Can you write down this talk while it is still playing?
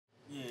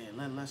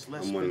let's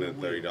I'm winning a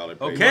 $30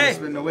 pay. Okay.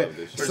 Spin the wheel.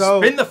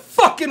 So spin the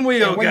fucking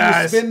wheel, when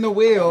guys. you spin the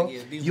wheel,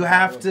 you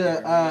have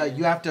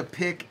to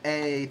pick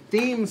a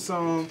theme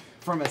song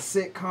from a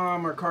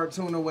sitcom or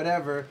cartoon or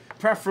whatever,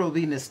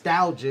 preferably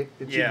nostalgic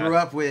that you grew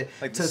up with,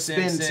 like to the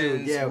spin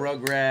Simpsons, to. Yeah,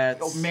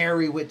 Rugrats,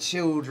 Married with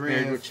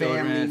Children,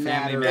 Family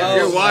Matters. If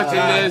you're watching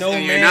this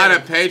and you're not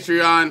a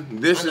Patreon,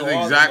 this is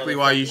exactly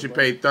why you should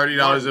pay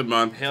 $30 a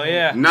month. Hell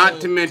yeah.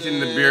 Not to mention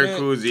the beer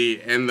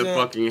koozie and the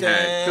fucking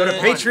hat. Go to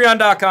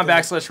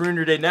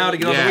patreon.com/RuinYourDay now to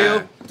get on the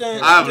wheel.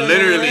 I've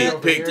literally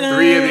picked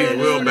 3 of these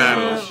wheel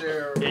battles.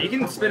 Yeah, you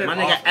can spin it. My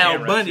nigga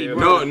Al Bundy,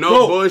 bro.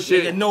 No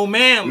bullshit. Nigga, no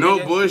ma'am. No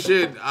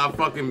bullshit. I've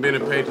fucking been a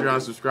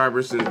Patreon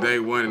subscriber since day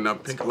one, and I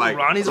picked like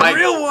Ronnie's a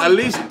real one. At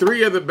least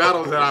 3 of the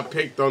battles that I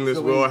picked on this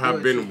wheel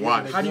have been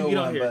watched. How do you get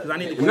on here? Because I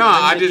need to. No,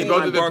 I just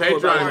go to the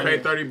Patreon and pay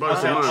 $30 a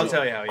month. I'll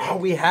tell you how. Oh,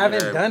 we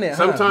haven't done it.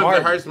 Sometimes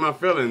it hurts my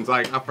feelings.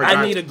 Like I forgot.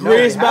 I need a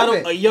Grizz battle,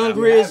 a young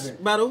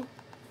Grizz battle.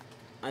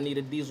 I need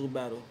a Diesel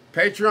battle.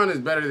 Patreon is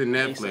better than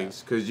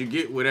Netflix because you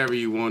get whatever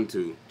you want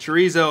to.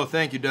 Chorizo,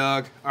 thank you,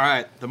 dog. All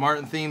right, the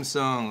Martin theme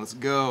song. Let's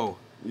go.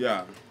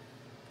 Yeah.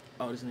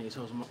 Oh, this nigga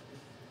chose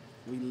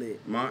we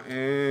lit.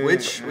 Martin.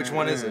 Which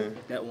one is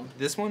it? That one.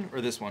 This one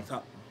or this one?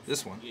 Top.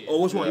 This one. Yeah.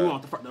 Oh, which one you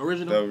want? The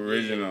original? The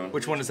original.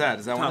 Which one is that?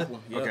 Is that Top one?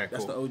 Yep, Okay,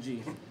 that's cool. That's the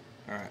OG.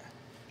 All right.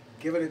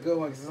 Give it a good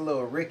one because it's a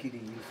little rickety.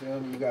 You feel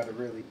me? You gotta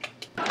really.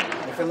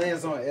 If it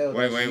lands on L.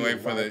 Wait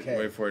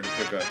for it to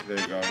pick up. There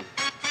you go.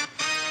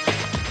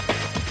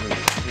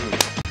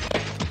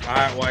 All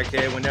right,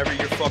 YK, whenever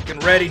you're fucking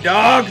ready,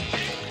 dog.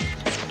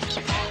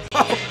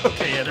 Oh,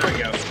 okay, yeah, there we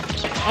go.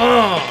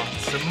 Oh,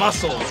 some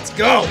muscle. Let's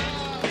go.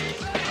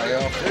 How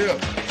y'all feel?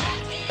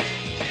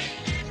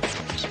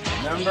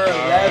 Number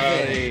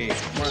 11.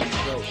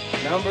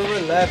 Number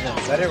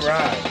 11. Let it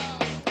ride.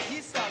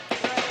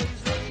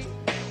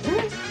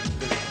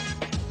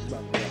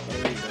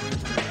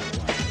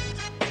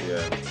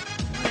 Yeah.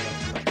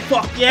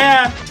 Fuck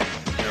yeah!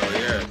 Hell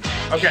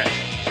yeah. Okay.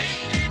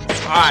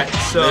 All right,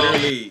 so.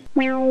 Literally.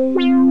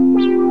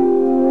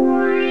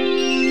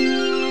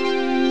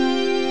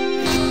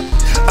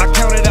 I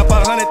counted up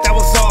 100, that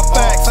was all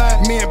facts.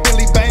 Me and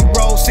Billy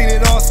bankroll, seen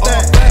it all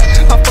stacked.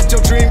 I fucked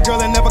your dream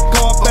girl and never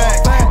called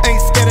back.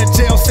 Ain't scared of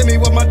jail, send me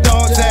where my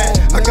dog's at.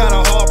 I got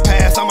a hard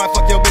pass, I might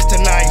fuck your bitch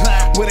tonight.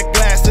 With a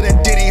glass to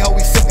that Diddy, ho,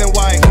 we sippin'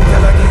 white.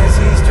 Till I can't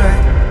see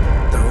straight.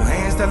 Throw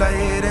hands till I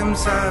hear them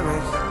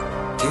sirens.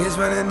 Tears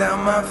running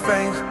down my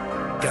face.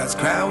 God's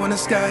cry when the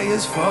sky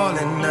is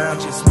falling now.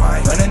 Just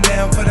might running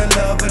down for the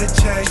love of the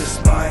chase.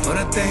 Just might for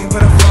the thing for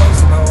the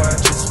folks in my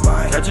watch. Just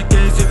might catch a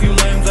case if you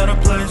lames out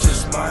of place.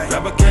 Just might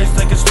grab a case,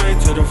 take it straight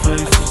to the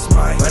face. Just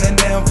might running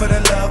down for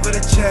the love of the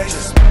chase.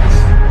 Just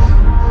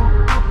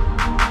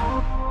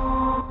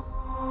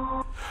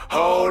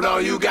hold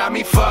on, you got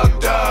me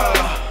fucked up.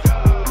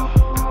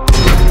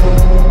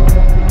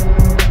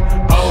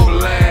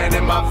 Old land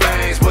in my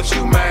veins, what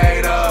you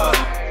made of?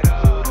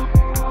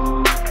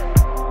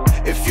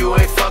 If you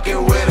ain't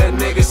fucking with a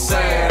nigga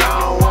saying I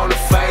don't wanna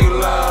fake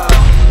love.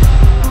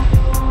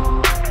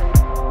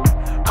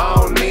 I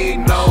don't need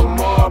no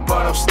more,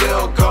 but I'm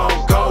still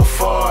gon' go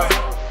for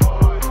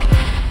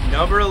it.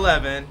 Number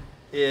 11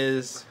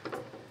 is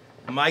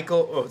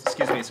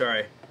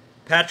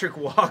Patrick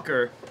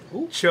Walker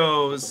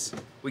chose,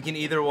 we can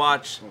either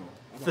watch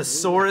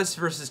Thesaurus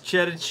versus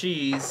Cheddar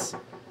Cheese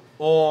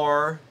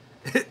or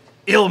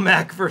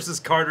ILLMAC versus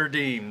Carter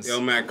Deems.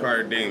 ILLMAC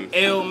Carter Deems.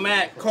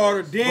 ILLMAC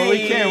Carter Deems. Well,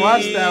 we can't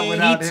watch that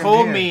without He him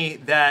told here. me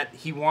that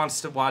he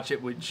wants to watch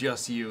it with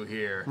just you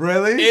here.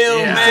 Really? ILLMAC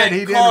He said he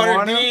didn't Carter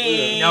want to?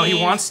 Deems. No, he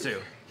wants to.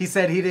 He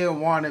said he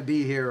didn't want to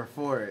be here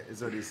for it,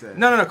 is what he said.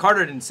 No,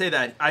 Carter didn't say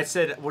that. I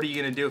said, what are you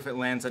going to do if it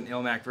lands on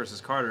ILLMAC versus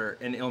Carter?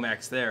 And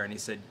ILLMAC's there. And he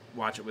said,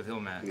 watch it with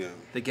ILLMAC. Yeah.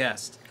 The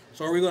guest.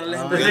 So are we gonna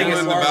let him The thing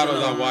is, the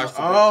battles I watched.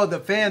 Oh, the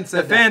fan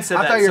said The fan said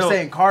I that. thought you were So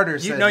saying Carter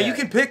said No, that. you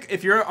can pick,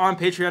 if you're on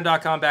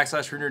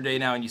patreon.com/RuinYourDay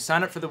now and you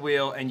sign up for the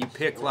wheel and you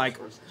pick like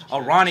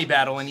a Ronnie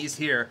battle and he's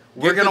here,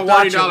 we're going to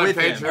watch it with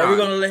him. Are we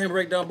gonna let him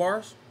break down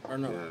bars or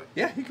no?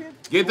 Yeah, you can.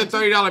 Get the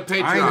 $30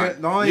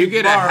 Patreon. You You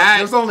get a hat.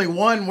 There's only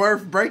one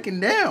worth breaking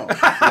down.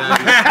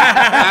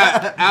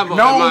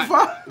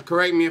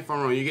 Correct me if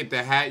I'm wrong. You get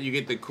the hat, you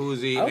get the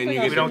koozie, and you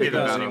get We don't the get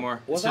those battle. anymore.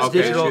 What's It's just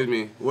Okay, digital. excuse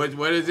me.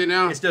 What is it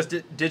now? It's just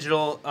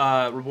digital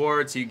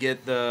rewards. You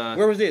get the.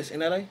 Where was this? In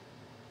LA?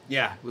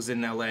 Yeah, it was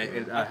in LA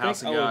at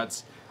House of I was-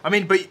 Gods. I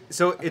mean, but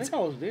so I it's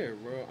think I was there,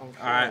 bro. I'm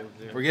sure all right. I was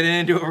there. We're getting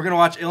into it. We're gonna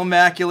watch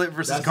ILLMACULATE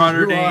versus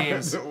Carter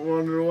Deems.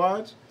 Wanted to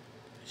watch?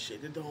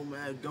 Shit, it don't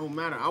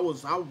matter. I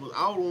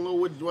don't know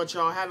what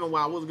y'all having.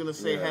 Why I was gonna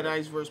say Head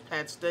Ice versus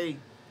Pat Stay.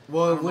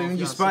 Well, know when if you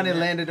y'all spun seen it, that.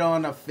 landed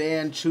on a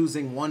fan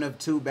choosing one of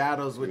 2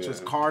 battles, which was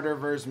Yeah. Carter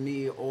versus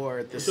me or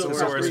the Thesaurus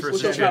Source versus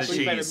What's your Cheddar top 3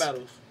 favorite Cheese.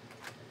 battles?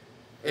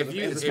 If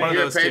you're It's one of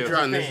those two.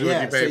 Patreon, this is what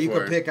Yeah, you so pay you for.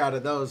 could pick out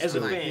of those As a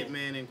 2. fan.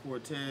 Hitman and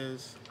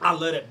Cortez. I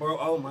love that, bro.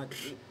 Oh my god.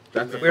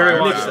 That's the We already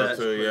fire watched battle that.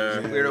 too, yeah.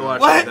 We already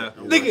watched What? it though.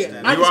 Nigga, You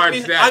I watched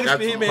just that. spin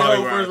That's Hitman probably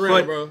whole first right.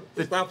 round, But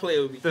bro. Stop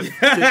playing with me.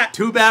 The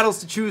 2 battles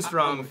to choose I'm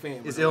from a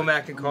fan, is bro.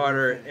 ILLMAC and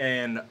Carter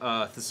and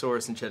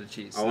Thesaurus and Cheddar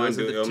Cheese. I want Those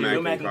to are do the two. ILLMAC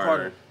ILLMAC and and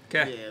Carter.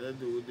 Okay. Yeah, let's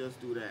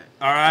do that.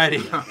 Alrighty.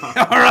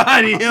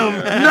 Alrighty,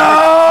 ILLMAC.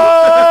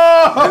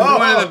 No! This is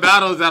one of the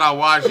battles that I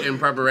watched in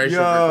preparation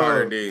for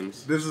Carter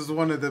Deems. This is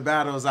one of the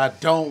battles I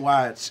don't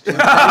watch in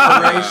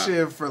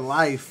preparation for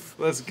life.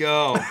 Let's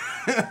go.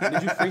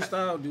 Did you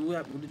freestyle?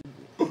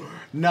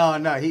 No.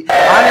 He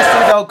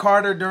honestly though,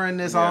 Carter during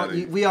this,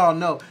 we all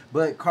know,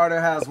 but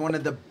Carter has one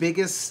of the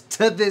biggest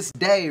to this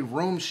day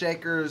room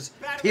shakers.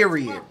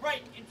 Period.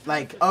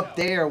 Like up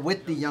there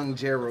with the young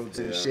Geralds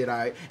and shit.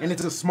 And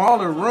it's a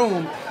smaller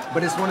room,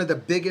 but it's one of the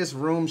biggest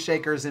room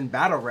shakers in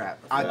battle rap.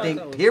 I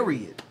think.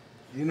 Period.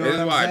 You know this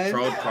what I'm is why saying? I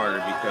trolled Carter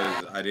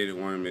because I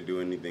didn't want him to do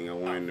anything. I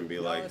wanted him to be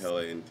like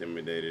hella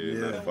intimidated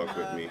and not fuck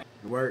with me.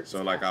 Work.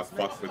 So like I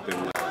fucked with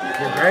him. Like,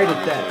 You're great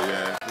at that. So,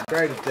 yeah. You're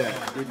great at that.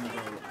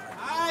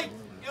 Alright,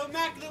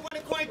 Immaculate won the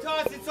coin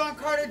toss. It's on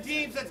Carter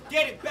Deems. Let's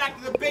get it back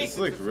to the basics. This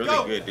looks really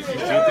Go. good. Did you shoot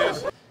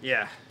this?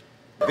 Yeah.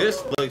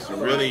 This looks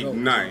really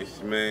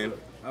nice, man.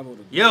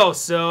 Yo,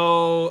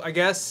 so I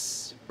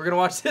guess we're gonna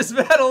watch this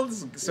battle.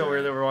 So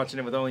we're watching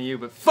it with only you,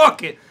 but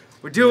fuck it,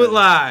 we're doing it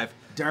live.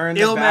 During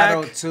the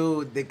battle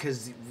too,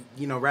 because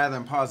rather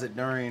than pause it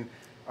during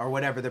or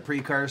whatever the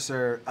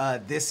precursor,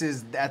 this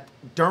is that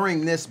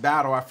during this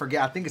battle. I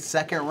forget. I think it's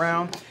second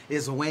round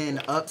is when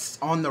Ups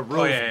on the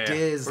roof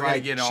Diz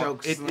like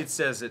chokes. It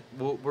says it.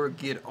 We'll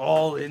get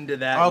all into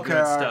that good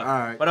stuff. All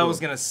right, what I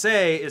was gonna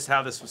say is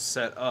how this was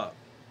set up,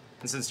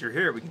 and since you're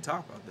here, we can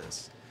talk about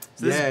this.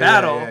 So this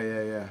battle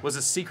was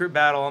a secret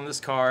battle on this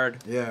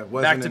card. Yeah, it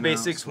Back to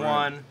Basics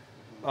 1.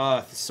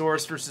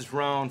 Source versus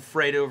Roan.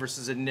 Fredo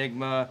versus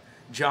Enigma.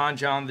 John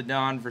the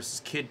Don versus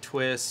Kid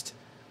Twist.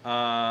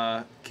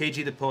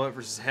 KG the Poet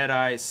versus Head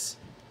Ice.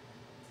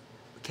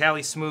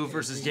 Cali Smooth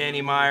versus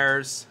Danny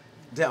Myers.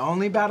 The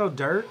only battle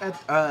Dirt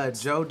at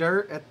Joe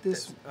Dirt at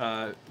this.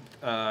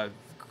 Joe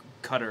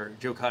Cutter.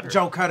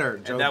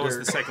 And that was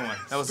the second one.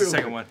 That was the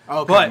second one.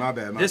 Okay, but my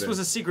bad. This was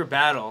a secret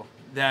battle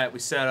that we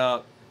set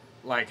up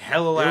like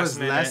hella last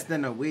minute. It was less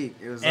than a week.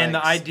 It was and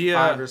like the idea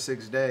 5 or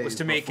 6 days was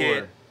to make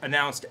it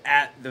announced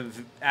at the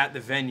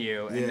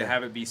venue and to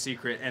have it be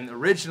secret. And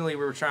originally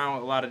we were trying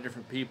with a lot of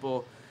different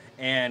people,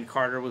 and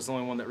Carter was the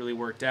only one that really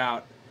worked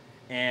out.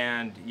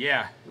 And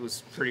yeah, it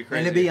was pretty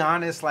crazy. And to be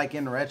honest, like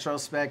in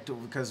retrospect,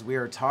 because we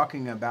were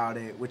talking about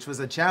it, which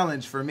was a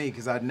challenge for me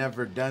because I'd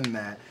never done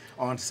that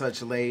on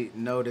such late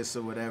notice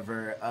or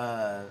whatever.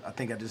 I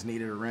think I just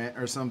needed a rent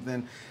or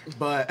something.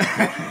 But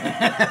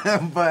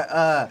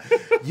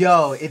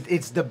yo,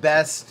 it's the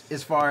best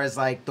as far as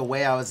like the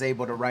way I was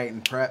able to write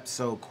and prep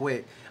so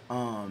quick.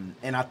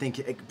 And I think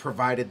it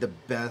provided the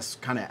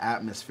best kind of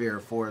atmosphere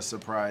for a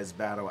surprise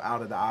battle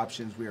out of the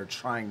options we were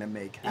trying to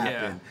make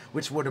happen,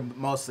 which would have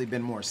mostly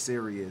been more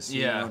serious.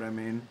 You know what I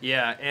mean?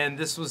 Yeah, and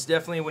this was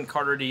definitely when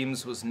Carter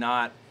Deems was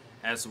not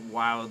as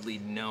wildly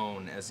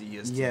known as he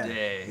is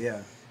today.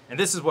 Yeah. And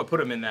this is what put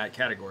him in that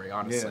category,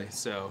 honestly. Yeah.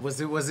 So was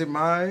it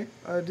my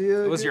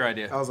idea? It was your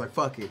idea. I was like,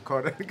 fuck it,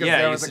 Carter. Because yeah,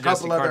 there was a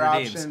couple other Carter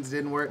options Deems.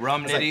 didn't work.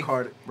 Rum Nitty.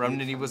 Like, Rum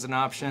Nitty was an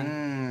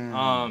option.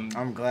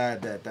 I'm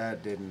glad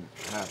that didn't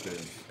happen.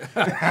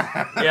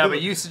 Yeah, but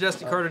you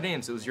suggested Carter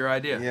Deems. It was your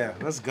idea. Yeah,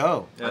 let's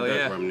go. I've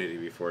done Rum Nitty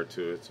before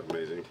too. It's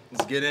amazing.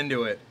 Let's get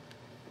into it.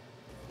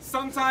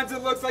 Sometimes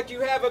it looks like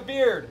you have a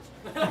beard.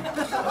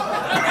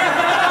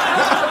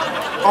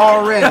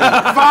 Already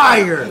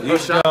fire. You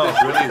shot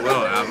this really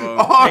well, Avo.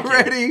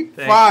 Already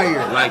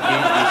fire. Like you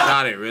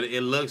shot it really.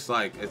 It looks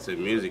like it's a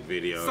music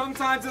video.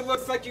 Sometimes it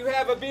looks like you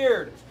have a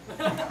beard.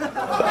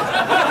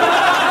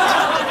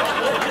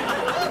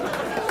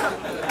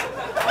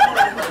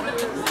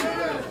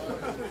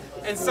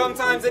 And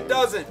sometimes it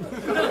doesn't.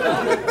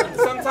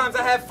 Sometimes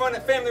I have fun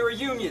at family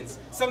reunions.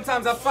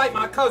 Sometimes I fight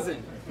my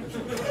cousin.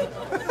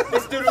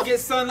 This dude will get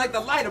sun like the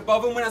light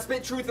above him when I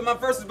spit truth in my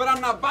verses, but I'm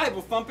not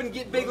Bible thumping.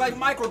 Get big like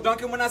Micro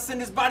Duncan when I send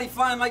his body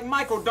flying like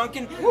Micro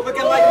Duncan.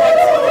 Looking like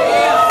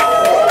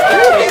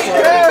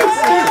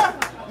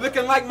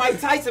looking like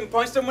Mike Tyson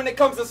punched him when it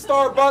comes to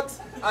Starbucks.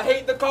 I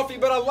hate the coffee,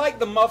 but I like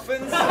the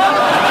muffins.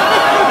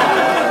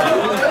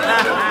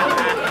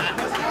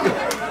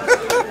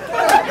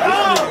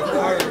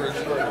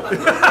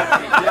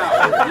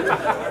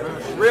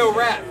 Real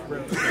rap.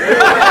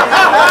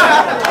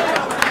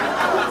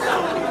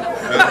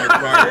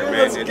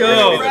 Let's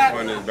go. It's the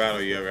funnest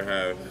battle you ever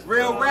have.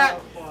 Real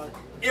rap.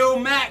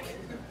 ILLMAC.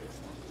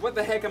 What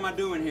the heck am I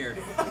doing here?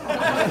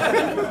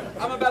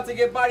 I'm about to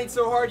get bodied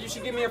so hard you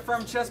should give me a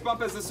firm chest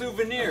bump as a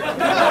souvenir.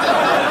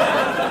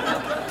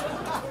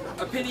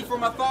 A penny for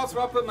my thoughts,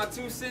 where I'll put my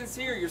 2 cents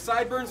here. Your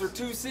sideburns are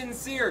too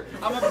sincere.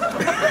 A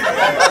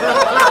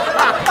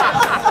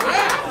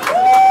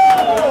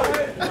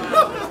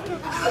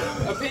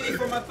penny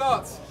for my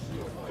thoughts.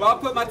 Well, I'll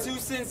put my 2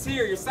 cents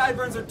here. Your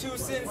sideburns are too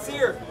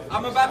sincere.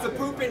 I'm about to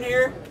poop in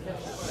here.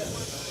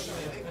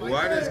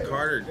 Why does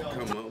Carter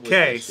come up with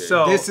this shit?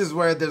 So this is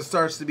where there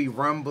starts to be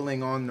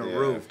rumbling on the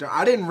roof.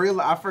 I didn't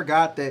realize. I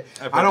forgot that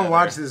I don't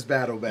watch this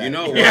battle back. You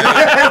know what? It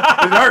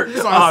hurts.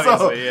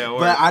 Obviously, yeah.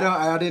 But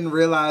I didn't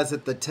realize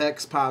that the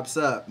text pops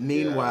up.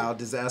 Meanwhile,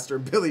 Disaster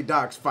and Billy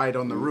Doc's fight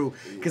on the roof,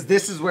 because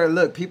this is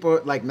where people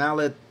like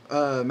Mallet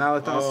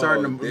Malathon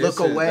starting to look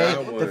away.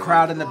 The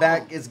crowd in the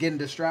back is getting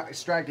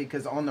distracted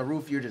because on the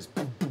roof you're just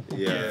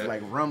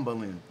like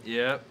rumbling.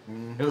 Yep.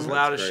 It was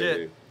loud as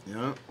shit.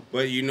 Yep.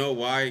 But you know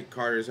why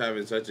Carter's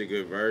having such a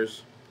good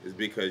verse? Is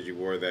because you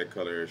wore that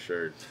color of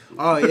shirt.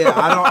 Oh yeah,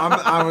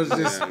 I was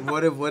just.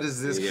 What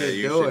is this kid doing?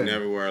 Yeah, you should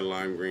never wear a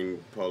lime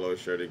green polo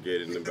shirt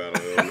again in the Battle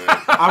of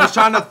ILLMAC. I was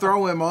trying to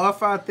throw him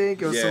off. I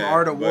think it was some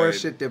Art of War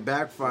shit that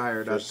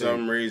backfired. For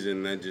some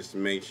reason, that just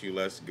makes you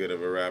less good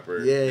of a rapper.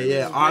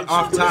 Yeah.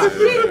 Off top.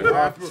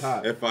 Off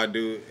top. If I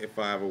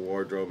have a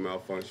wardrobe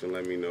malfunction,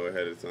 let me know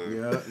ahead of time.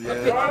 Yeah.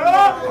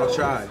 I'll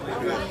try.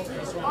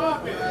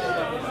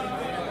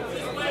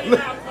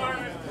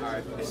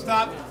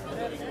 Stop.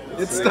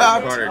 It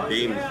stopped. Carter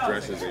Deems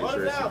dresses and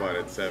shirts he bought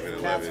at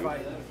 7-Eleven.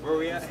 Where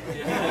we at?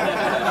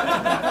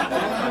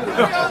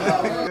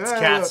 It's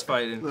cats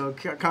fighting. Little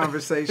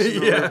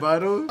conversational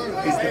rebuttal.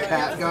 He's the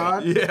cat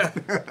god. Yeah.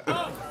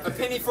 A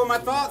penny for my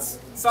thoughts,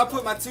 so I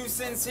put my 2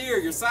 cents here.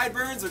 Your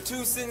sideburns are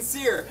too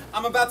sincere.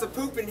 I'm about to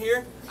poop in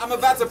here.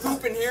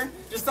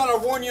 Just thought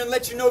I'd warn you and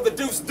let you know the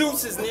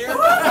deuce is near.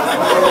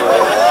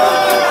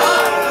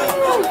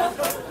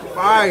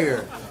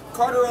 Fire.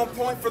 Carter on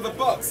point for the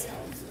Bucks.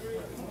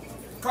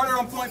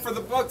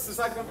 It's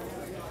like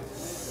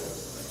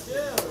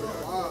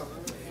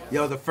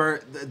Yo, the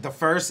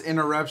first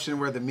interruption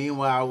where the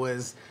meanwhile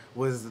was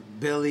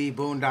Billy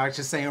Boondock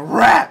just saying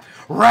rap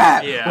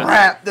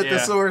the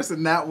thesaurus,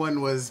 and that one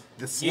was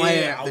the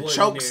slam, the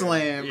choke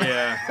slam.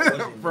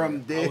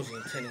 From Diz. I was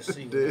in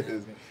Tennessee.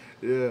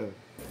 Yeah.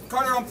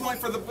 Carter on point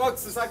for the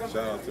Bucks. It's like Shout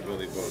out to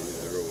Billy Boone,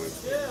 he's the real one.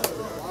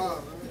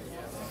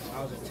 I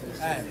was in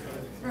Tennessee.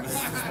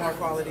 Smart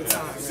quality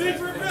time.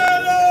 Secret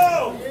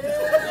battle!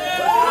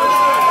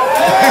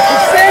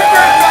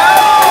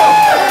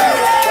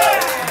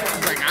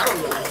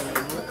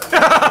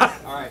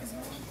 Alright.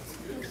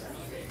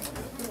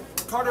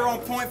 Carter on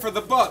point for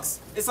the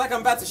Bucks. It's like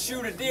I'm about to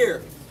shoot a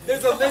deer.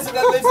 There's a lizard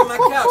that lives on my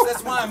couch.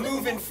 That's why I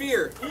move in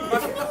fear.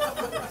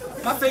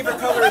 My favorite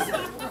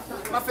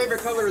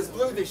color is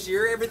blue this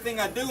year. Everything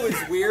I do is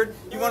weird.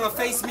 You want a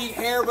face meet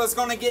hair, but it's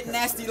gonna get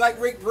nasty like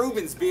Rick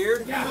Rubin's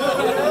beard.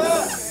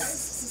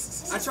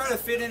 I try to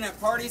fit in at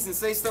parties and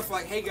say stuff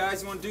like, "Hey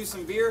guys, you want to do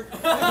some beer?"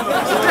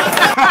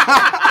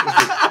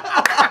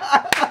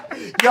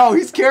 Yo,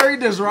 he's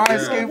carried this rhyme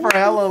scheme for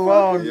hella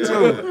long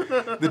too.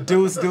 The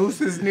deuce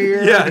is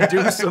near. Yeah,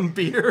 do some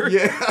beer.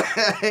 Yeah.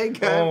 Hey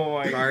guys. Oh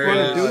my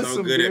God. He's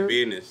so good at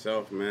being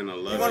himself, man. I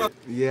love it.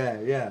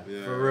 Yeah,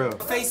 for real.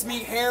 Face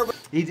meet hair.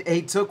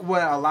 He took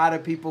what a lot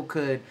of people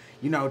could,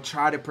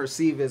 try to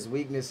perceive as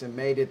weakness and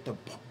made it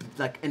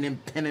like an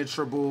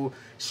impenetrable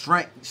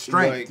strength.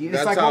 Like,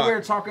 It's like when we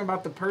were talking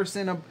about the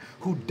person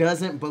who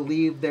doesn't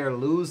believe they're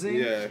losing.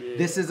 Yeah.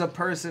 This is a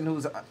person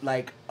who's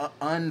like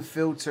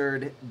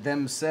unfiltered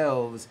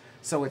themselves,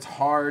 so it's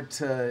hard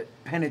to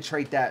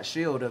penetrate that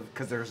shield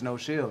because there's no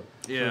shield.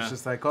 Yeah. So it's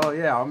just like, oh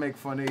yeah, I'll make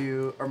fun of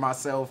you or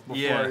myself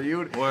before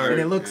you, Word.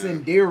 and it looks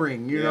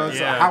endearing,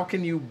 So how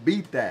can you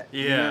beat that?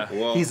 Yeah.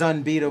 Well, he's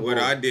unbeatable. What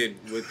I did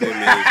with him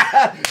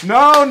is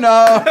No.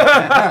 no,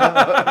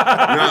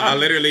 I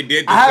literally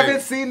did. I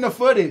haven't seen the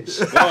footage.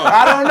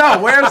 I don't know.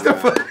 Where's the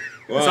footage?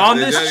 Well, it's on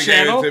this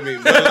channel. To me.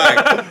 But like,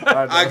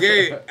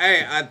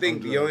 I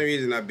think the only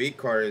reason I beat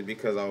Carter is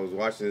because I was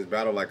watching this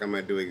battle. Like, I'm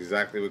gonna do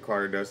exactly what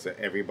Carter does to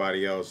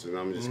everybody else, and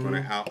I'm just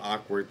gonna out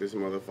awkward this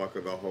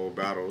motherfucker the whole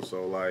battle.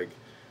 So like,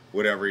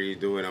 whatever he's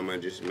doing, I'm gonna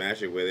just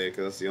smash it with it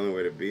because that's the only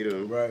way to beat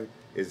him. Right.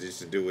 Is just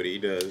to do what he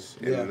does,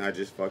 and then I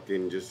just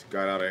fucking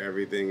got out of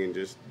everything and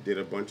just did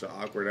a bunch of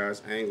awkward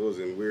ass angles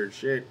and weird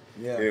shit.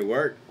 Yeah. And it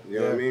worked. You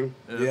know what I mean?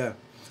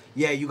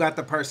 Yeah, you got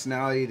the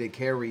personality to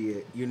carry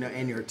it,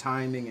 and your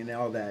timing and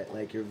all that.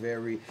 Like, you're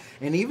very,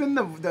 and even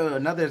the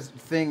another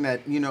thing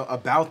that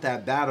about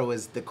that battle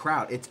is the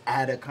crowd. It's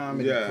at a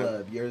comedy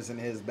club. Yours and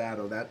his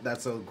battle.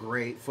 That's a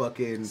great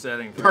fucking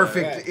setting.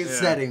 Perfect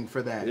setting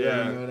for that.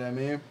 Yeah. You know what I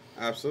mean?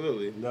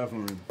 Absolutely.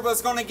 Definitely.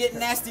 It's gonna get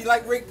nasty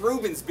like Rick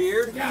Rubin's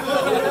beard.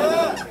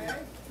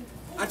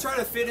 I try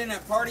to fit in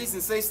at parties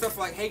and say stuff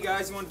like, "Hey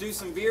guys, you want to do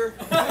some beer?"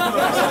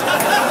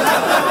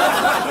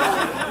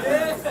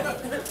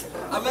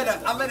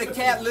 I let a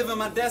cat live on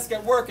my desk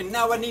at work, and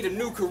now I need a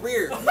new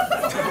career. Oh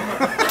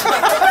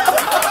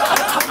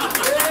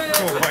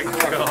my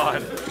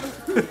God.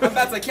 I'm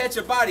about to catch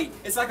a body.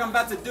 It's like I'm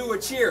about to do a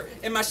cheer.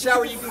 In my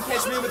shower, you can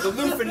catch me with a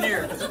loofah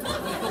near.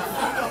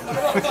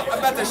 I'm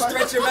about to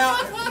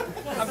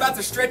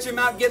stretch him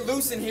out, get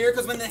loose in here,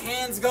 because when the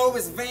hands go,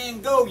 it's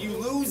Van Gogh. You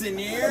lose in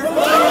here.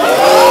 Damn.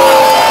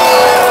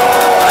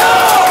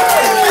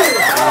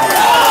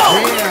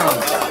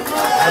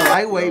 The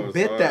lightweight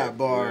bit that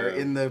bar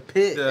in the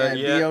pit at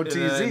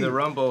BOTZ. In the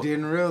Rumble.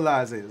 Didn't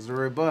realize it was a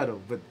rebuttal,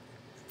 but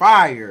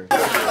fire.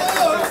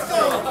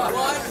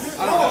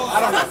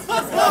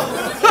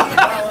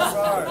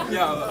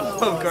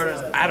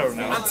 I don't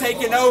know. I'm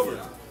taking over.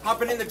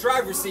 Hopping in the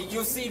driver's seat,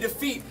 you'll see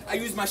defeat. I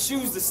use my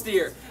shoes to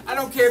steer. I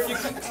don't care if you.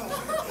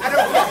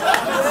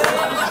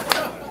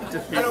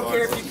 I don't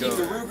care if you keep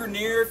the Ruger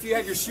near, if you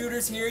have your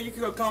shooters here, you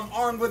could come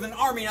armed with an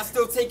army and I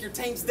still take your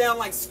tanks down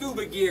like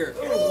scuba gear.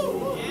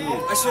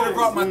 I should have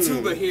brought my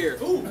tuba here.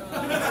 Tuba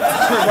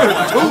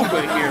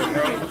here,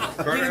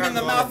 bro. Get him in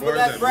the mouth with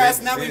that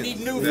brass, now we need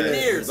new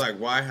veneers. It's like,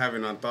 why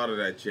haven't I thought of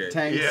that shit?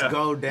 Tanks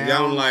go down.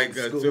 Down like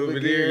a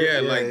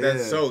souvenir,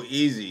 that's so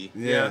easy.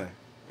 Yeah.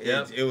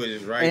 It was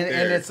just right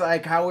there. And it's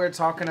like how we're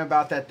talking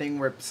about that thing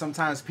where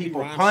sometimes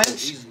people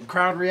punch,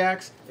 crowd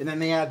reacts, and then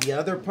they add the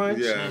other punch.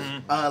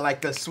 Yeah.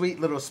 Like the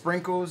sweet little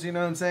sprinkles, you know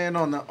what I'm saying,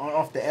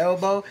 off the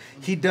elbow.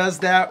 He does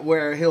that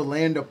where he'll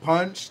land a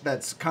punch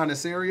that's kind of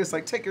serious,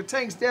 like take your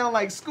tanks down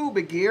like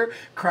scuba gear.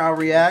 Crowd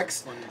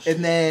reacts,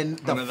 and then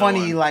the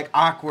funny like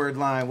awkward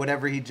line,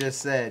 whatever he just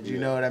said. You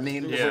know what I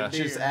mean? Yeah. It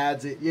just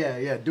adds it.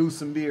 Yeah. Do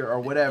some beer or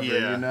whatever.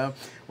 You know.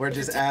 Where it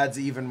just adds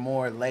even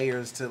more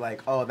layers to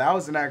like, oh, that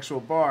was an actual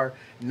bar.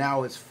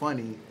 Now it's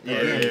funny.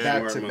 Again,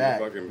 back to back.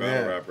 Motherfucking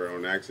battle rapper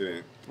on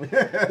accident.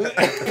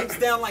 Tanks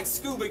down like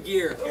scuba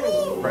gear.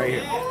 Right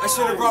here. I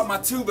should have brought my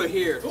tuba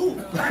here.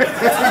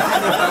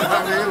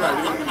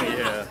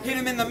 Hit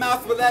him in the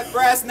mouth with that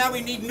brass, now we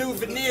need new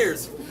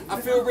veneers.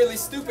 I feel really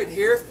stupid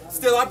here.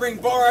 Still, I bring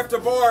bar after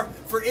bar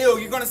for ill.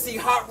 You're gonna see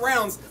hot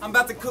rounds. I'm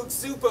about to cook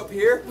soup up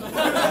here.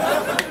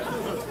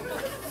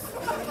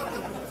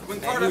 When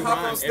Carter hop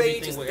on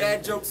stage, his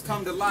dad jokes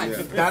come to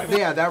life.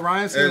 That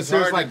rhymes here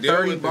there's like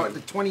 30,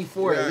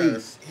 24 at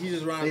least. He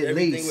just rhymes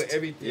everything with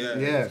everything.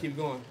 Yeah. Just keep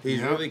going.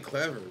 He's really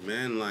clever,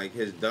 man. Like,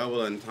 his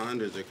double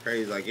entendres are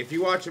crazy. Like, if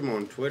you watch him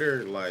on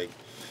Twitter, like,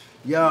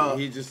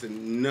 he's just a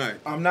nut.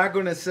 I'm not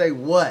going to say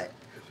what,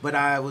 but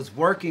I was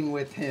working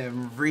with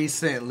him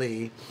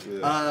recently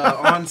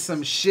on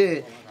some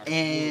shit,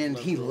 and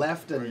he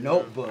left a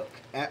notebook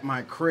at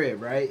my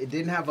crib, right? It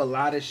didn't have a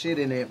lot of shit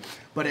in it,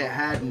 but it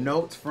had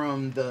notes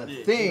from the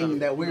thing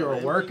that we were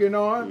working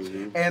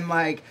on, and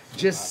like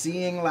just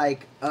seeing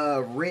like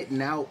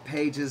written out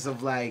pages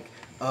of like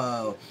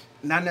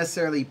not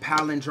necessarily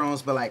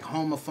palindromes, but like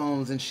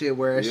homophones and shit,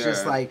 where it's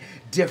just like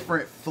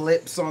different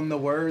flips on the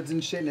words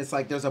and shit, and it's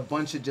like there's a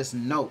bunch of just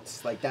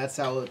notes. Like that's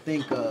how I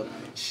think of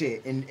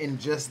shit, and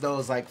just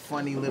those like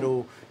funny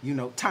little, you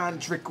know,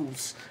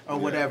 tantricles or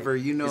whatever,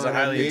 you know. He's a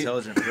highly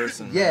intelligent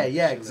person. Yeah,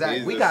 exactly.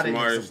 He's we the got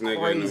smartest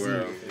nigga in the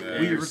world.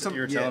 You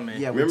were telling me.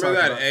 Yeah, remember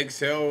that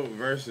Excel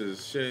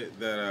versus shit,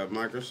 that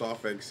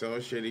Microsoft Excel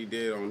shit he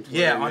did on Twitter?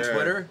 Yeah, on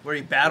Twitter, where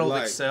he battled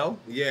like, Excel.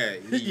 Yeah,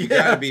 you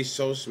gotta be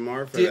so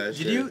smart for that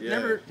shit. Did you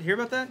never hear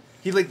about that?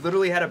 He like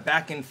literally had a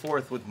back and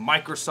forth with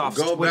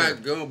Microsoft's Twitter.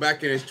 Go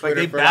back in his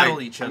Twitter. Like they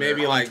battled each other.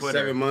 Maybe like Twitter.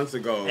 7 months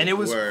ago. And it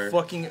was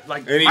fucking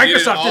like and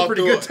Microsoft did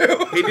pretty good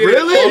too. He did it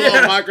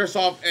all on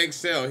Microsoft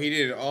Excel. He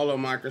did it all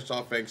on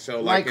Microsoft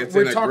Excel. Like it's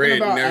we're in a talking grid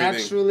about and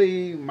everything.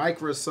 Actually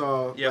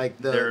Microsoft, like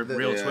their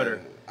real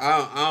Twitter.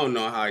 I don't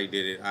know how he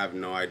did it. I have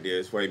no idea.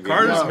 It's way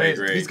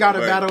great. He's got to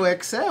battle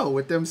Excel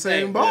with them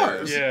same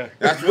bars. Yeah,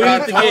 that's what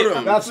I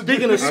told him.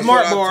 Speaking of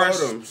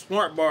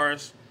smart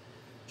bars.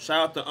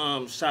 Shout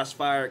out to Shots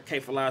Fired, K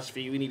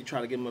Philosophy. We need to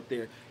try to get him up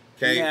there.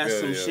 He has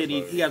some shit.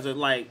 He has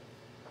a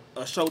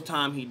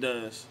Showtime he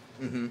does,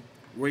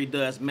 where he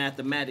does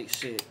mathematics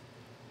shit.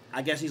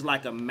 I guess he's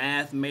like a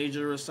math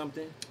major or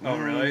something. Oh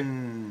really?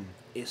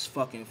 It's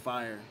fucking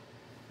fire.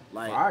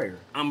 Like fire.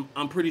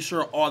 I'm pretty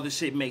sure all this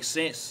shit makes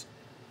sense.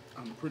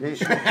 I'm pretty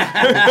sure. But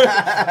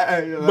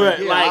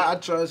like, I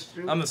trust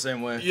you. I'm the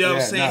same way. You know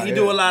what I'm saying? He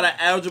do a lot of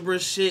algebra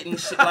shit and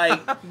shit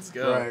like. Let's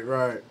go.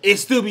 Right. It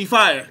still be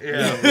fire.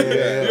 Yeah. You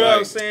know what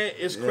I'm saying?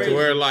 It's crazy. To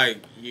where like,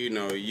 you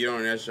know, you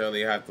don't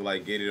necessarily have to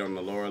like get it on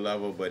the lower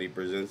level, but he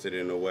presents it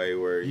in a way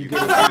where you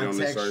can get it on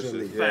the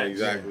surface. Yeah,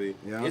 exactly.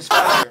 Yeah. It's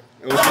fire.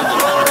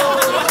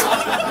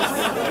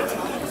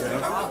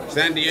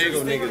 San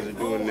Diego niggas are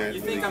doing that.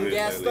 You think I'm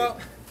gassed up?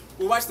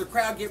 Well, watch the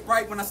crowd get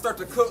right when I start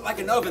to cook like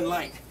an oven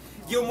light.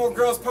 Gilmore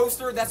Girls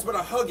poster, that's what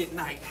I hug at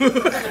night. You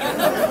didn't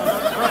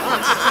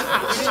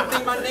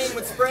think my name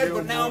would spread,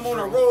 but now I'm on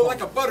a roll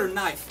like a butter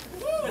knife.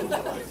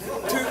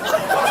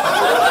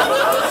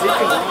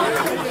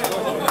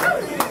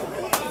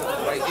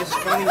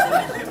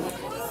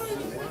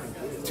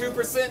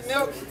 2%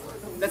 milk,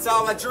 that's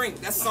all I drink.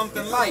 That's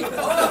something light.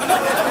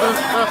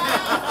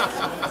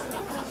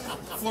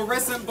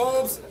 Fluorescent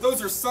bulbs,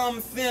 those are some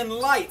thin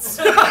lights.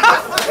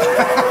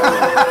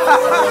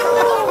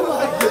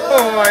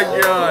 Oh my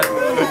god.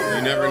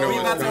 You never know We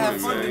what's about to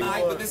have coming, fun man.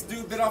 tonight, but this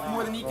dude bit off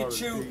more than he could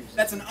chew.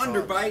 That's an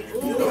underbite.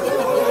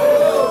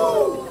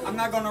 I'm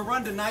not gonna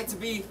run tonight. To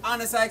be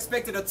honest, I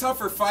expected a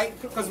tougher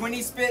fight, because when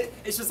he spit,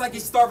 it's just like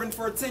he's starving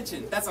for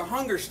attention. That's a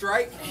hunger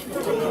strike. This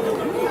is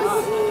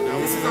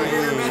a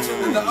weirder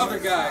matchup than the other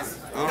guys.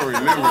 I don't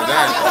remember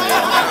that shit.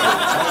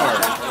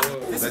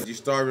 That's hard. That you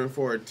starving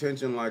for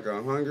attention like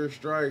a hunger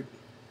strike?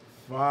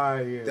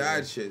 Fire.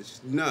 That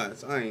shit's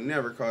nuts. I ain't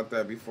never caught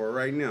that before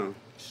right now.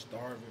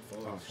 Starving for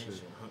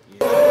attention.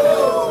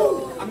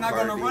 I'm not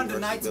gonna run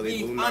tonight. To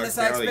be honest,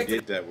 I already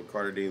expected. did that with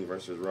Carter Dean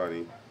versus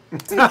Rodney.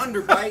 It's an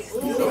underbite.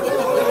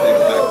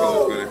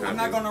 I'm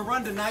not gonna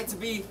run tonight. To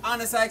be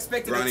honest, I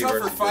expected a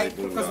tougher fight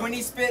because when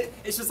he spit,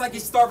 it's just like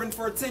he's starving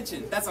for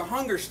attention. That's a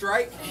hunger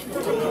strike.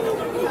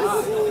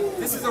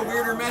 This is a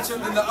weirder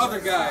matchup than the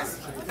other guys.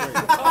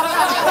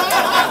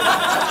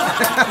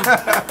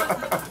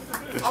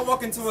 I'll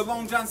walk into a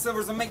Long John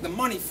Silver's and make the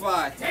money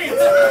fly. Damn!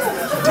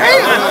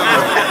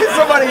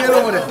 Somebody hit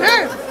him with a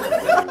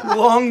damn!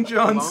 Long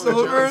John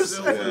Silver's?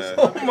 Yeah.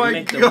 Oh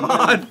my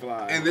god.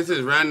 And this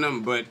is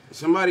random, but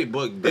somebody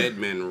book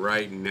Deadman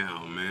right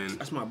now, man.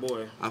 That's my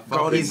boy.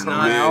 He's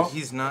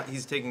not.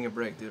 He's taking a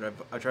break, dude.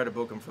 I tried to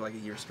book him for like a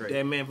year straight.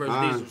 Deadman versus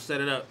Diesel.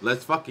 Set it up.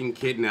 Let's fucking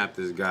kidnap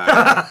this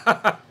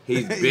guy.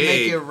 He's big.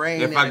 Make it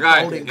rain if I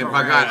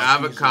got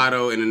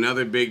Avocado and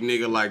another big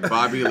nigga like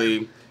Bobby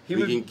Lee,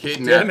 we can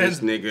kidnap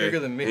this nigga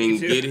and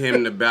get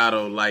him to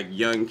battle like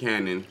young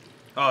Cannon.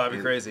 Oh, that'd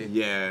be crazy.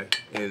 Yeah,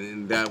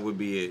 and that would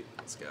be it.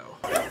 Let's go.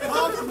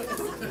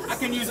 I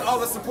can use all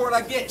the support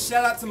I get.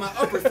 Shout out to my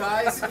upper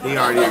thighs. He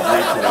already agreed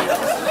to that.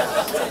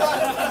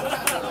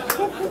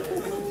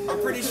 I'm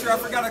pretty sure I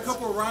forgot a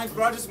couple of rhymes,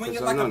 but I'll just wing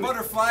it like a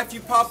butterfly. If you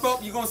pop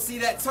up, you're gonna see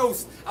that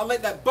toast. I'll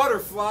let that butter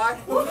fly.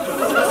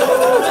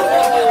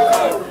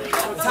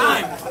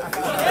 Time.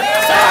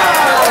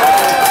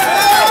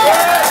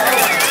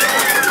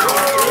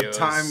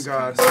 Time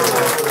god.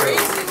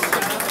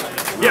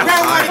 Yeah.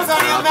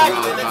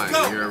 Let's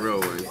go. You're a real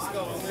one.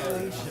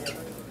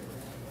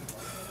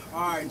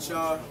 Alright,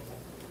 y'all.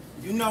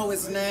 You know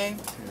his name.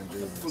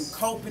 From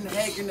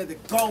Copenhagen to the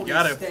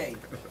Golden State.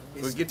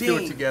 We'll get to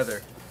it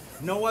together.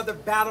 No other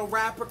battle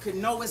rapper could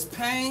know his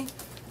pain,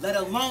 let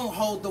alone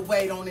hold the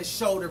weight on his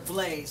shoulder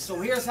blades.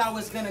 So here's how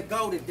it's gonna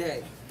go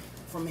today.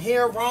 From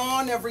here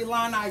on, every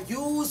line I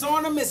use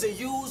on him is a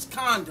used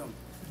condom.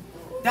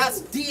 That's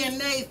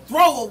DNA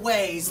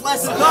throwaways.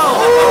 Let's go.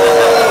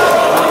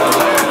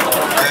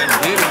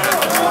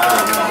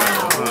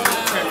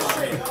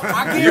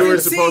 You were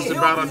supposed to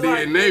battle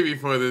DNA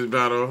before this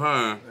battle,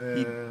 huh?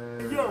 He did.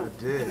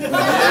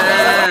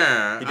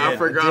 Yeah, He did. I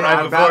forgot right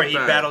all before about he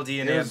that. battled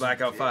DNA in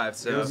Blackout 5.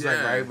 So It was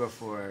like right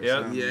before.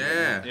 Yep. So.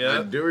 Yeah,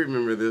 I do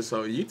remember this.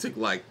 So you took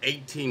like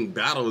 18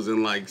 battles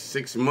in like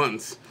 6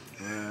 months.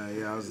 Yeah,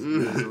 there was a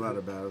lot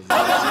of battles.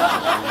 That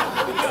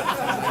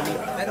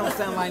don't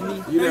sound like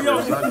me. You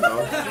never touched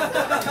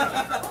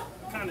though.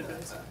 Kinda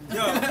does.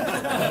 Yo,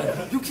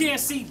 you can't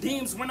see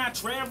DEEMS when I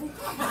travel.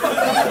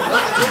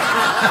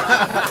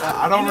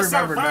 I don't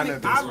remember none of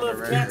this. I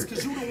love cats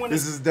because you the one.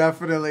 This is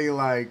definitely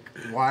like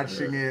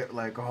watching it,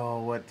 like,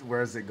 oh,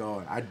 where's it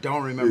going? I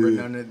don't remember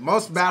none of it.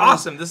 Most battles.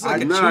 Awesome. This is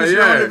like a choose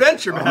your own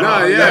adventure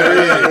battle.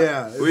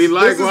 Yeah. We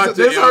like watching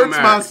this hurts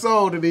ILLMAC. my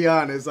soul, to be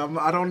honest.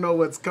 I don't know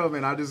what's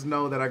coming. I just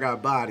know that I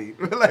got body.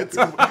 We'll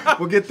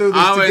get through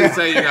this I wouldn't together.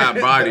 say you got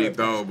body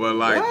though, but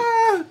like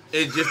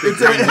it's just the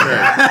green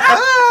shirt.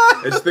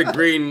 It's the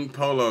green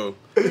polo.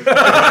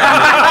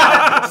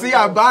 See,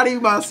 I body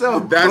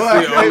myself. That's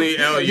the only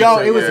L you Yo,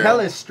 took, it was yeah.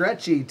 hella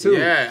stretchy too.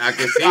 Yeah, I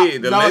can see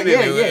it. The linen,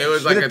 it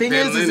was like the a thing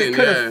thin is, linen. it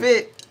could have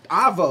fit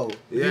Avo.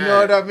 Yeah. You know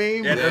what I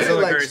mean? Yeah, it does It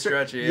look like very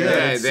stretchy.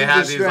 Yeah, it's they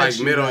have super these like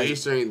stretchy, Middle like-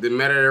 Eastern, the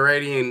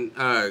Mediterranean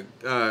print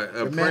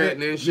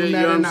and shit. You know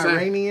met what an I'm saying?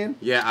 Iranian?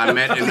 Yeah, I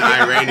met an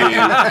Iranian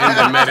in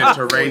the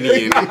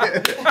Mediterranean.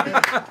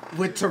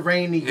 With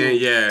Terranian. And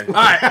yeah. All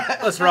right,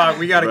 let's rock.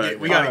 We gotta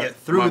get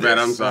through My this. bad,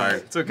 I'm sorry.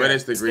 It's okay. But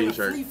it's the green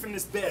shirt. Flee from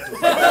this bed.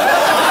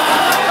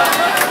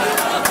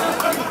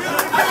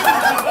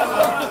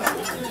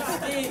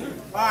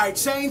 Alright,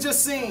 change of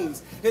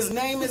scenes. His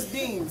name is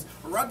Deems.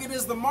 Rugged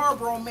as the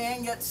Marlboro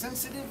Man, yet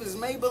sensitive as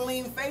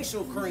Maybelline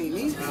facial cream.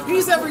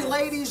 He's every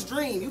lady's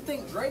dream. You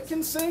think Drake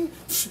can sing?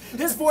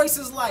 His voice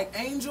is like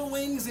angel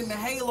wings in the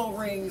halo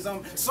rings.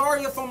 I'm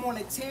sorry if I'm on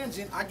a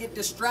tangent. I get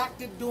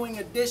distracted doing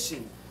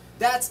addition.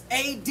 That's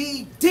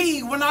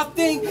ADD. When I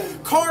think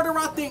Carter,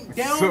 I think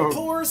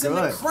downpours in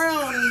the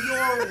crown.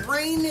 You're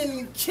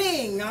reigning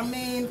king. I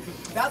mean,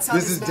 that's how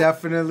This is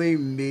definitely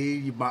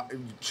me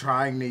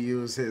trying to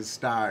use his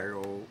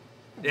style.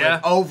 Yeah.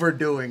 Like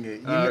overdoing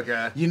it.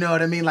 Okay. You know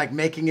what I mean? Like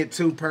making it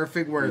too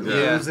perfect where it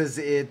loses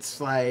its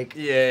like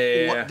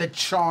the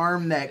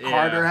charm that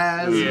Carter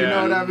has. You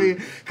know what I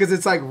mean? Because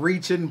it's like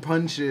reaching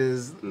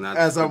punches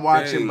as I'm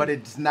watching, but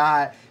it's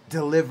not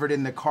delivered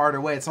in the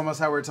Carter way. It's almost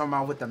how we were talking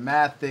about with the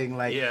math thing.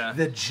 Like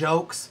the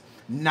jokes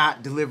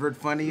not delivered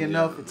funny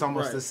enough. It's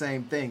almost the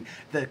same thing.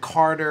 The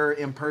Carter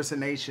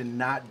impersonation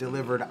not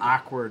delivered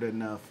awkward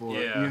enough. Or,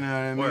 you know what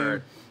I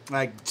mean?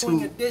 Like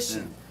doing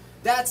addition.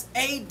 That's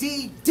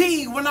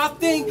ADD. When I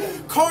think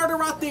Carter,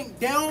 I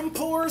think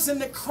downpours in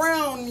the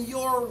crown.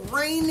 You're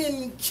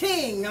reigning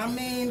king. I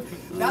mean,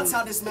 that's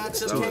how this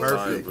matchup came.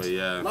 Perfect. But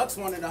yeah. Lux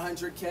wanted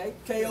 100K.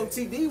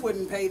 KOTD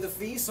wouldn't pay the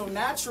fee, so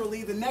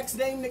naturally the next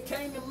name that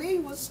came to me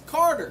was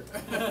Carter.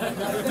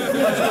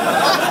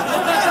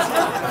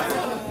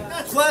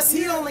 Plus,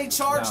 he only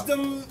charged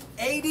them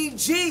 80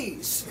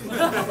 G's.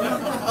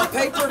 A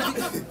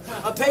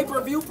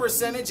pay-per-view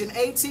percentage, an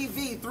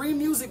ATV, 3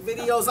 music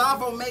videos,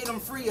 Avo made them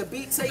free, a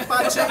beat tape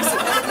by Jason.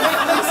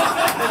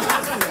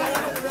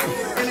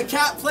 And a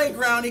cat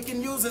playground he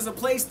can use as a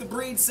place to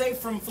breed safe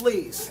from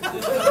fleas.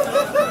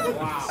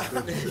 Wow.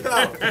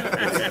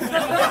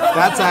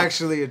 That's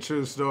actually a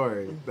true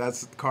story.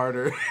 That's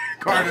Carter's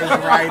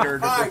writer.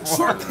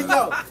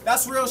 Yo,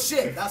 that's real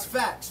shit. That's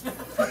facts.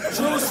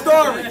 True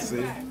story.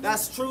 See?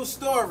 That's true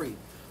story.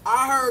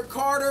 I heard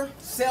Carter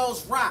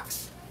sells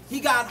rocks.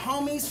 He got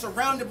homies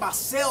surrounded by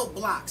cell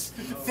blocks.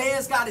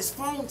 Fez got his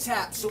phone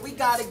tapped, so we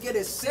gotta get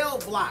his cell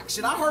block.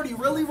 Shit, I heard he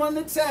really run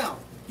the town.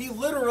 He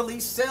literally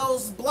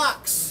sells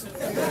blocks.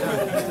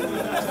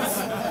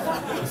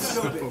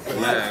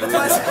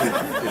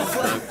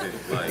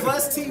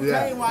 Plus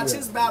T-Pain watch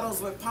his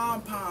battles with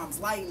pom-poms,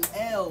 lighting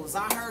L's.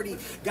 I heard he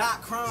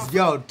got crime.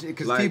 Yo,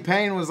 because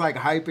T-Pain was like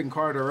hyping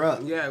Carter up.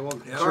 Yeah, well,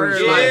 Carter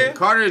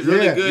is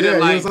really good at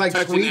like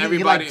touching tweeting,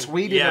 everybody. He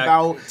tweeted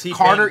about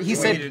Carter. He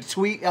said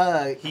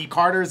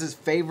Carter's his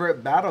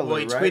favorite battler. Well,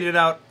 he tweeted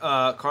out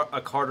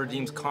a Carter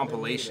Deems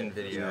compilation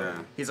video. Yeah.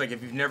 He's like,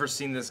 if you've never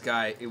seen this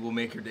guy, it will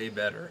make your day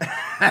better.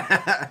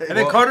 And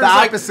then Carter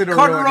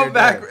wrote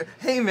back,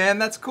 hey man,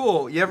 that's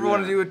cool. You ever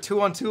want to do a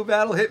 2-on-2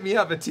 battle? Hit me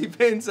up. And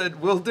T-Pain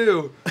said, will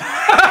do. He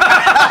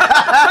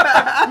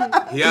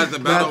has the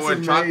battle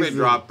where Chocolate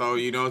dropped though.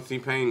 You know,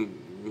 T-Pain,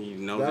 he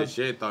knows his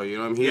shit though. You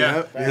know what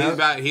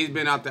I mean? He's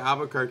been out to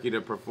Albuquerque to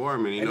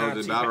perform, and he knows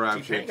his battle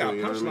rap shit too.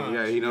 You know what I mean?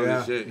 Yeah, he knows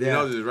his shit. He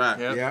knows his rap.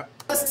 Yeah.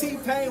 Plus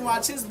T-Pain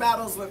watch his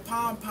battles with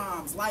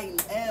pom-poms, lighting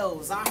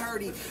L's. I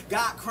heard he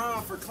got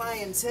crime for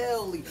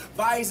clientele. He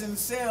buys and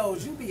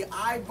sells. You be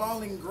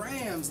eyeballing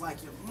grams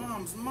like your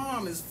mom's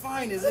mom is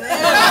fine as hell.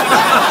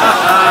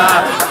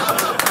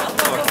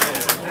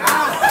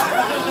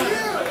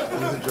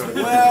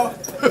 Well,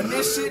 when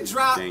this shit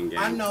drop,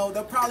 I know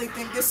they'll probably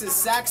think this is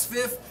Saks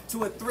Fifth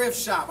to a thrift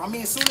shop. I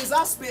mean, as soon as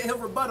I spit, he'll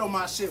rebuttal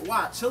my shit.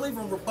 Watch, he'll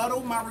even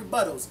rebuttal my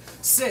rebuttals.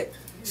 Sick.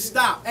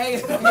 Stop.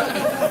 Hey,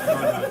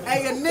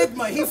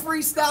 Enigma, he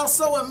freestyles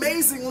so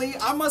amazingly.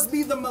 I must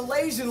be the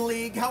Malaysian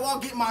League. How I'll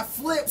get my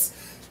flips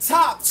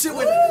topped. Shit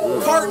with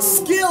cart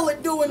skill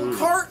at doing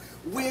cart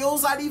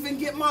wheels. I'd even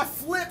get my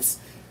flips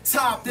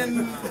topped.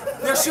 And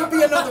there should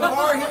be another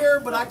bar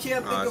here, but I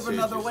can't think of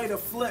another way to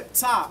flip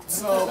top.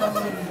 So,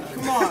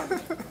 come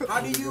on.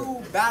 How do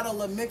you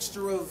battle a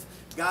mixture of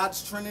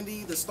God's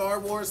Trinity, the Star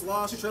Wars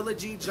Lost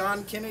Trilogy,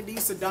 John Kennedy,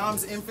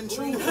 Saddam's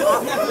infantry?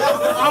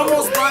 I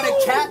almost brought a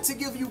cat to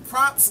give you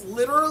props,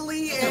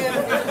 literally,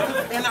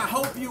 and I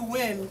hope you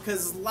win,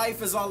 because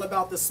life is all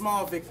about the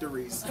small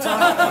victories. That's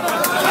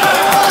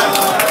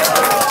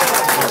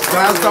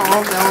the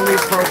only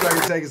approach I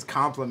can take is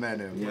compliment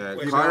him. Yeah,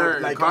 Carter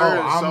is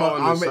so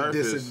on the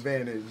surface.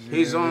 Disadvantage.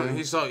 He's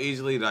so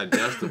easily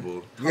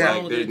digestible. Yeah.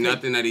 Like, there's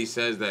nothing that he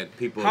says that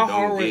people How don't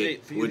hard was get.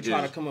 it for you to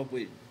try to come up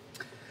with?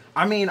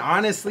 I mean,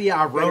 honestly,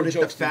 I wrote it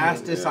the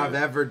fastest I've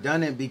ever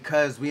done it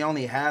because we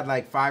only had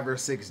like 5 or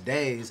 6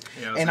 days.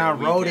 Yeah, and I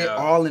wrote it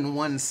all in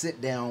one sit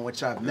down,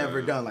 which I've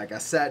never done. Like I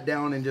sat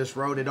down and just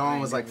wrote it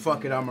on, was like,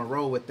 fuck it, I'm gonna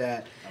roll with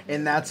that.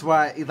 And that's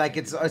why, like,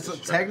 it's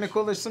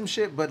technical or some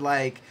shit, but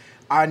like,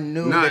 I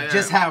knew that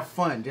just have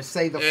fun. Just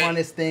say the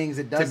funnest things.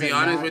 It doesn't. To be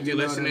honest with you,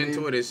 listening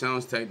to it, it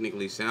sounds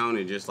technically sound.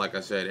 And just like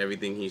I said,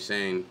 everything he's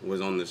saying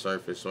was on the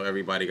surface. So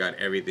everybody got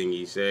everything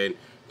he said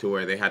to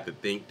where they had to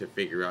think to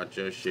figure out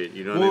your shit.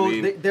 You know what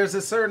I mean? There's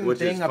a certain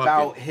thing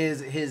about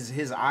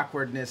his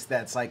awkwardness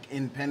that's like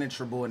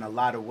impenetrable in a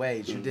lot of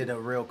ways. You did a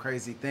real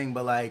crazy thing,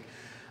 but like,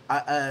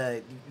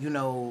 you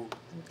know,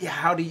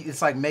 how do you?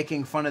 It's like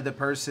making fun of the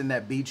person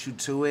that beat you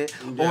to it,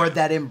 or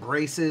that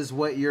embraces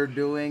what you're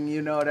doing.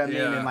 You know what I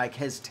mean? And like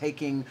has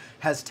taken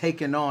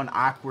on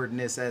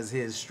awkwardness as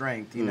his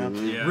strength. You know,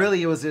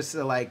 really, it was just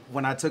like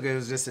when I took it, it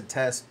was just a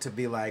test to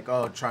be like,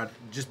 oh,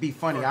 just be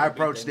funny. I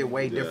approached it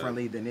way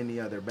differently than any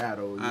other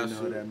battle. You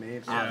know what I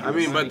mean? I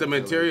mean, but the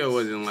material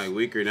wasn't like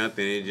weak or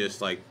nothing. It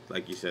just like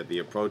you said, the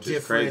approach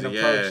is crazy.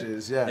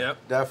 Approaches,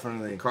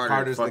 definitely.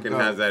 Carter fucking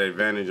has that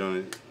advantage on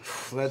it.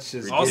 Let's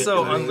just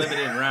also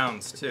unlimited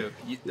rounds too.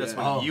 That's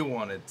what you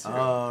wanted to.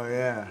 Oh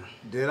yeah,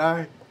 did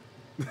I?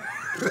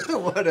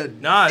 What a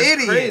it's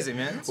idiot! Crazy,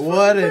 man. It's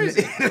what an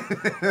crazy.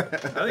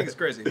 I think it's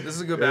crazy. This is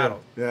a good battle.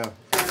 Yeah,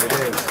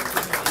 it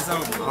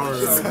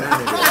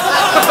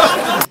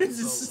is.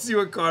 This is you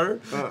and Carter.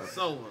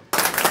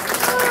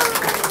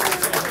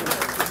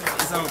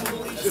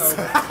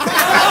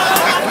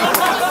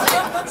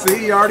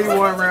 See, you already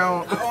won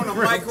round. I own a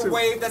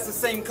microwave that's the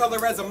same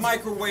color as a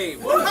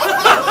microwave.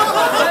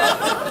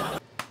 I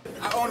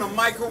own a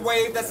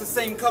microwave that's the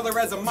same color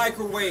as a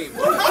microwave.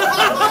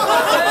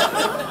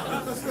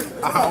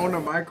 I own a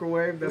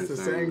microwave that's the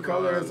same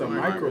color as a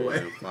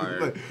microwave.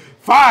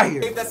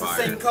 Fire. That's the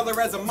same color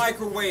as a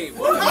microwave.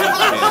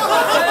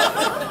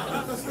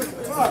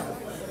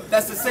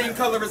 That's the same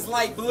color as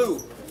light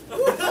blue.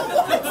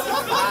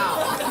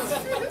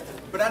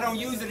 But I don't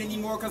use it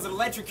anymore because it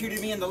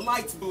electrocuted me and the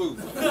light's blue.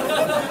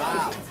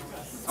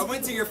 I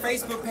went to your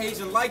Facebook page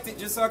and liked it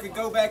just so I could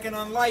go back and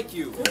unlike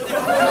you.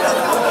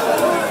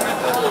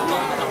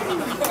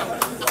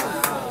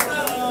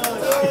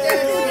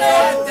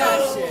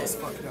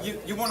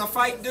 You want to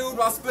fight, dude?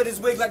 I'll split his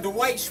wig like the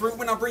white shrew.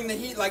 When I bring the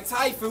heat like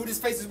Thai food, his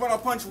face is what I'll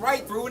punch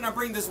right through. When I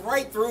bring this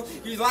right through,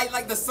 you light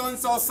like the sun,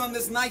 saw sun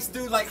this nice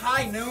dude like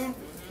high noon.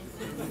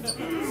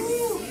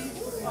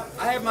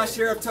 I have my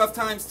share of tough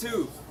times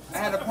too. I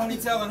had a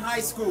ponytail in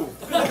high school.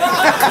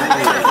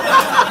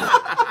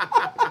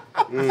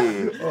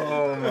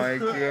 Oh my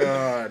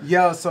god.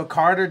 Yo, so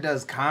Carter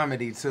does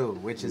comedy too,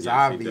 which is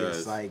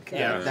obvious. Like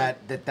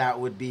that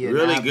would be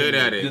really good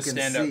at it. You can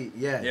see,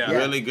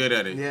 really good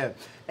at it. Yeah.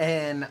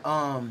 And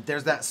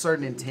there's that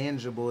certain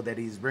intangible that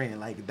he's bringing.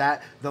 Like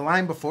that, the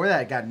line before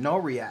that got no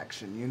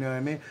reaction. You know what I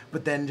mean?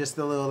 But then just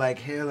a little like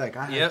here, like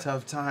I had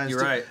tough times.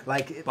 You're right.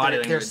 Like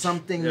there's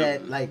something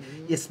that like,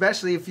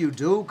 especially if you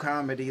do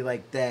comedy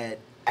like that,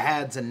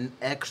 adds an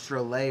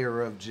extra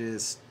layer of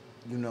just,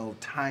 you know,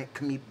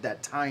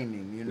 that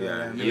timing, you know what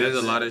I mean? And there's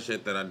a lot of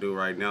shit that I do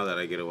right now that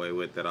I get away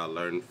with that I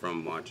learned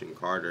from watching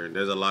Carter.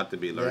 There's a lot to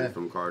be learned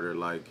from Carter.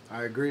 Like,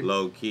 I agree.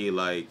 Low key,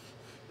 like,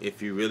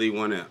 if you really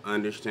want to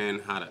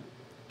understand how to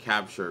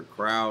capture a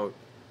crowd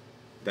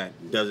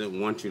that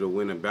doesn't want you to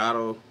win a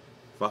battle,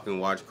 fucking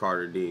watch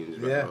Carter Deems,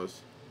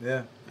 bros.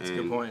 Yeah. That's a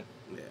good point.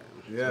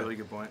 Yeah, really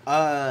good point.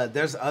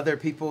 There's other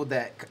people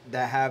that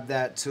have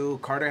that too.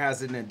 Carter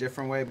has it in a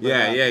different way. But,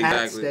 Pat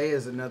exactly. Stay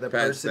is another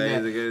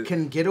person that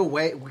can get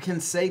away. Can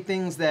say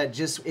things that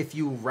just if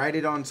you write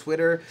it on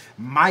Twitter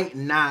might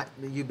not.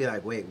 You'd be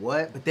like, wait,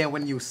 what? But then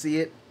when you see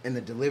it in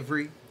the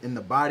delivery, in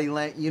the body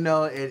language, you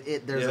know,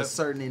 there's a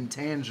certain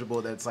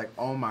intangible that's like,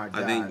 oh my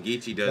god. I think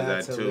Geechee does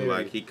that too. Hilarious.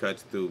 Like he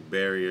cuts through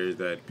barriers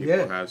that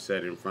people have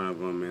set in front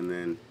of him, and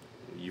then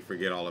you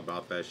forget all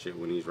about that shit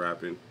when he's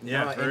rapping.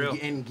 Yeah, for real.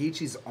 And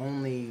Geechee's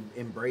only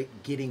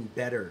getting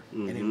better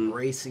and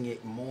embracing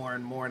it more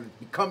and more and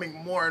becoming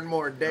more and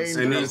more dangerous.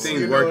 And these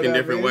things work in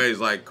different ways.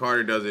 Like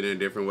Carter does it in a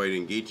different way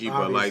than Geechee,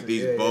 but like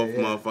these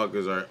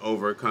motherfuckers are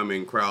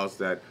overcoming crowds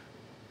that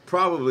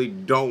probably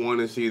don't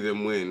want to see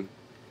them win.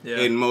 Yeah.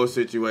 In most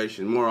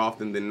situations, more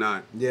often than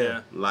not.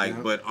 Yeah.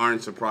 Like, but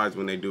aren't surprised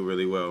when they do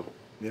really well.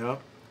 Yeah.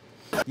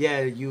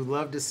 Yeah, you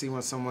love to see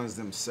when someone's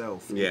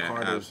themselves. Yeah,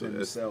 absolutely.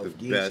 That's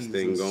the best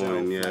thing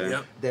going.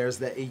 Yeah. There's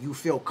that. You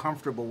feel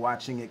comfortable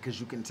watching it because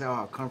you can tell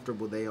how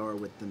comfortable they are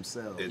with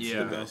themselves. It's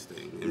the best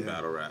thing in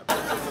battle rap. I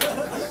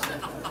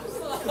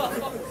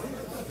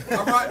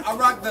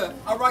rock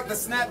the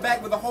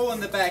snapback with a hole in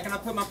the back, and I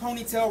put my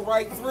ponytail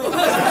right through.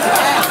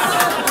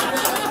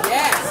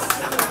 Yes.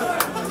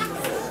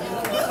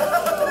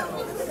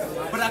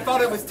 But I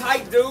thought it was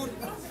tight, dude.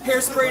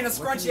 Hairspray and a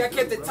scrunchie, I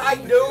kept it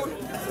tight, dude.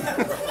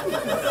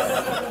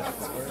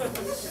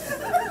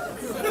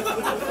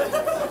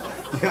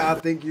 Yeah, I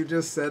think you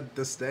just set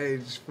the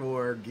stage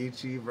for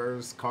Geechee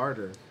versus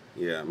Carter.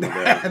 Yeah, my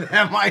bad.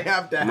 That might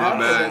have to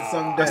happen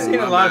someday. I've seen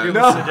a lot of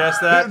people suggest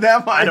that.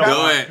 That might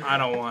I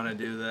don't want to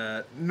do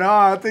that. No,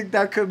 I think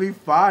that could be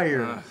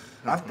fire.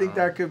 I think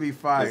that could be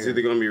fire. It's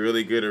either going to be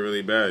really good or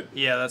really bad.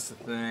 Yeah, that's the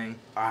thing.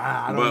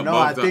 I don't know.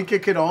 I think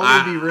it could only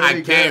be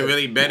really good. I can't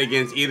really bet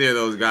against either of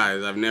those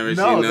guys. I've never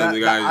seen those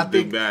guys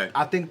do bad.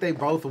 I think they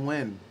both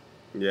win.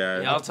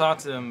 Yeah. I'll talk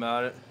to them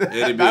about it.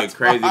 It'd be a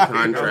crazy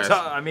contrast.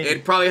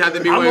 It'd probably have to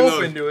be one of those. I'm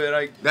open to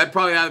it. That'd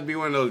probably have to be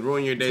one of those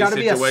ruin your day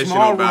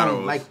situational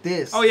battles. Like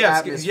this. Oh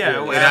yeah, it'd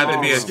have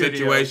to be a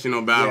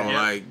situational battle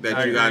like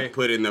that you guys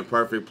put in the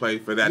perfect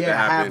place for that to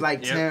happen. Have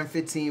like 10,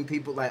 15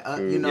 people like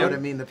you know what I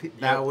mean.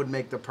 That would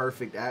make the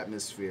perfect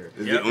atmosphere.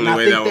 It's the only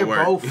way that would work.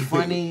 They're both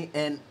funny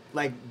and.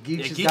 Like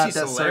Geechee's got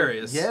that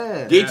hilarious.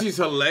 Geechee's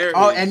hilarious.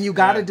 Oh, and you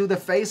got to do the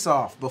face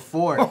off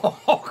before.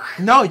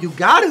 No, you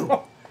got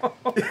to.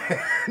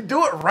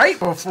 Do it right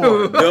before.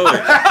 Do it.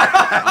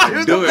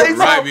 Do it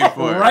right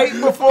before. Right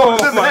before.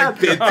 Like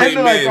 15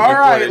 minutes all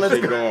right, before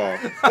let's go.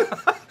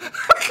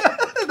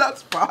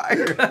 That's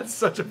fire. That's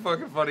such a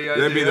fucking funny idea.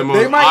 That'd be the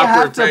most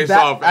awkward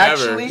face-off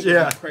ever.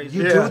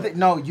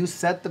 You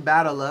set the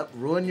battle up,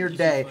 ruin your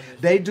day.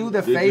 They do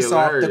the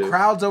face-off. The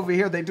crowd's over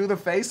here. They do the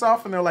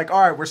face-off, and they're like, all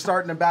right, we're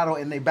starting a battle,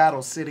 and they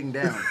battle sitting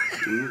down.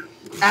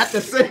 At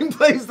the same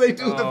place they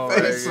do the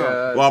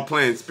face-off. While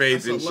playing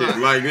spades and shit.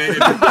 Like,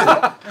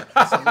 nigga.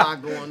 There's a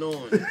lot going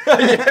on.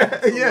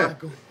 Yeah.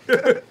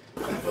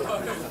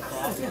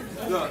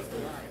 Look,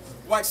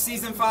 watch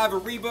season 5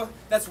 of Reba.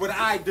 That's what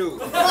I do.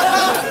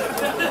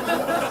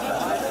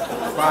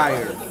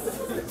 Fire.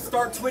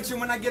 Start twitching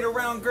when I get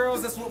around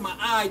girls. That's what my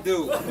eye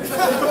do. But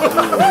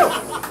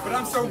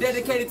I'm so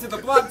dedicated to the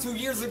block. 2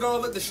 years ago, I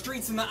looked the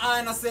streets in the eye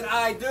and I said,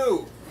 I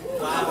do.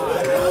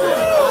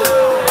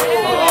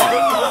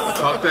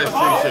 Talk that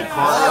street shit,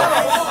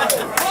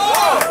 Carter.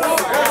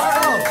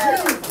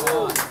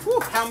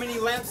 How many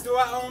lamps do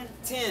I own?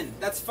 10.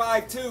 That's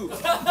 5 too.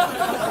 I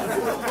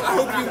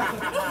hope you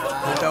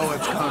know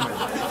it's coming.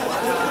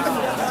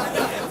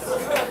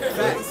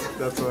 Facts.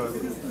 That's what.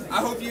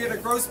 I hope you hit a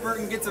growth spurt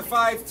and get to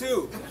 5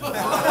 too.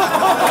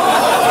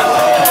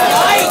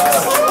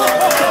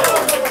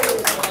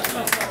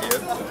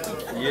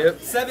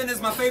 Yep. 7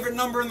 is my favorite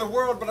number in the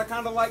world, but I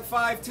kind of like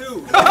 5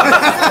 too.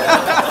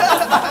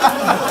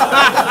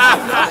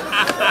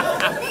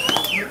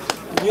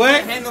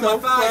 What? Handle my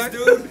thighs,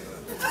 dude.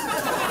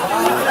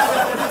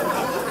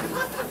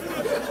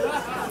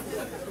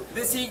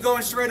 This heat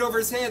going straight over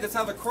his head, that's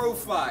how the crow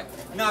fly.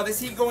 Nah, this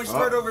heat going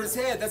straight over his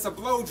head, that's a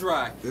blow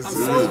dry. I'm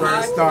so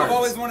high, I've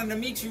always wanted to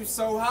meet you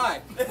so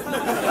high.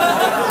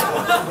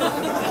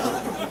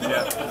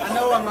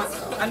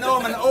 I know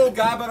I'm an old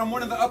guy, but I'm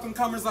one of the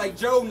up-and-comers like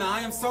Joe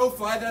Nye. I'm so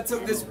fly that I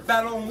took this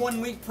battle in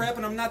 1 week prep,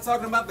 and I'm not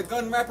talking about the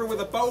gun rapper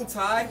with a bow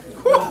tie.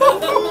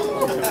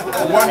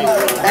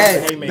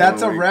 Hey,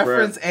 that's a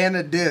reference and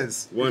a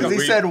diss. Because he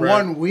said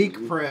 1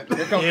 week prep.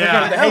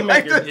 Yeah, the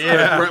haymaker.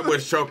 Yeah. Prep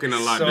was choking a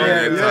lot during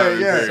that time.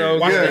 So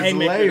watch the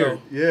haymaker.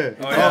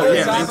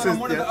 I'm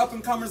one of the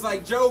up-and-comers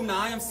like Joe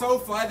Nye. I'm so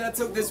fly that I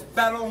took this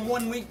battle in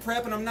 1 week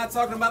prep, and I'm not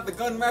talking about the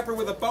gun rapper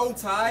with a bow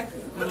tie.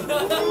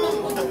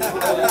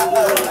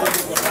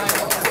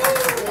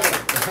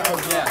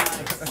 Yeah,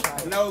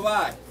 no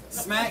lie.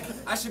 Smack,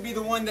 I should be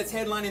the one that's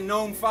headlining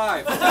Gnome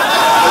 5. No,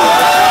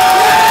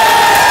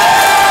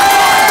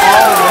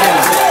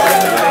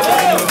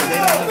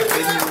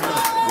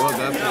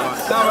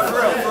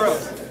 for real.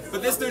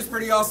 But this dude's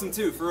pretty awesome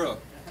too, for real.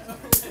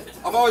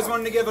 I've always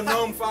wanted to give a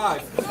Gnome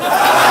 5.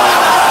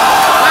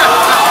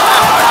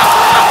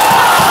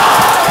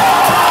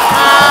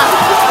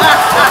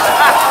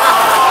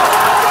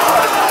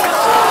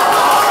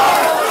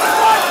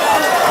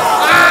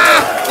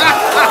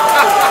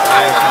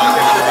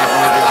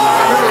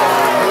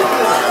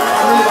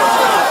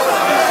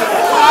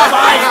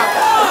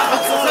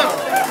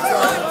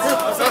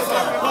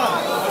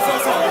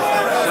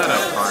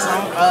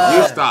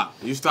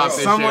 You stop this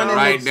shit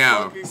right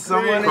now.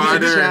 Someone Carter,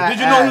 in the chat did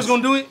you know who was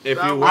gonna do it? If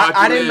you watch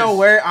I didn't know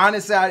where.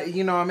 Honestly,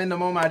 I'm in the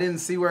moment. I didn't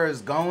see where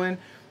it's going.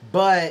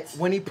 But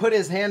when he put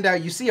his hand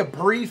out, you see a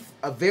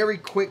very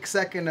quick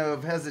second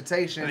of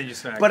hesitation.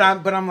 But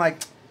I'm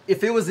like,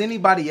 if it was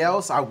anybody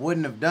else, I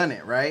wouldn't have done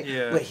it, right?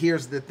 Yeah. But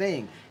here's the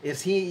thing: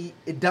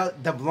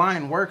 the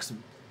blind works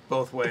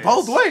both ways.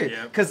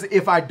 Because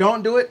if I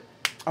don't do it,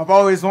 I've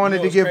always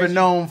wanted to give a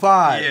Gnome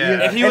 5.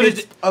 Yeah. If he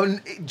was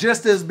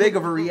just as big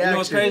of a reaction. You know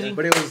what's crazy?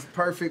 But it was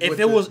perfect. If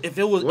it was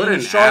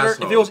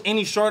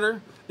any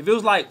shorter, if it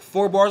was like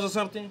 4 bars or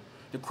something,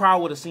 the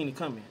crowd would have seen it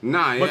coming.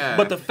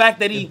 But the fact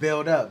that he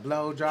built up,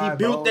 blow dry, he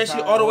built that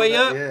shit all the way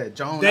up. Yeah,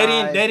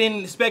 they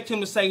didn't expect him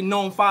to say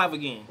Gnome 5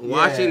 again.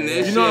 Watching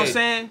this, you know what I'm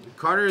saying?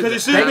 Carter, because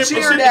it should have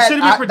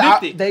been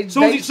predicted. As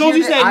soon as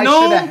he said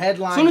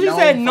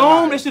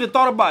Gnome, they should have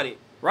thought about it,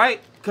 right?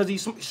 Because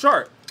he's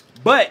short.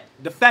 But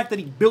the fact that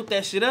he built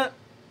that shit up,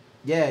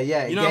 you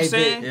know what I'm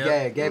saying?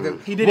 Gave it.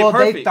 He did it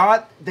perfect. They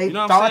thought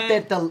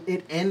that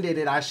it ended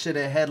it. I should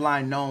have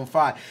headlined Gnome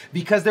 5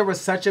 because there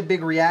was such a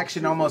big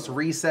reaction, almost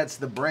resets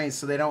the brain,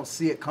 so they don't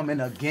see it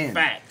coming again.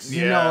 Facts.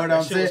 You know what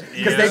I'm saying?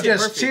 Because they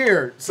just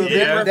cheered. So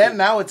then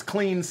now it's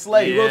clean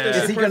slate.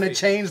 Is he gonna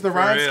change the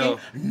rhyme scheme?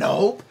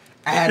 Nope.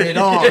 Add it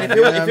on. If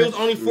it was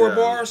only 4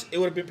 bars, it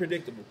would have been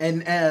predictable.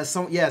 And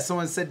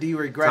someone said, "Do you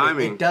regret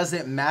it?" It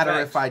doesn't matter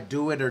if I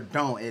do it or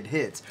don't. It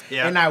hits.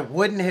 Yeah. And I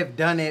wouldn't have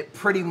done it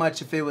pretty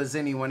much if it was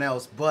anyone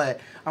else. But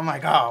I'm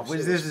like,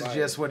 this is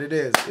just what it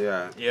is.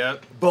 Yeah.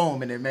 Yep.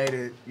 Boom, and it made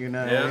it. You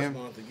know what I mean?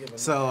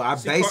 So I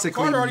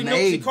basically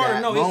made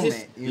that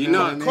moment. You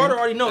know, Carter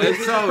already knows.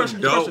 It's so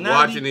dope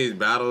watching these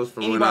battles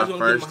from when I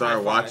first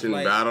started watching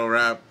battle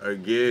rap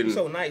again. It's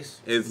so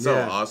nice. It's so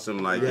awesome,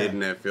 like getting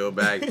that feel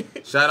back.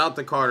 Shout out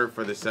to Carter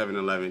for the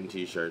 7-Eleven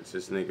t-shirts.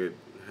 This nigga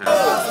has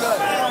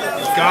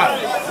got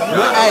it.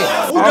 Hey,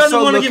 who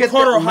doesn't want to give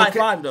Carter a high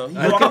five though?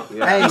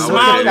 That's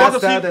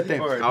the other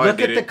thing. Look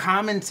at the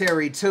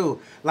commentary too.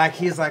 Like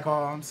he's like,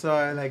 "Oh, I'm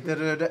sorry," like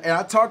and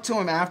I talked to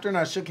him after and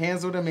I shook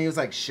hands with him. And he was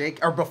like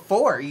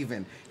before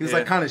even. He was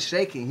like kind of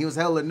shaking. He was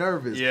hella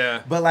nervous.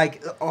 Yeah. But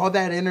like all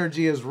that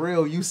energy is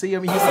real. You see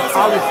him. He's like,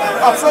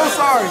 "I'm so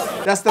sorry."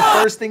 That's the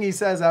first thing he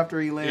says after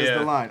he lands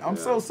the line. I'm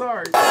so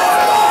sorry.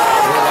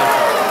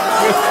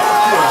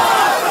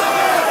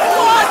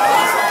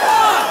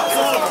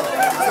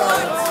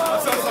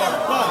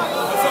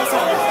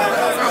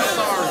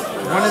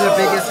 One of the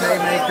biggest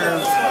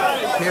haymakers,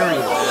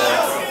 period.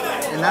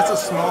 And that's a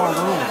small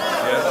room.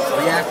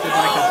 Reacted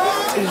like a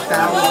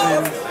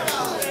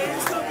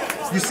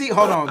 2,000. You see,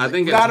 hold on. I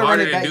think it's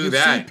harder to do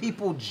that. You see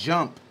people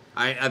jump.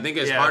 I think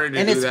it's harder to do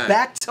that. And it's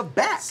back to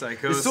back.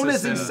 Psychosis as soon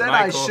as he said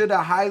I should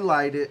have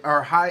highlighted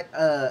or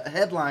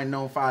headline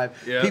Gnome 5,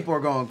 people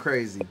are going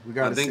crazy.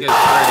 I think it's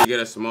harder to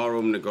get a small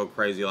room to go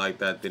crazy like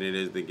that than it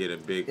is to get a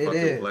big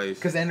fucking place.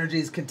 Because energy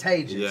is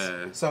contagious.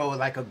 Yeah. So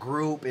like a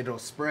group, it'll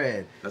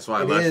spread. That's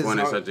why Les One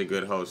is such a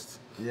good host.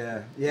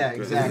 Yeah,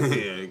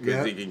 exactly.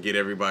 Because he can get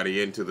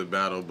everybody into the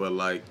battle. But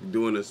like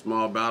doing the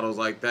small battles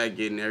like that,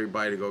 getting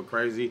everybody to go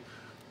crazy,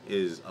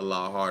 is a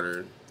lot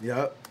harder.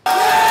 Yep.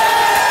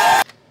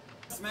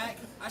 Smack,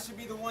 I should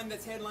be the one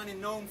that's headlining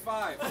Gnome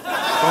 5. Boom.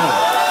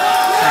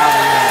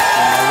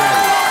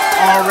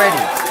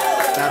 Already.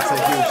 That's a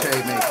huge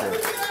haymaker.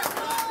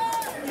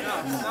 No,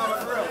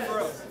 for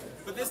real.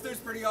 But this dude's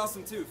pretty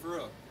awesome too, for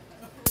real.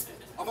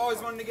 I've always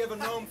wanted to give a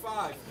Gnome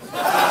 5.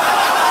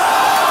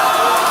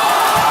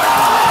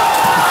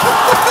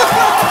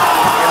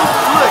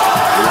 Look,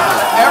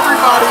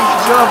 everybody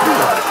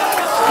jumping.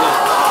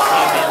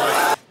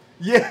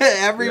 Yeah,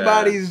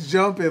 everybody's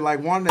jumping, like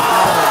wanting to throw their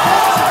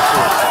hats and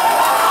shit.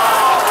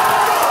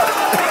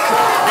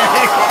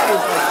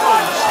 Carter's like,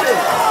 oh shit.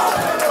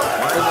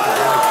 Why is it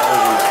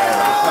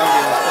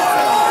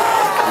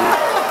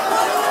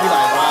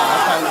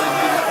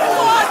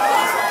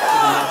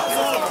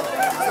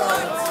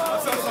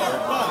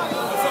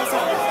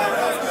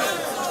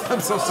I'm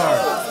so sorry.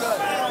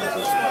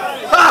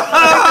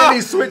 And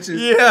he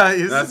switches. Yeah,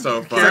 that's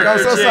so funny. Like, I'm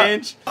so sorry.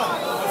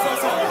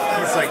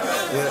 He's like,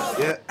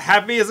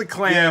 happy as a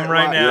clam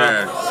right now.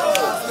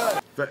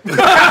 Yeah.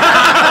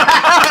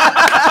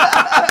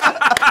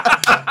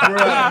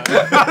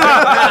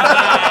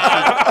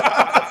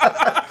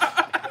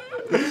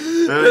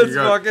 That's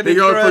fucking he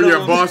goes from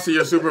your incredible. boss to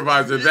your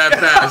supervisor that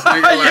fast.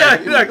 Nigga, like, Yeah,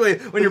 exactly.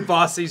 When your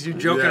boss sees you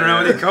joking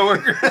around with your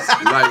coworkers.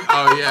 Like,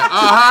 oh yeah,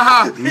 ha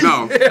ha.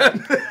 No.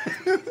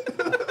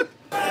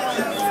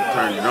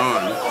 Turn it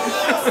on.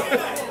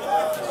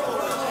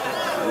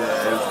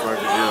 Yeah, it's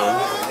fucking ill.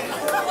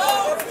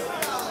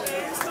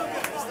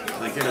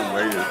 Like getting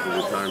waited for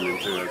the timing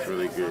too. That's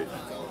really good.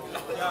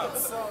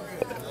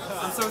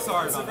 I'm so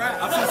sorry about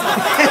that. I'm so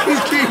sorry.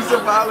 He keeps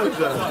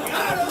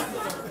apologizing.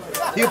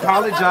 He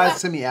apologized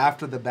to me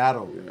after the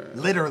battle,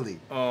 literally,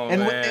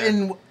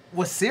 and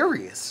was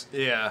serious.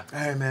 Yeah.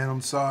 Hey man, I'm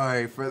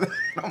sorry for that.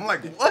 I'm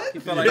like, what? He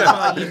felt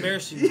like he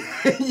embarrassed you.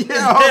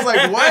 Yeah, I was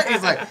like, what?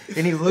 He's like,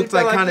 and he looked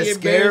like kind of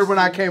scared when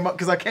I came up,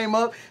 because I came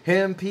up,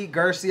 him, Pete,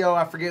 Garcio,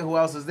 I forget who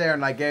else was there,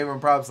 and I gave him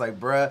props, like,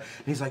 bruh.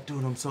 And he's like,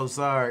 dude, I'm so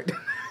sorry.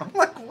 I'm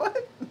like,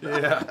 what? Yeah.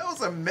 That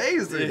was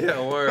amazing.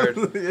 Yeah, word.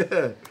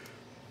 Yeah.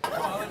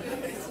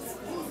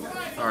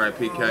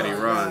 R.I.P. Caddy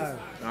Ron.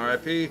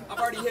 R.I.P. I've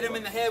already hit him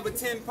in the head with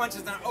 10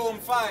 punches and I owe him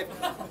 5.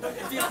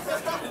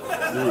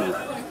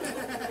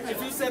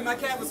 If you said my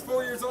cat was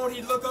 4 years old,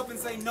 he'd look up and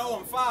say, no,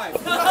 I'm 5.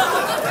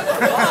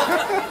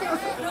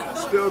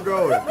 Still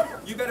going.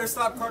 You better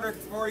stop, Carter,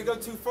 before you go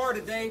too far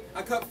today.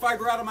 I cut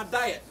fiber out of my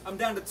diet. I'm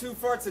down to 2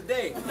 farts a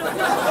day. You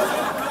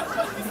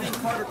think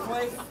Carter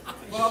Clay?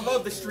 Well, I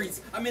love the streets.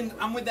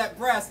 I'm with that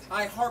brass.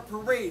 I heart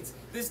parades.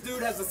 This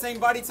dude has the same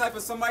body type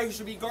as somebody who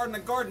should be guarding a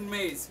garden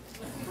maze.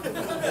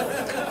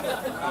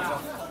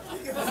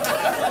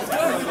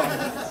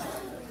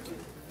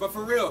 But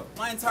for real,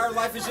 my entire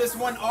life is just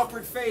one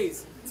awkward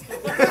phase. You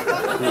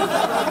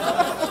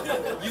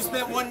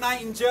spent one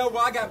night in jail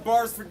while I got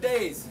bars for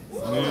days. Low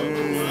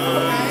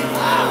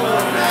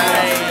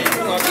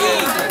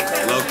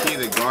key,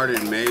 the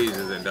garden maze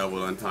is a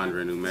double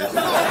entendre new message.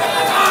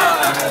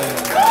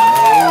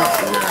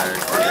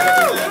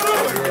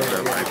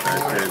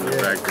 In the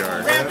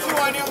backyard.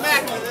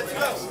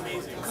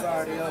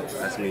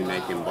 That's me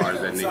making bars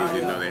that niggas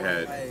didn't know they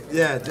had.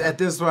 Yeah, at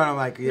this point, I'm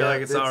like, yeah,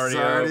 like it's already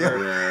over.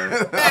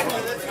 Yeah.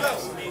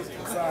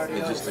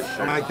 It's just a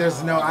show. I'm like,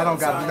 I don't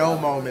got no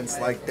moments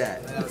like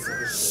that.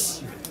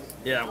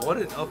 Yeah, what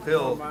an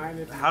uphill.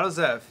 How does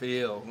that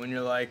feel when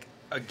you're like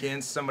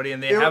against somebody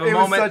and they It- have a it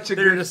was moment such a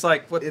they're good- just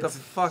like, what the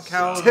fuck?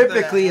 How?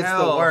 Typically, the it's the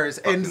hell? worst,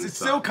 and Fucking it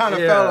still sucks. kind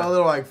of Yeah. felt a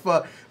little like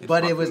fuck.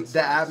 But it fucking was the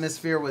sucks.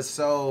 atmosphere was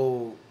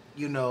so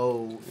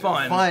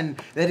Fun.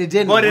 that it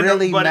didn't But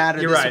really but matter.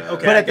 You're right.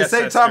 Okay, but I at the guess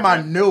same that's time, I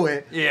different. knew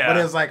it. Yeah. But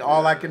it's like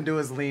all I can do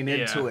is lean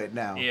into it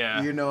now.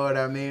 Yeah. You know what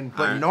I mean?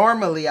 But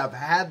normally I've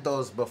had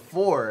those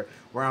before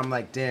where I'm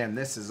like, damn,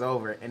 this is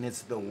over, and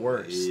it's the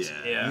worst.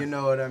 Yeah. You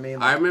know what I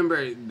mean? I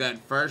remember that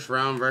first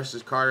round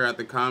versus Carter at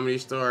the Comedy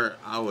Store.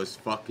 I was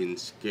fucking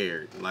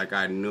scared. Like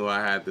I knew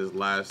I had this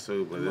last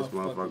two, but this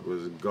motherfucker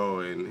was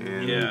going.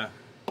 And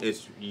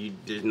there's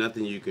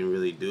nothing you can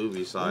really do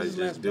besides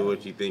just do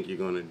what you think you're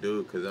gonna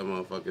do, because that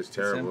motherfucker's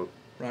terrible.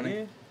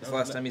 Ronnie? That's the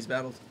last time he's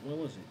battled. When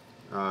was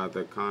it?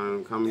 The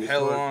Comedy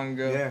Hell Store. long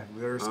ago. Yeah,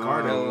 there's It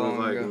Carter. was long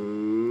like ago.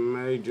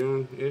 May,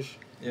 June-ish.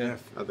 Yeah.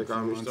 At the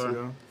Comedy months Store.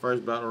 ago.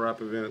 First battle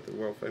rap event at the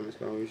world famous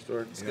Comedy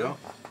Store. Yeah.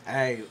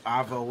 Hey,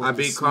 Avo with I the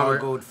beat Carter.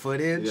 smuggled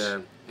footage. Yeah.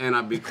 And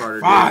I beat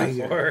Carter. Fire.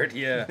 Davis. Word,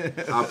 yeah.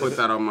 I'll put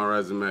that on my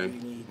resume.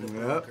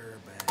 Yep.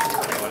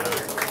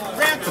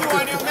 Round 2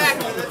 on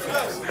Immaculate.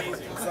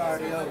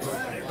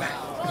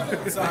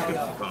 Let's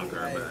go. Bunker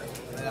back.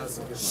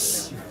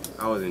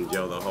 I was in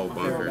jail the whole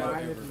bunker.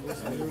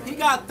 He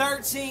got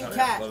 13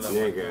 cats.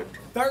 Nigga.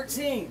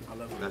 13.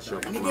 That's your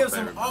And he gives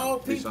them all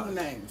people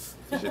names.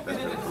 Shit,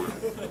 that's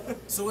your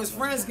So his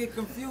friends get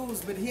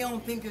confused, but he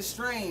don't think it's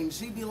strange.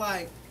 He be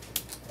like,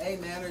 hey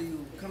man, are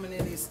you coming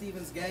in these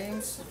Steven's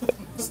games?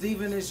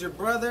 Steven is your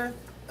brother.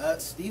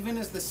 Steven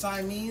is the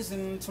Siamese,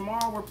 and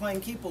tomorrow we're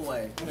playing Keep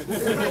Away.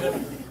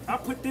 I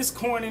put this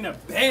corn in a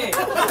bag.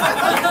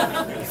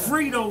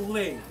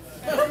 Frito-Lay.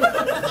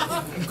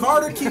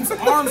 Carter keeps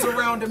arms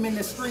around him in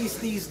the streets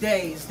these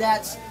days.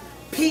 That's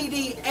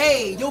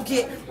PDA. You'll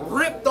get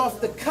ripped off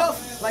the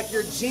cuff like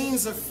your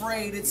genes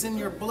afraid. It's in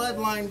your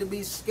bloodline to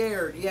be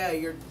scared. Yeah,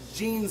 your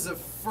genes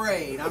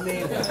afraid. I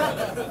mean,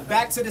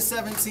 back to the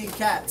 17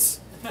 cats.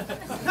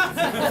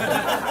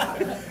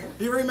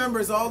 He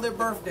remembers all their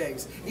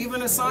birthdays,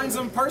 even assigns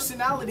them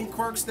personality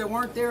quirks that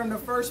weren't there in the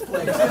first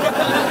place.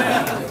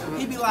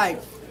 He'd be like,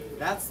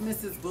 that's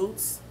Mrs.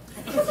 Boots.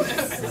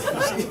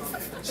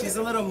 She's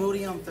a little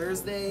moody on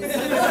Thursdays.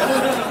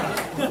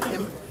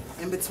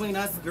 And between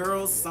us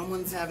girls,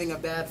 someone's having a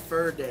bad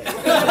fur day. I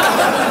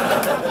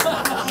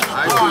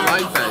actually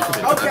like that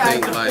shit. Okay. I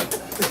think, like...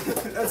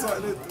 That's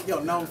what, yo,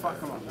 no, fuck,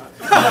 come on.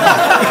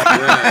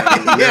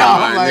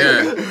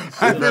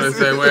 I better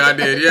say what I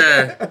did,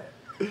 yeah.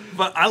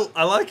 But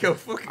I like how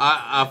fucking,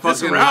 I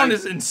this fucking round like,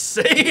 is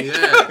insane.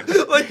 Yeah.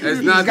 Like,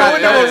 It's not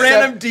going that to a bad.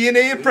 random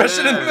DNA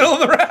impression in the middle of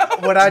the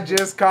round. What I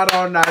just caught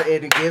on now,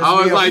 it gives me a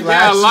I was like, flashback.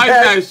 yeah, I like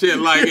that shit.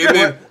 Like, and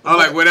then I'm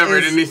like, whatever.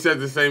 And then he said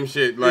the same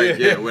shit. Like,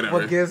 yeah, whatever.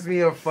 What gives me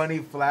a funny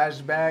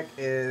flashback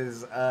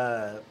is,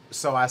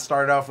 so I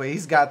started off with,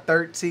 he's got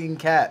 13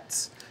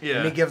 cats. Yeah.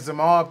 And he gives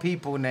them all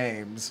people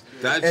names.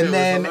 That shit and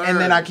then was and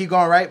then I keep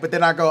going right, but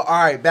then I go,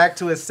 all right, back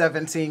to his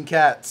 17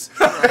 cats.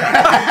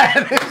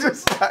 And it's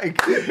just like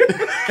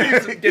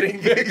Keeps getting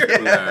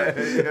bigger. Yeah.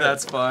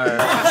 That's fire.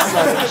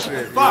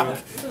 Fuck.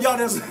 Yo,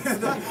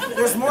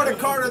 there's more to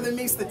Carter than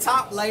meets the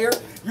top layer.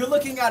 You're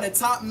looking at a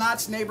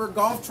top-notch neighbor,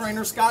 golf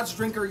trainer, scotch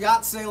drinker,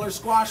 yacht sailor,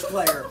 squash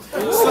player.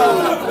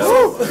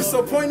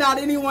 So point out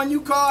anyone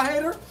you call a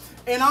hater,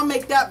 and I'll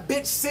make that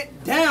bitch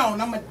sit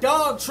down. I'm a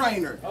dog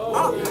trainer.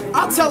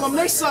 I'll tell them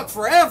they suck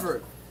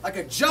forever. Like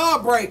a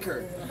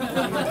jawbreaker.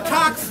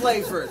 Cock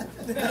flavored.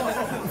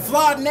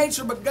 Flawed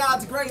nature, but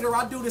God's greater.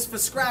 I do this for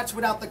scratch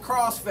without the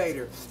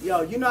crossfader.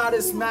 Yo, you know how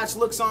this match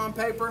looks on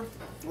paper?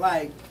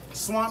 Like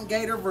Swamp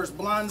Gator versus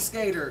Blonde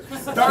Skater.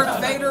 Darth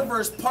Vader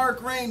versus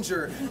Park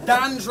Ranger.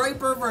 Don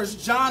Draper versus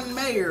John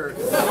Mayer.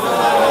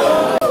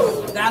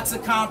 That's a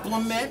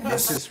compliment.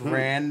 That's just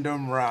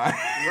random rhyme.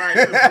 Right,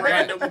 it's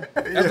random.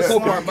 That's the cool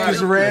part about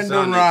It's it.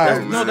 random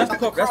rhyme. No, that's the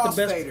cool. That's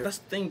the best. That's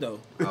the thing though.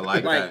 I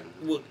like that.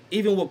 Well,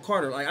 even with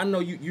Carter, like I know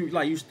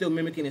you still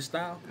mimicking his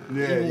style.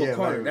 Yeah, even with yeah,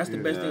 Carter, like, that's the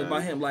best thing yeah.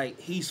 about him. Like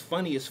he's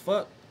funny as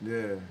fuck.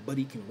 Yeah. But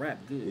he can rap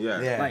good.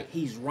 Yeah. Yeah. Like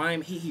he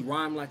rhyme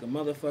like a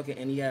motherfucker,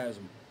 and he has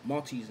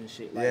Maltese and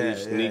shit. Like, Yeah,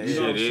 Sneak you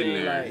know what I'm shit in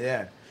saying? there. Like,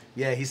 Yeah.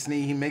 Yeah,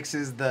 he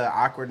mixes the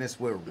awkwardness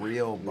with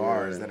real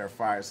bars that are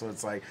fire. So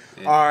it's like,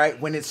 all right,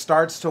 when it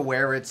starts to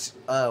wear its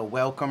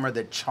welcome or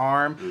the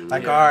charm,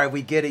 like, all right,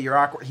 we get it, you're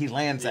awkward. He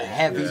lands a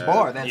heavy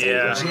bar that's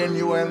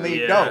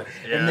genuinely dope,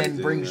 and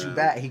then brings you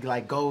back. He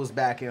like goes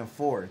back and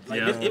forth.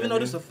 Like even though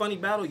this is a funny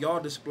battle, y'all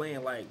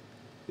displaying like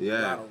a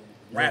lot of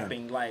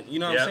rapping, like you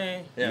know what I'm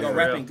saying? Yeah, y'all for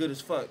rapping real. good as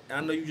fuck. I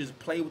know you just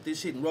played with this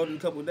shit and wrote it in a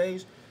couple of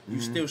days. You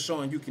still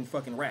showing you can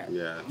fucking rap.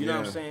 Yeah. You know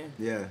what I'm saying?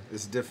 Yeah,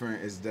 it's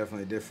different. It's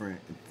definitely different.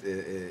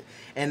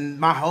 And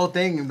my whole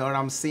thing, though, that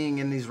I'm seeing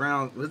in these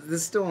rounds,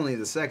 this is still only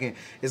the second,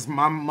 is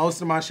most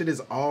of my shit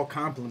is all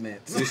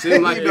compliments. You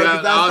seem like you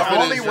have, that's the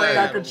only way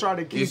I can try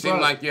to keep up. You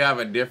seem like you have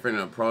a different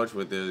approach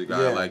with this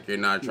guy. Yeah. Like you're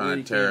not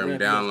trying to tear him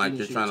down. Like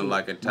you're trying to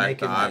like attack Make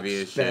the him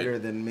obvious shit. better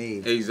than me.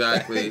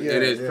 Exactly.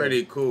 It is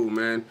pretty cool,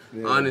 man.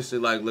 Yeah. Honestly,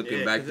 like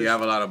looking back, you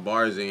have a lot of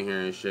bars in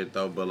here and shit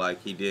though. But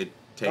like he did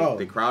take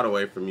the crowd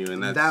away from you,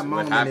 and that's that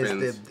what moment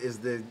happens. is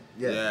the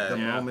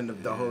moment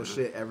of the whole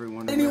shit.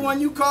 Anyone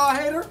you call a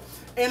hater,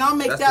 and I'll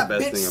make that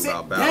bitch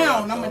sit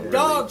down. I'm a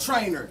dog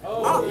trainer.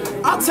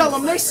 I'll tell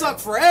them they suck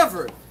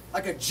forever.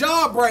 Like a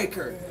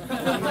jawbreaker.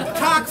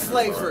 Cock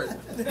flavored.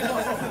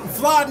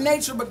 Flawed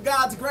nature, but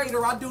God's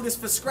greater. I do this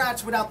for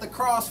scratch without the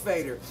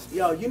crossfader.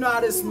 Yo, you know how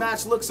this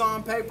match looks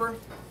on paper?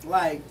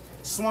 Like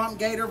Swamp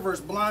Gator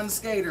versus Blonde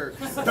Skater.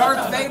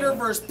 Darth Vader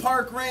versus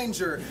Park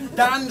Ranger.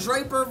 Don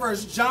Draper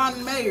versus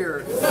John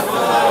Mayer.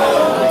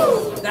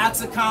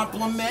 That's a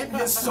compliment.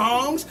 His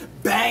songs,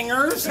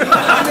 bangers.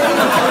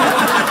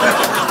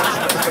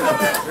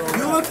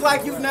 You look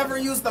like you've never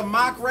used the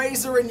mock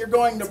razor and you're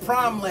going to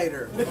prom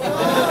later.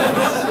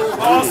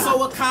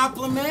 Also a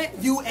compliment.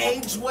 You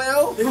age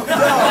well. He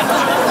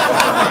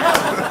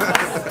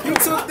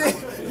took this.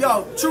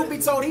 Yo, truth be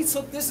told, he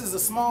took this as a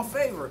small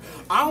favor.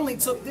 I only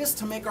took this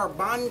to make our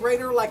bond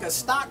greater like a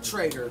stock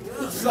trader.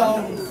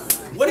 So,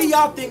 what do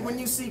y'all think when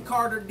you see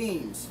Carter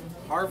Deems?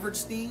 Harvard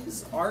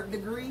steez? Art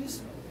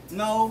degrees?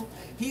 No,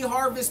 he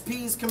harvests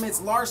peas, commits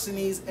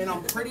larcenies, and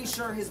I'm pretty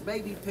sure his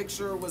baby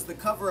picture was the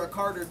cover of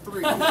Carter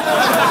 3. But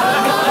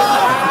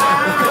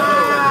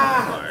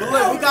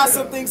look, we got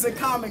some things in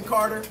common,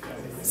 Carter.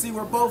 See,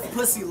 we're both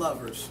pussy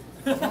lovers.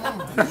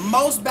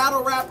 Most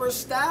battle rappers'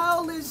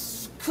 style is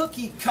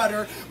cookie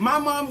cutter. My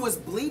mom was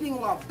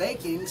bleeding while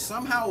baking,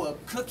 somehow a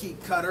cookie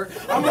cutter.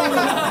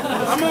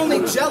 I'm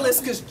only jealous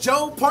because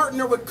Joe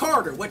partnered with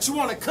Carter. What, you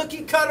want a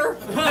cookie cutter?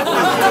 Yo,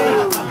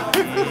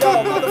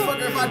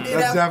 motherfucker, if I did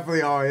That's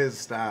definitely all his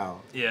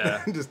style.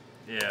 Yeah. Just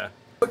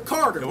with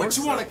Carter, what,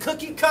 you want a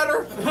cookie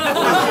cutter?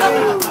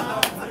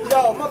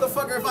 Yo,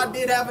 motherfucker, if I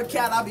did have a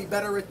cat, I'd be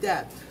better at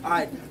that.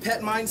 Alright,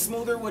 pet mine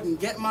smoother,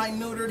 wouldn't get mine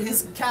neutered.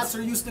 His cats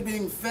are used to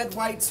being fed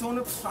white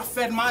tuna. I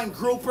fed mine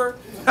grouper.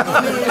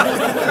 I mean,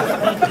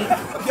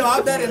 yo,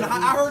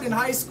 I heard in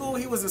high school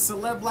he was a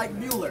celeb like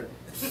Bueller,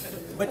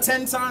 but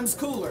 10 times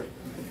cooler.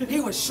 He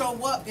would show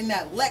up in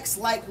that Lex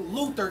like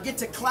Luther, get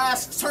to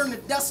class, turn the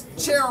desk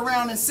chair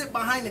around and sit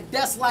behind the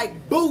desk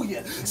like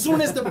booyah.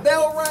 Soon as the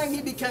bell rang,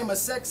 he became a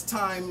sex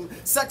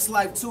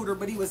life tutor,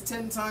 but he was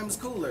 10 times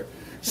cooler.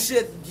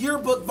 Shit,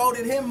 yearbook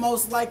voted him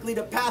most likely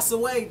to pass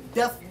away,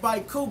 death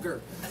by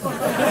cougar.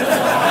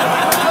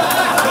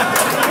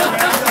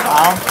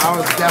 I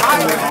was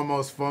definitely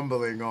almost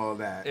fumbling all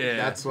that. Yeah.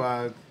 That's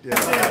why,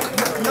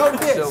 No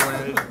diss.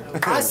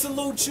 I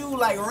salute you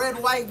like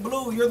red, white,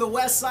 blue. You're the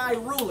West Side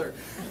ruler.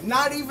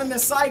 Not even the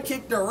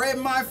sidekick that read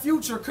my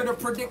future could have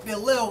predicted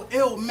Lil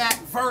ILLMAC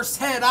verse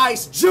Head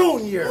Ice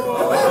Jr.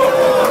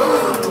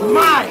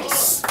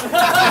 Mice.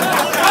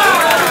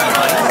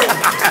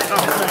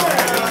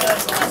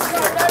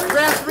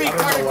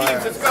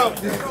 Let's go.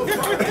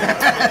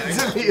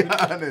 To be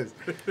honest,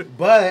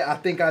 but I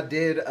think I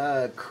did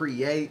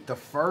create the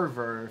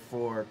fervor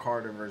for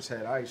Carter versus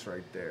Head Ice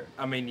right there.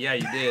 I mean, yeah,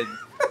 you did.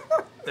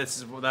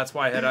 That's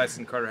why Head Ice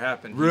and Carter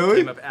happened. Really?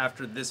 He came up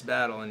after this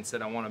battle and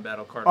said, "I want to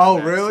battle Carter." Oh,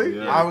 next. really?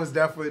 Yeah. I was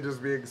definitely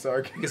just being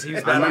sarcastic. Because he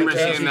was I remember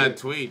seeing that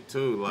tweet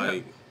too,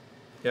 like.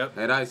 Yep.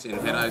 Head Ice and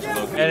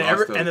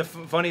the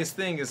funniest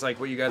thing is like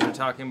what you guys were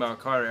talking about,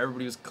 Carter.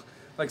 Everybody was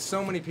like,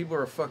 so many people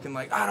are fucking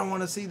like, I don't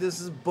want to see this.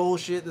 This is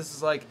bullshit. This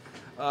is like,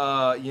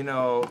 you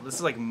know, this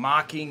is like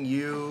mocking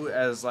you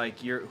as like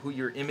who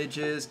your image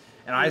is.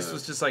 And Ice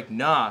was just like,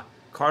 nah,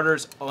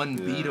 Carter's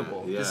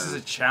unbeatable. Yeah. This is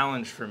a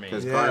challenge for me.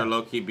 Because Carter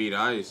low key beat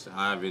Ice.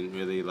 I haven't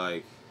really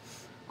like.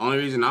 Only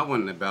reason I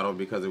won the battle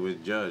because it was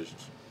judged.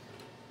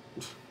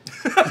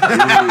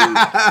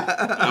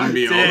 I'm gonna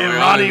be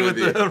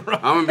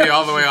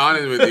all the way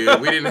honest with you. If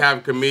we didn't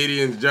have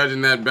comedians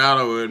judging that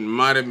battle, it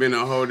might have been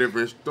a whole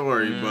different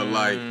story. But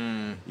like,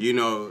 you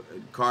know,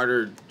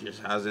 Carter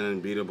just has an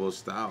unbeatable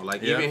style.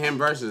 Like even him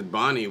versus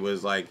Bonnie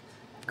was like,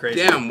 crazy.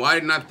 Damn, why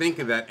didn't I think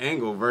of that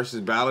angle versus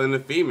battling the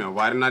female?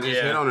 Why didn't I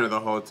just hit on her the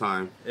whole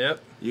time?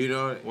 Yep. You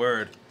know,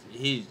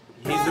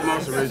 He's the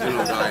most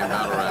original guy in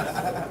battle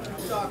rap.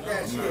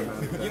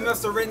 You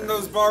must have written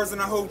those bars in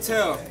a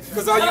hotel,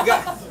 cause all you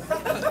got.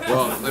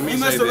 Well, let me say this. You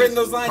must have written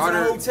those lines Carter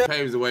in a hotel.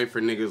 Paves the way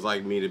for niggas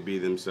like me to be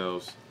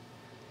themselves.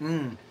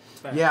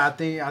 Yeah, I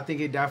think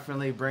it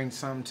definitely brings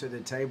something to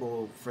the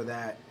table for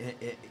that.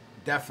 It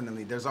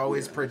definitely. There's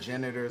always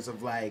progenitors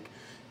of like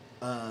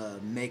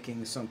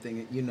making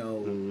something, you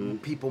know,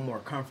 people more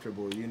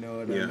comfortable. You know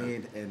what I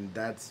mean? And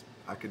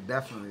I could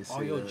definitely see.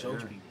 All your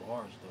jokes be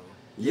bars though.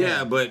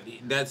 Yeah, but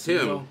that's him.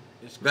 You know,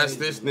 that's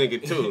this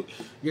nigga too.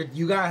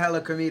 You got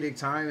hella comedic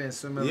time and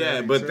similar.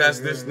 Yeah, but that's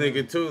this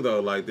nigga too though.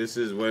 Like this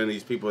is one of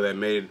these people that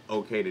made it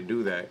okay to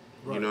do that.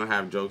 Right. You know,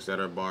 have jokes that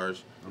are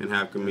bars and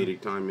have comedic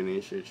timing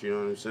and shit. You know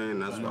what I'm saying?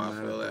 That's why I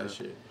feel that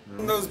shit.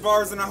 Those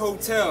bars in a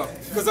hotel,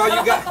 cause all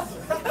you got.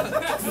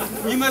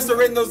 You must have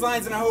written those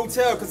lines in a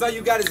hotel, cause all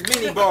you got is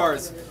mini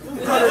bars.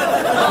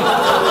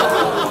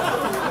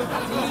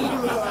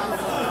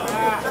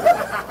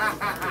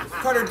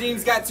 Carter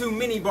Deems got 2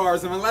 mini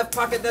bars. In my left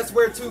pocket, that's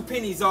where 2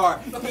 pennies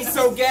are. He's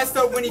so gassed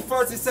up when he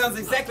farts, it sounds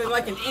exactly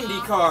like an Indy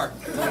car.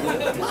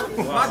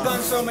 My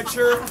gun's so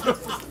mature.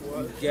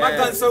 My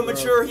gun's so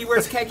mature, he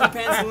wears khaki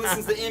pants and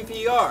listens to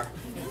NPR.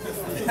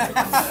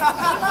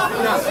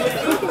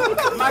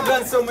 My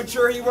gun's so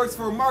mature, he works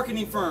for a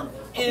marketing firm,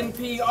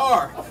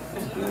 NPR.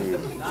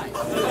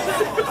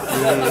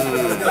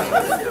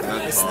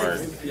 That's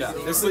hard. Yeah,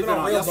 they're sleeping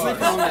on real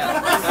sleeping on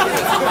that.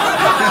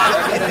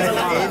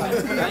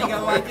 Now you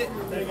gonna like it?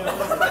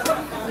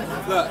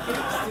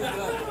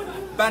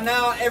 Look, by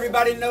now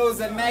everybody knows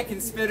that Mac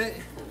can spit it,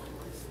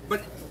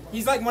 but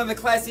he's like one of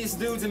the classiest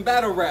dudes in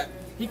battle rap.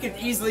 He could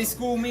easily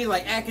school me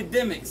like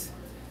academics.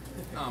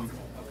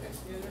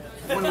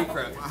 One week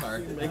prep,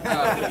 sorry. Look,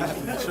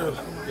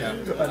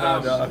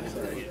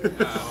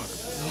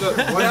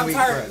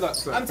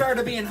 I'm tired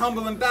of being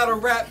humble in battle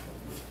rap.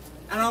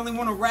 I only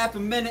want to rap a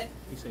minute,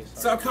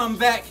 so I'll come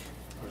back.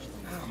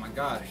 Oh my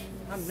gosh,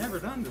 I've never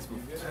done this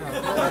before.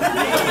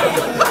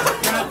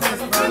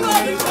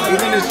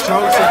 Even his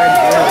chokes are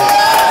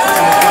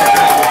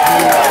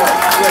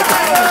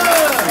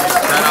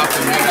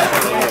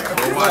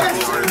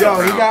Yo,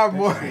 he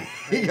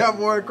got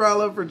more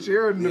crowd up for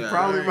cheering than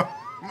probably my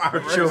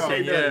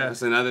choking. Yeah,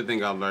 that's another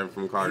thing I've learned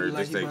from Carter.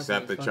 Just to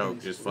accept the choke.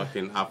 Just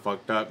fucking, I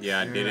fucked up. Yeah,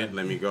 I did it.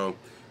 Let me go.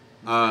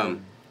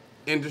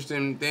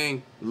 Interesting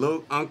thing,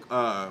 Luke,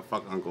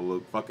 fuck Uncle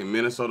Luke, fucking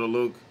Minnesota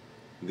Luke.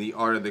 The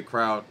Art of the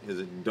Crowd is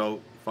a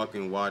dope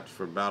fucking watch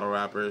for battle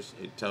rappers.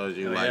 It tells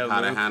you like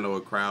how to handle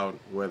a crowd,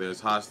 whether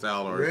it's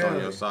hostile or it's on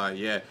your side.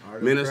 Yeah,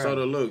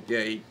 Minnesota Luke.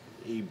 Yeah,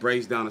 he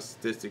breaks down the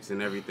statistics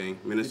and everything.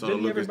 Minnesota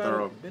Luke is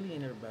thorough. Billy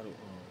ain't never battled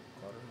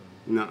Carter.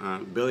 Nuh-uh.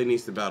 Billy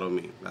needs to battle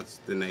me. That's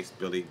the next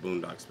Billy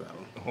Boondocks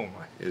battle. Oh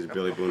my. Is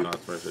Billy Boondocks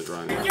versus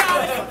RAHNEY.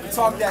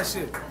 Talk that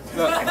shit.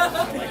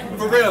 Look,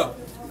 for real.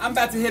 I'm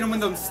about to hit him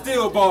with them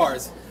steel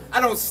bars. I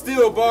don't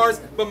steal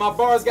bars, but my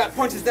bars got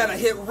punches that'll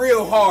hit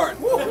real hard.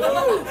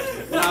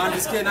 Nah, I'm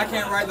just kidding. I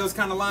can't write those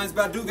kind of lines,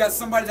 but I do got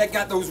somebody that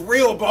got those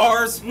real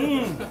bars.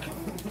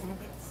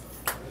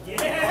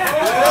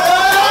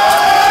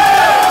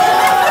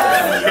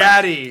 Got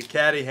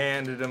Caddy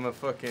handed him a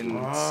fucking ski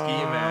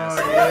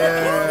mask.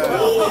 Yeah.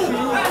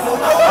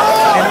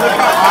 And look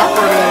how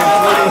awkward it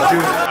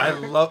is. I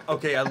love.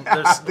 Okay,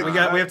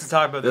 we have to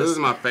talk about this. This is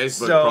my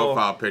Facebook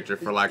profile picture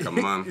for like a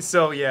month.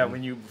 So yeah,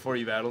 before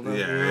you battled him.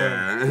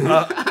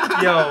 Yeah.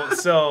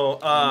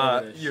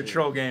 Your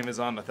troll game is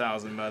on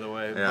 1,000, by the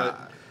way. Yeah.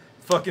 But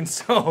fucking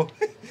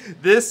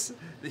this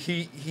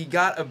he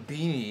got a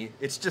beanie.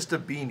 It's just a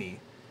beanie.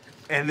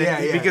 And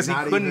then because he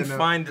couldn't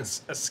find a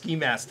ski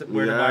mask to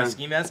buy a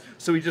ski mask,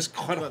 so he just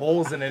cut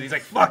holes in it. He's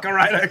like, "Fuck, all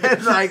right."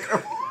 It's like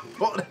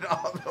pulled it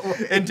all the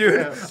way. And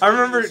dude, I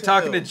remember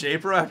talking to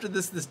J-Pro after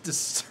this. This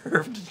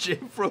disturbed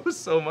J-Pro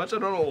so much. I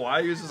don't know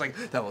why. He was just like,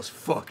 "That was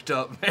fucked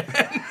up, man."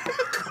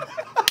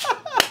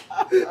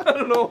 I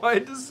don't know why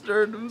it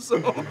disturbed him so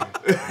much.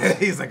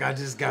 He's like, I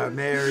just got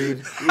married.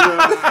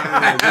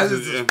 This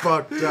is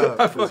fucked up.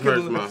 This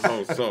hurts my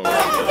whole soul.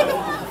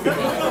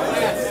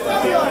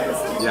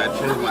 Yeah, I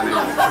changed my name.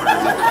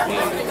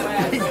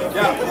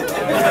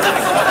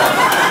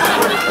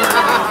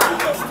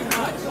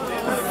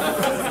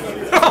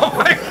 Oh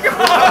my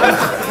god!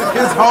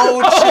 His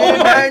whole chin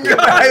hanging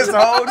out. His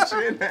whole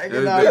chin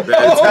hanging out.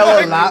 It's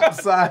hella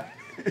lopsided.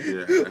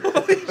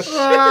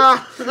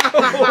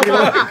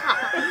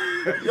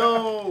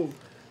 Yo,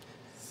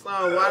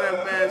 son, why that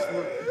mask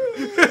look?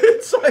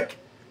 It's like.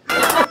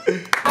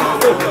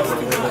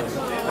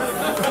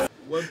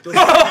 What the?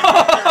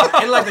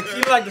 He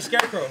like the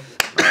scarecrow.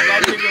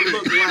 That nigga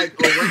look like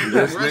a random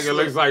This nigga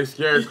looks like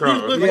Scarecrow.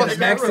 He looks like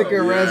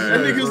Mexican wrestler.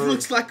 That nigga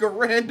looks like a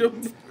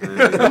random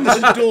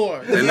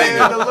luchador. The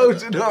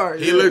luchador.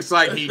 He looks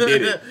like he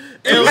did it.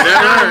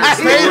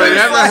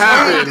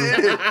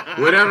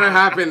 Whatever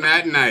happened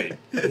that night,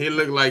 he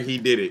looked like he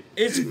did it.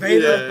 It's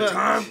Vader.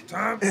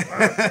 Time.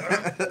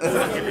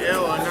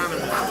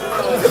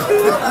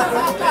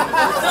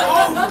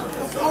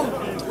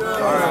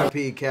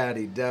 R.I.P.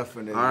 Caddy,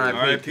 definitely.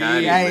 R.I.P.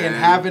 Caddy. Hey, and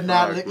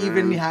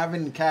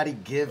having Caddy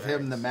give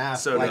him the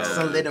mask,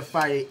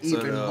 solidify it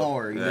even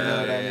more. You know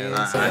what I mean?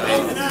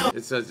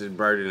 It's such a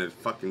burden to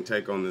fucking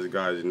take on this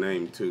guy's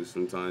name too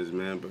sometimes,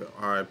 man. But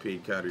R.I.P.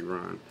 Caddy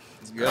Ron.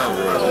 Let's go.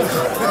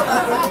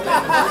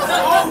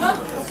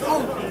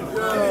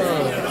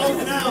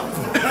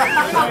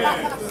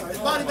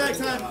 Body bag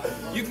time.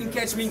 You can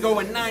catch me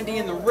going 90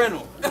 in the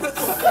rental. Yes!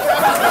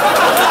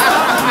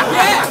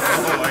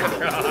 Oh my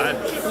god.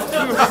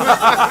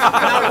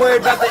 Not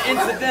worried about the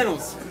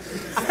incidentals.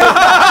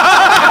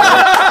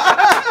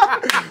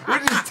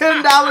 Which is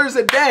 $10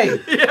 a day.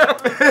 Yeah.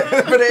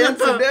 For the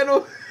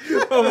incidental.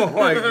 Oh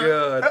my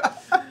god.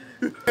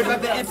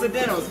 About the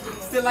incidentals.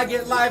 Still I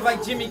get live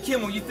like Jimmy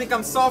Kimmel. You think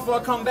I'm soft, well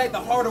I come back the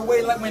harder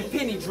way like when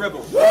Penny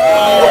dribble.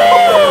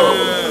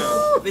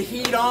 The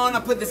heat on, I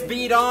put this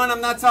beat on.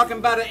 I'm not talking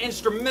about an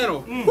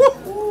instrumental.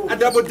 I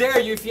double dare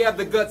you if you have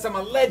the guts. I'm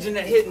a legend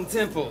at hitting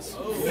temples.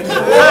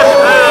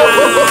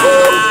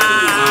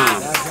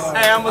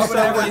 Hey, I'm a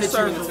Subway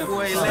Surfer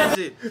boy,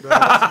 legend.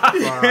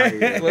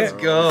 Let's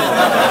go.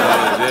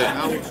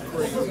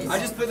 I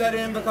just put that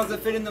in because it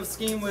fit in the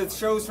scheme with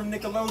shows from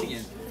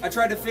Nickelodeon. I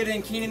tried to fit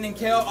in Keenan and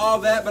Kel, all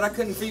that, but I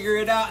couldn't figure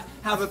it out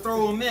how to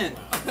throw them in.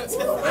 That's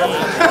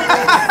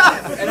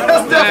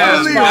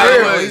definitely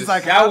real. He's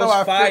like, how do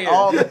I fit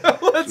all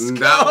that? Let's go.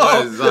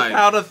 That was like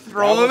how to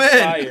throw them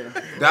in.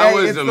 That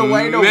was it's amazing. The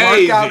way to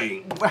work out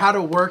how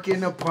to work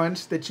in a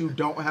punch that you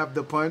don't have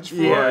the punch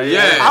for.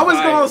 Yeah. I was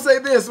gonna say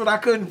this, but I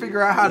couldn't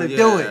figure out how to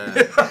do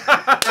it.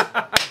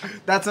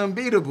 That's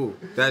unbeatable.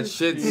 That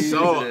shit's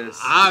so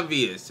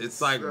obvious. It's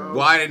like,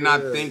 why did I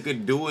think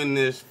of doing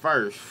this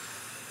first?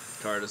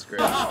 Card great.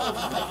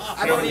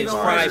 I don't even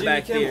pride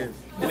back here.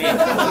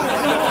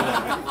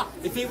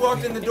 If he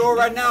walked in the door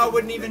right now, I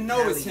wouldn't even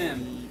know it's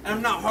him. And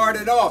I'm not hard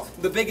at all.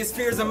 The biggest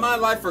fears in my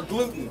life are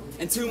gluten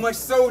and too much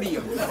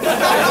sodium.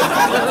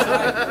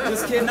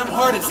 Just kidding, I'm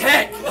hard as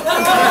heck.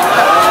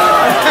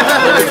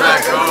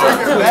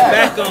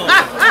 Back on.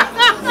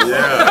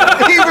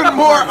 Yeah. Even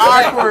more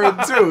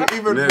awkward too.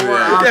 Even more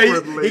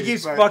awkwardly. He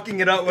keeps fucking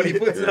it up when he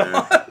puts it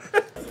on.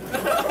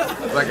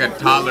 It's like a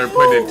toddler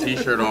putting a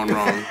t-shirt on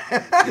wrong.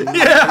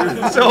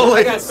 Yeah. So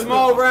I got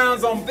small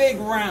rounds on big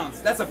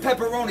rounds. That's a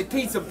pepperoni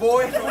pizza,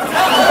 boy.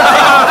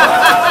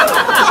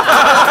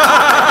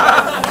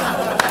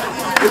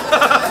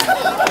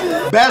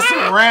 Best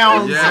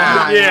rounds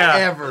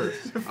ever.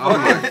 Oh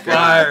my God.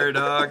 Fire,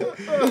 dog.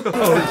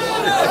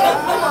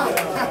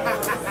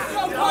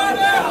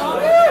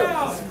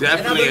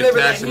 Definitely a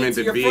testament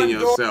to being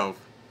yourself.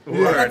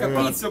 Like a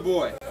pizza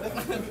boy.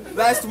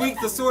 Last week,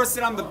 the source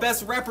said I'm the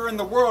best rapper in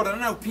the world, and I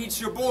know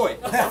Pete's your boy.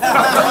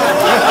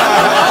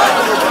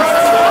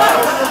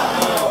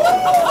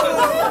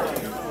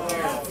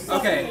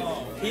 Okay,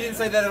 he didn't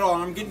say that at all.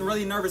 I'm getting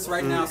really nervous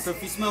right now, so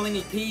if you smell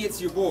any pee, it's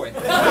your boy.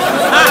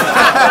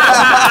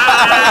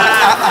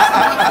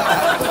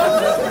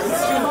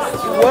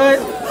 What?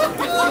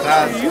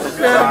 That's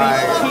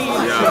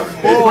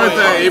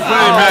He he put it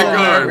back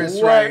on.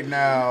 Right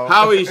now.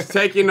 How he's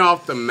taking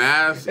off the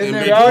mask in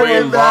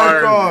between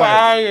bars.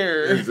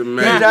 Fire. It's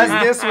amazing. He does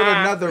this with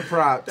another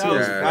prop too.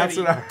 That's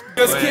what I.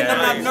 Just kidding, I'm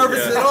not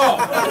nervous at all.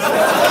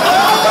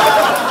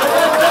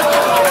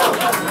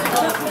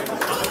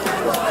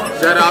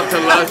 Shout out to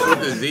Lux with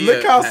the Z.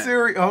 Look how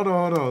serious. Hold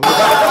on.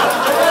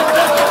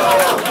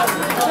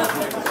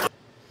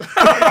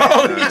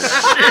 Holy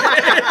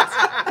shit!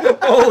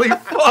 Holy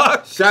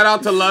fuck! Shout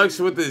out to Lux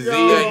with the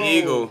Z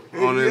Eagle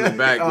on in the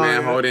back,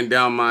 man, holding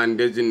down my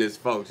indigenous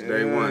folks.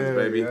 Day ones,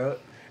 baby. Yeah.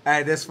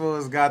 Hey, this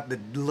fool's got the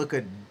look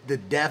of the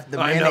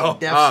manic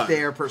death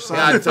stare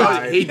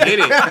personified. Yeah, he did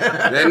it.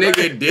 That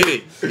nigga did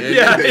it.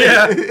 Yeah.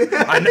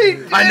 I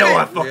know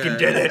I fucking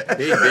did it.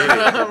 He did it.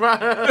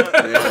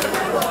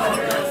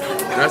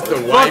 That's the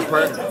white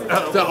person.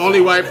 That's the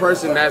only white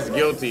person that's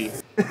guilty.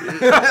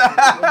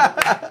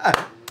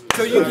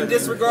 So you can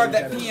disregard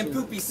that pee and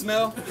poopy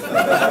smell.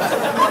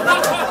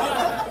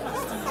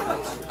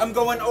 I'm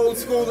going old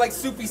school like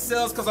soupy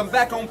cells because I'm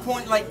back on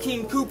point like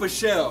King Koopa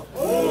shell.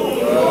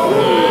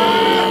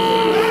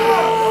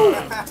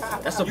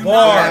 That's a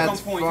bar. That's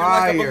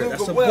fire.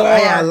 That's a bar.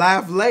 Hey, I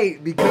laughed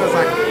late because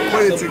I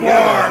put it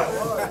together.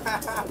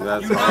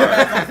 That's You're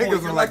back on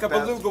point. You're like a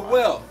beluga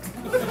whale.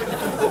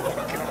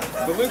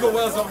 Beluga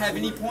whales don't have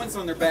any points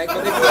on their back,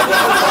 but they put he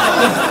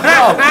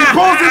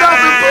pulls it up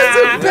and puts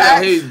it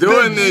back. Yeah, he's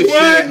doing this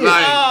shit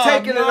like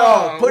taking it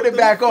off, put it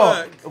back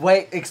on.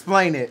 Wait,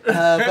 explain it.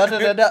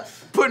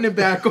 Putting it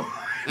back on.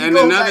 And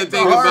another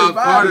thing about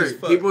Carter,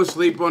 people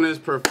sleep on his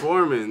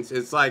performance.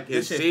 It's like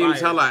it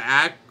seems hella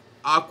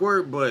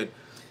awkward, but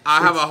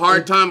I have a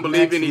hard time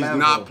believing he's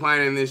not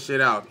planning this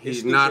shit out.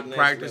 He's not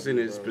practicing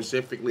it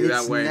specifically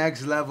that way. It's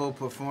next level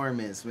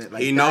performance.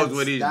 Like, he knows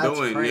what he's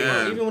doing. Crazy.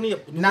 Yeah. Even when he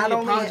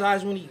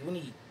apologized when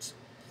he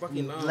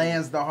fucking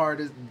lands the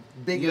hardest,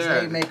 biggest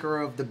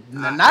haymaker of the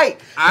night.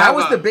 That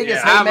was the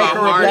biggest haymaker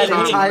of that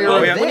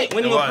entire event.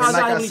 When he apologized,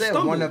 like I said,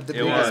 one of the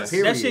biggest.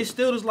 Period. That shit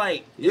still is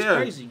like it's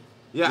crazy.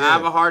 Yeah, I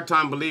have a hard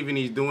time believing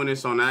he's doing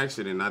this on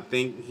accident. I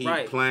think he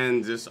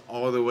plans this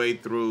all the way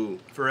through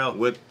for real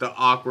with the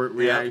awkward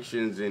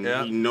reactions, and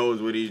he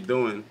knows what he's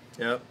doing.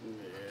 Yep,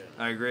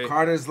 I agree.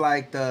 Carter's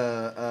like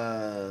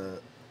the,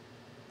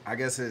 I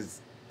guess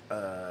it's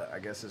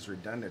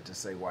redundant to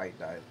say white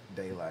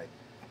daylight.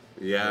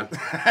 Yeah.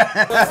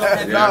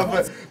 No,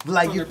 but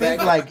like you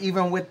think like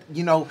even with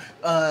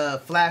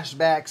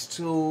flashbacks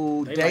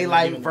to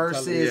Daylight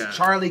versus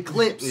Charlie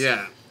Clips.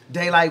 Yeah.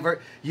 Daylight,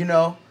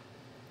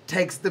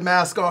 takes the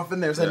mask off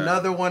and there's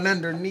another one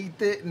underneath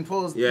it and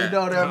pulls. You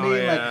know what I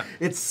mean? Like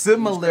it's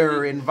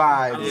similar in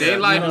vibes.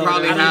 Daylight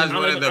probably has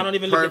one of the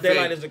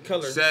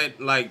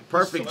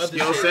perfect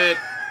skill set.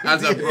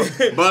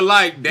 But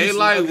like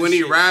Daylight when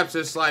he raps,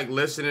 it's like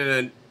listening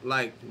to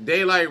like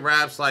Daylight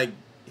raps like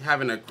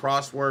having a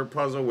crossword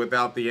puzzle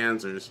without the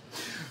answers.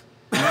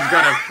 You just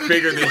gotta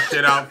figure this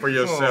shit out for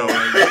yourself.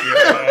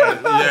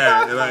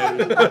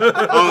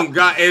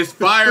 God, it's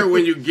fire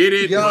when you get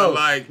it, but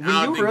like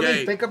when you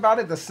really think about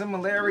it, the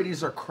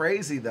similarities are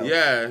crazy though.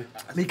 Yeah,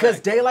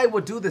 because Daylight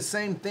would do the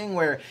same thing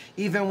where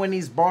even when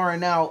he's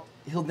barring out,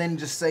 he'll then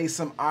just say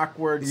some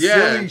awkward,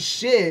 silly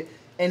shit.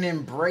 And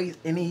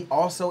he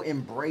also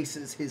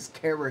embraces his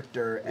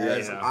character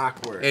as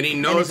awkward. And he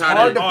knows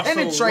how to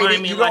penetrate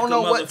it. You don't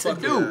know what to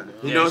do.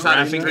 He knows how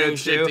to string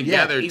shit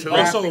together He's too.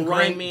 also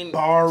rhyming,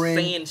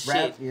 saying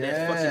shit.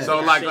 So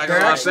like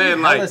I was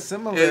saying, like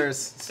similar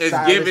it's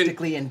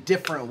stylistically in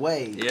different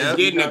ways. It's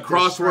getting a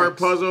crossword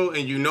puzzle,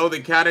 and you know the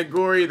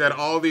category that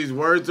all these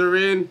words are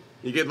in.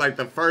 You get like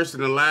the first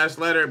and the last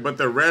letter, but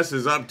the rest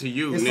is up to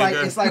you,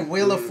 nigga. It's like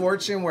Wheel of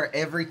Fortune where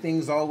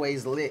everything's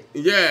always lit.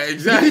 Yeah,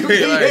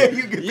 exactly. Like,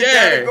 you get the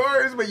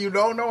categories, but you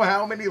don't know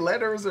how many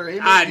letters are in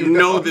it. I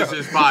know this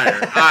is fire.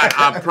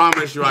 I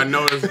promise you I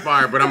know this is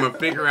fire, but I'm going to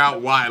figure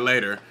out why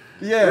later.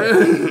 Yeah,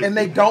 and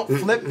they don't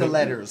flip the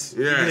letters.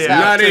 Yeah,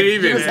 not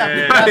even. You just have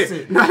to guess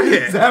it. You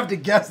just have to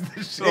guess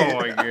the shit. Oh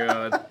my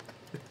god.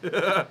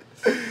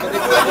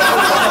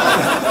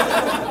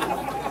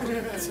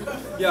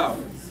 Yo.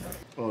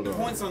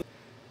 Points on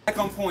back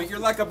on point. You're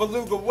like a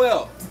beluga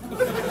whale.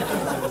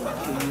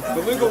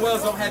 Beluga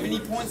whales don't have any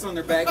points on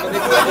their back, but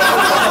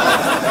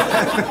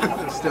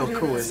they're still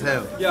cool as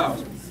hell. Yo,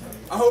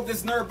 I hope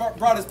this nerd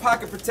brought his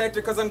pocket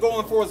protector because I'm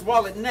going for his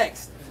wallet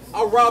next.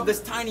 I'll rob this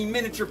tiny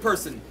miniature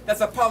person.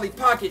 That's a Polly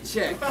Pocket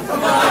check. That's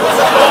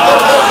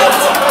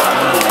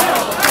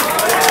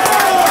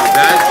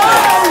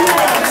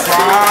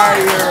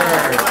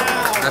fire.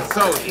 That's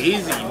so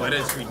easy, but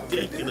it's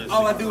ridiculous.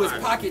 All I do is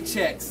pocket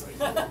checks.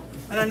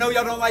 And I know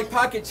y'all don't like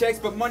pocket checks,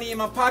 but money in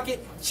my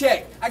pocket,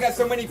 check. I got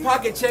so many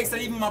pocket checks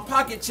that even my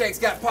pocket checks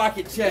got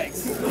pocket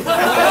checks.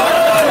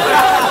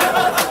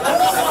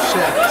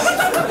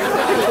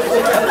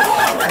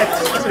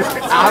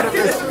 Out of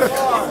this.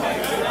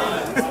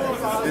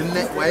 Isn't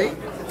it? Wait.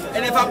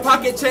 And if I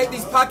pocket check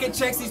these pocket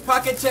checks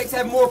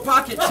have more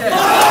pocket checks.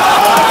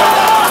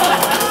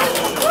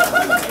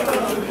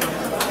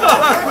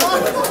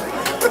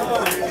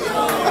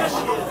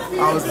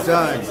 I was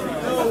done.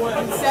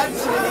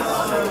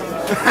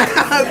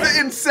 The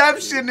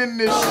Inception in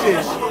this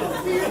shit.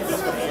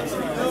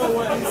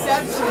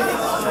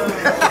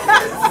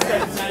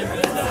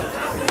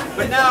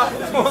 But now,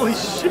 holy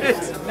shit!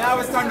 Now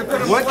it's time to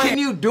put him What away. can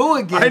you do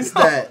against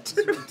that?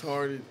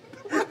 Retarded.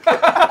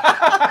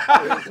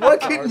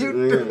 What can you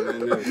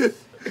do?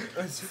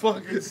 That's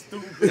fucking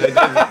stupid.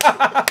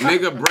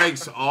 Nigga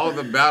breaks all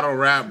the battle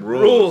rap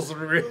rules.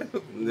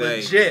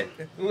 Legit.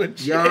 Yo,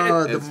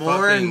 the It's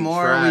more and fucking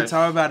more trash. we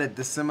talk about it,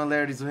 the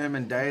similarities with him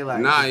and Daylight.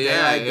 Nah, 'Cause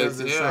yeah, Daylight does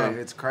it's the ill. same.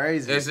 It's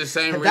crazy. It's the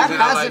same But reason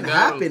that I hasn't like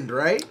happened,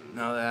 right?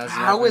 No, that hasn't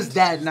How is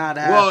that not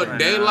happening? Well,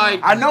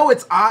 Daylight. I know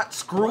it's odd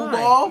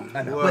screwball,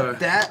 What? but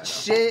that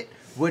shit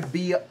would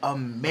be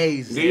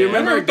amazing. Do you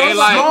remember I'm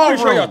Daylight?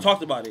 pretty sure y'all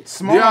talked about it.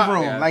 Small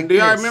room, like do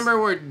y'all this. remember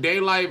where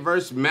Daylight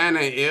versus Mana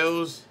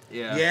Ills?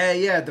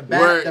 Yeah, the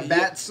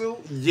bat suit,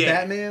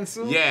 Batman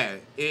suit. Yeah,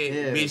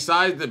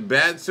 besides the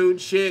bat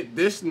suit shit,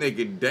 this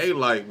nigga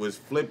Daylight was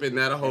flipping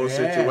that whole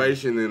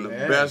situation in the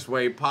best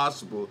way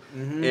possible,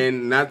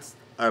 and that's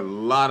a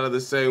lot of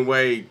the same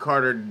way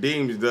Carter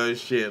Deems does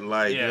shit.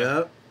 Like,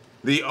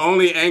 the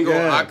only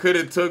angle I could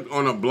have took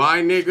on a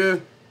blind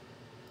nigga,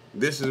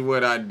 this is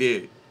what I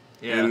did,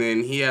 and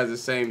then he has the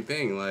same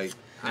thing. Like,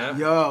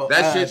 yo,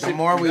 that shit. The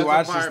more we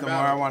watch this, the more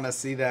I want to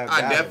see that. I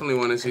definitely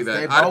want to see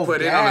that. I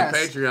put it on the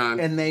Patreon,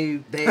 and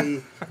they.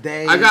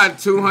 I got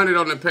 200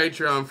 on the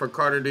Patreon for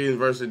Carter Deems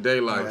versus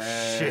Daylight.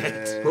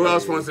 Shit. Who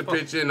else wants to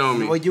pitch in on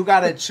me? Well, you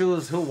gotta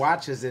choose who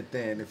watches it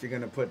then. If you're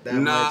gonna put that.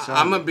 Nah, much on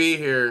I'm gonna be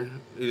here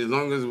as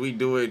long as we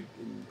do it.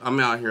 I'm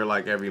out here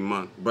like every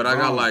month, but I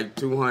got like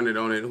 200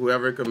 on it.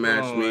 Whoever can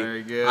match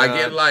me, I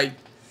get like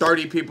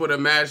 30 people to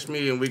match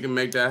me, and we can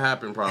make that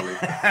happen probably.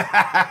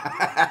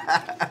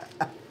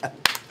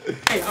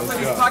 Hey, I put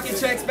these pocket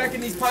checks back in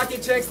these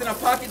pocket checks, then I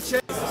pocket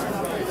check.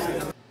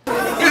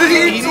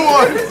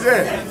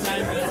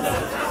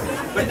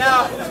 But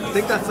now, I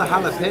think that's the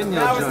jalapeno.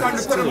 now it's time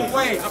to put them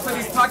away. I put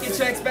these pocket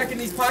checks back in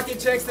these pocket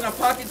checks, then I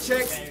pocket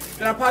checks,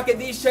 then I pocket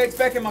these checks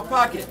back in my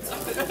pocket.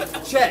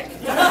 Check.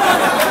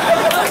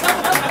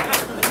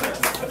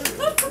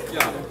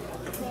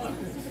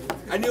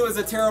 I knew it was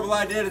a terrible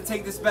idea to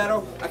take this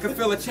battle. I could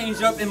feel a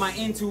change up in my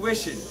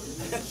intuition.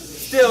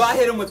 Still, I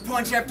hit him with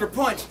punch after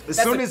punch. As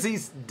soon as he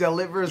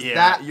delivers Yeah,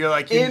 that you're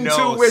like, you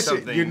know intuition,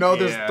 something. you know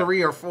there's Yeah.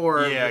 3 or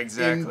 4 Yeah,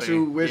 exactly.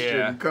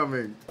 intuition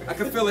coming. I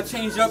could feel a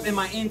change up in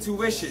my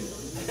intuition.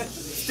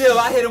 Still,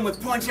 I hit him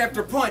with punch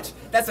after punch.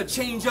 That's a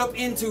change up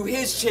into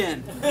his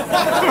chin.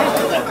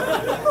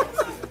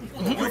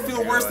 You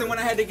feel worse than when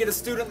I had to get a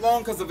student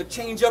loan because of a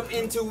change up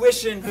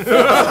intuition.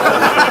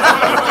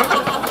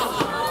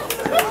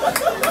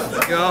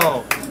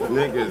 Go.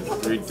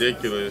 Niggas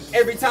ridiculous.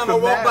 Every time I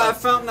walk by a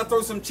fountain, I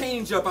throw some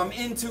change up. I'm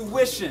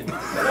intuition.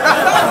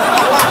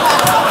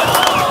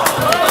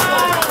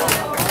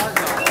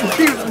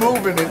 He's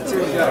moving it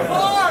too.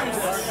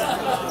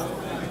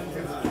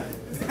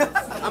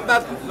 I'm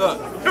about to,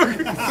 look.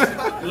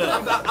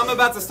 I'm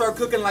about to start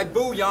cooking like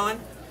bouillon.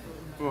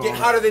 Get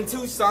hotter than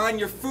Tucson.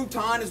 Your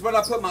futon is what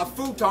I put my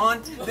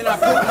futon. Then I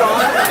poop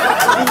on.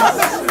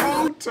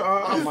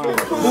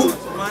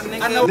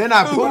 Then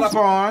I poop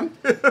on.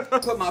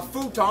 Put my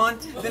futon.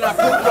 Then I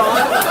pooped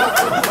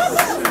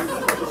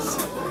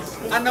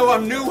on. I know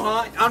I'm new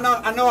on.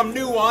 I know I'm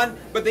new on.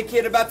 But the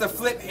kid about to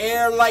flip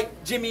hair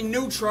like Jimmy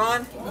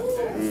Neutron.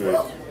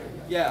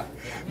 Yeah.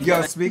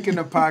 Yo, speaking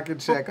of pocket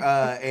check,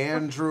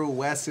 Andrew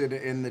Wesson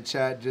in the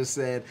chat just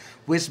said,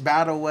 which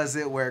battle was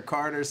it where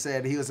Carter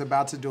said he was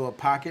about to do a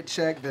pocket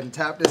check, then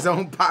tapped his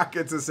own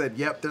pockets and said,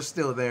 yep, they're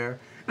still there.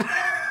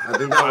 I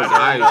think that was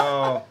Ice.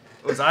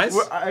 It was Ice?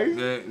 What,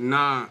 Ice?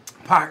 Nah.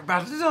 Pocket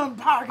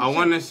check. I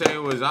want to say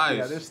it was Ice.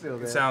 Yeah, they're still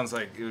there. It sounds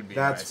like it would be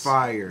That's Ice.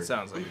 fire. It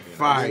sounds like it would be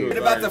fire. Kid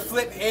about to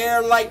flip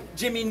hair like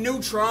Jimmy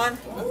Neutron.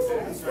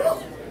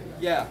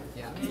 Yeah.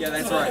 Yeah,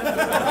 that's right.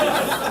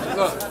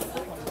 Look.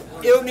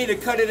 You'll need to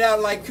cut it out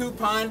like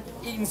coupon.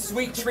 Eating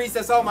sweet treats,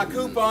 that's all my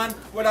coupon.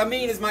 What I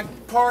mean is my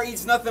car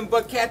eats nothing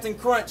but Captain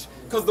Crunch,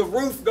 cause the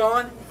roof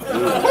gone. SM,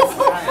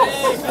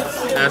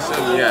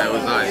 yeah, it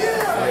was Ice.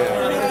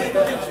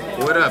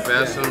 What up,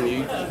 SM?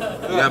 You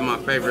got my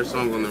favorite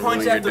song on the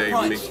Punch Ruin Your after Day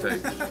punch.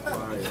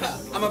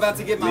 mixtape. I'm about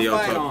to get my Neo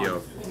fight Tokyo.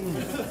 on.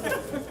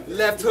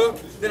 Left hook,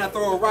 then I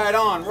throw it right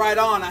on, right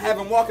on. I have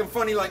him walking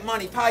funny like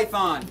Monty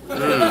Python.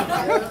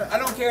 I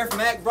don't care if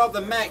Mac brought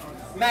the Mac.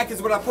 Mac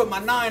is what I put my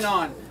 9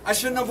 on. I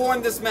shouldn't have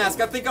worn this mask.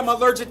 I think I'm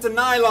allergic to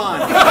nylon.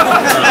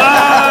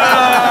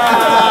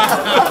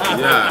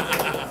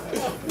 Yeah.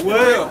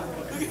 What?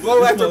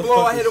 Blow after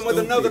blow, I hit him with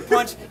another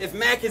punch. If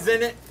Mac is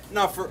in it,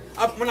 no,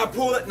 when I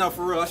pull it, no,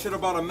 for real, I should have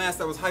bought a mask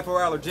that was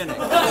hypoallergenic.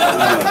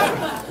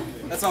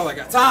 That's all I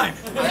got. Time.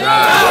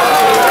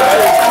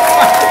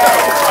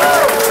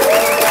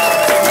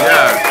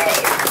 Yeah.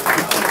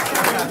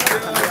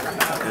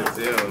 It's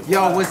ill. round.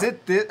 Yo, was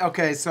it this?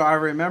 Okay, so I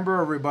remember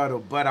a rebuttal,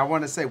 but I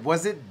want to say,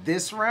 was it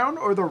this round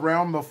or the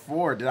round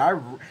before? Did I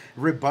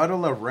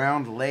rebuttal a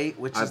round late,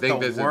 which is the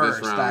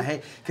worst? I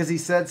hate because he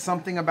said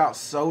something about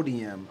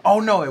sodium. Oh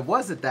no, it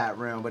wasn't that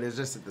round, but it was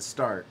just at the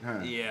start. Huh?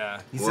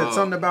 Yeah. He said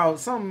something about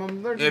something.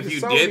 I'm allergic to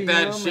sodium, did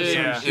that shit,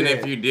 and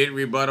if you did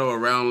rebuttal a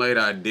round late,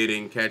 I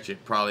didn't catch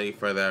it probably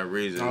for that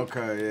reason.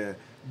 Okay, yeah.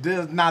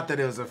 Not that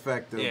it was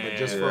effective, but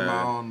just for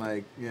my own,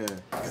 like,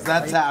 because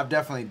that's how I've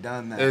definitely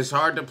done that. It's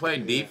hard to play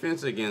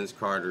defense against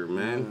Carter,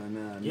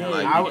 man. No.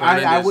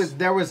 Like,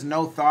 there was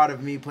no thought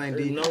of me playing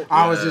defense.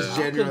 I was just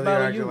genuinely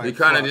acting like. You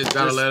kind of just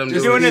gotta let him do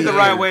it. You're doing it the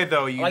right way,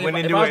 though. You went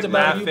into it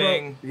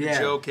laughing,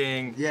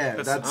 joking. Yeah,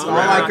 that's all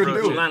I could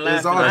do. It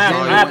was all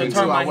genuine,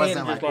 too. I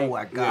wasn't like, oh,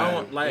 I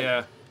got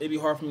it. It'd be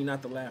hard for me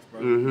not to laugh,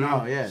 bro.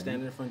 No, yeah.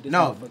 Standing in front of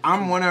this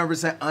I'm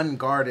 100%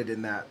 unguarded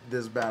in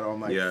this battle.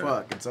 I'm like,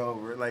 fuck, it's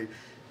over. Like,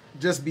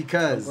 just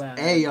because,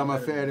 A, I'm a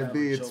fan, and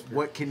B, it's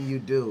what can you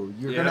do?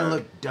 You're gonna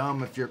look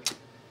dumb if you're.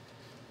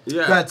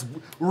 That's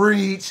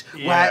reach.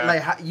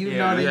 Like, you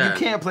know, you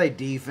can't play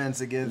defense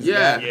against.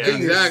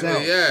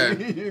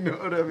 Exactly. You know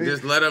what I mean?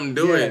 Just let them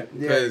do it.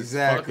 Yeah,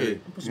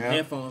 exactly. Put some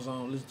headphones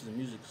on, listen to the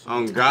music.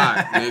 On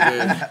God,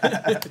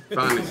 nigga.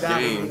 Find the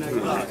game.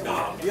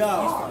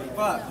 Yo,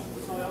 fuck.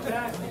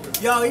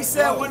 Yo, he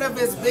said one of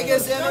his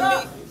biggest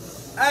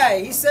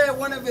he said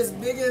one of his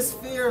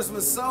biggest fears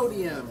was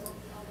sodium.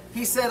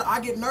 He said, I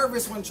get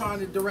nervous when trying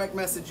to direct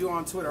message you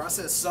on Twitter. I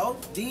said, so?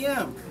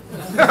 DM.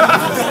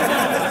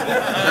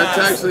 That's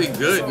actually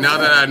good now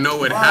that I know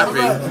what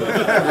happened.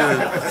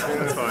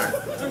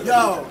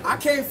 Yo, I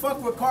can't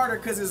fuck with Carter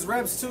because his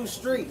rep's too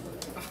street.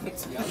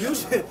 You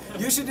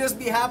should just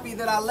be happy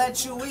that I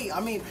let you eat.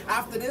 I mean,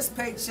 after this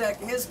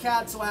paycheck, his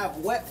cats will have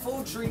wet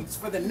food treats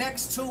for the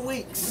next 2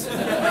 weeks.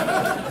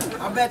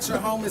 I bet your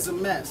home is a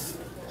mess.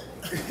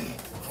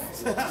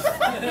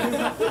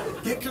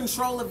 Get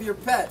control of your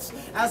pets.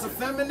 As a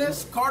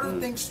feminist, Carter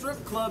thinks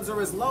strip clubs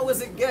are as low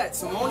as it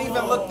gets and won't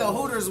even look the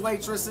Hooters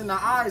waitress in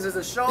the eyes as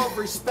a show of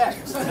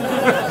respect.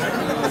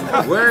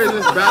 Where is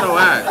this battle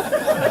at?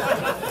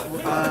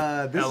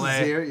 This LA,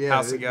 is here. Yeah,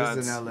 House of Gods.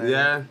 This is in LA.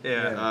 Yeah?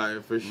 Yeah. All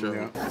right, for sure.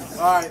 Yeah.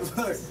 All right,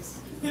 look.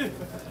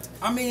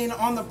 I mean,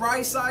 on the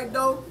bright side,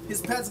 though, his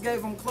pets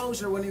gave him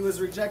closure when he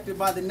was rejected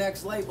by the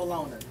next label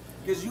owner.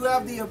 Because you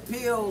have the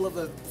appeal of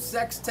a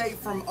sex tape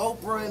from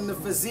Oprah and the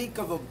physique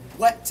of a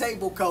wet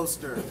table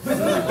coaster.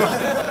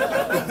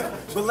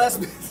 But let's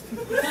be...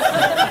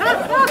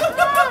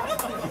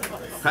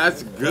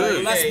 That's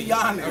good. Let's be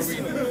honest.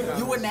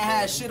 You wouldn't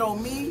have had shit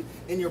on me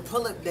in your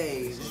pull-up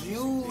days.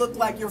 You look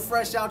like you're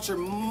fresh out your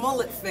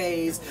mullet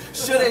phase.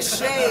 Should have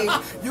shaved.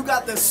 You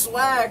got the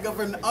swag of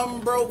an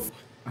umbro...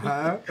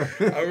 I'm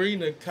reading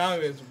the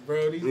comments,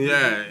 bro.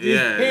 Yeah.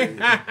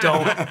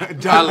 Don't.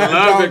 I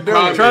love the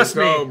comments. Trust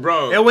me,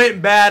 bro. It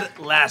went bad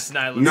last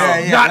night.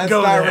 Not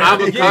go there.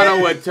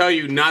 Avocado would tell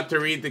you not to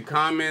read the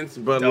comments,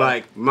 but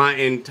like my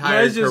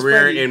entire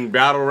career in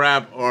battle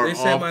rap are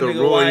off the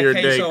ruin your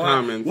day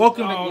comments.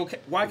 Welcome to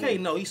YK.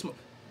 No, he smoke.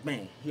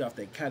 Man, he off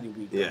that Cali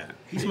weed. Bro. Yeah,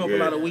 he smoke a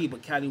lot of weed,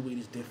 but Cali weed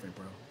is different,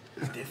 bro.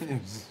 It's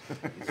different.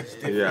 It's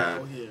different. Yeah.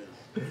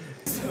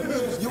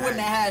 You wouldn't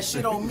have had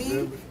shit on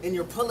me in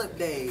your pull-up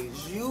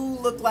days. You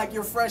look like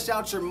you're fresh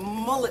out your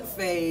mullet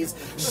phase.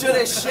 Should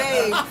have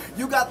shaved.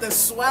 You got the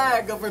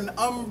swag of an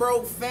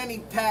umbro fanny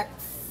pack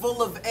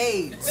full of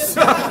AIDS.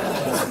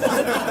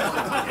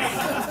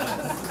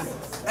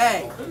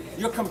 Hey,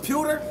 your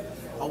computer,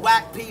 a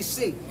whack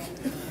PC.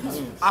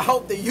 I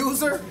hope the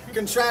user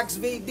contracts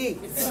VD.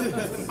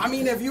 I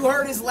mean, have you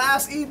heard his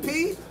last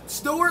EP,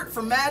 Stewart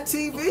from Mad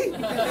TV?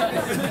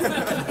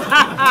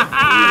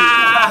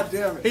 God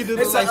damn it. He did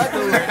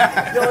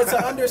it's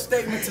an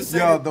understatement to say.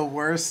 Yo, the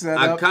worst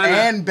setup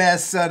and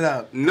best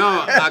setup. No,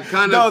 I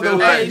kind of feel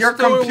like your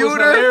computer, was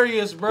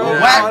hilarious, bro.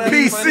 Whack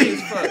PC.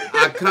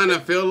 I kind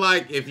of feel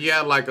like if you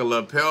had like a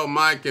lapel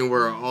mic and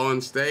we're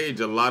on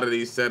stage, a lot of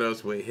these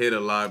setups would hit a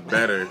lot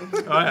better.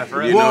 You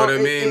know what I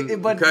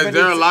mean? Because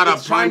there are a lot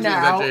of punches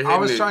that you're hitting. I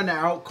was trying to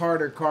out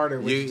Carter,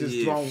 which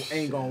just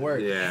ain't gonna work.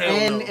 Yeah.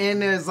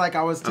 And it's like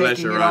I was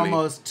taking it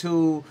almost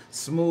too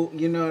smooth.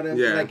 You know what I mean?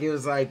 Yeah. Like it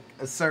was like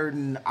a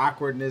certain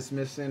awkwardness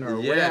missing or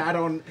whatever. I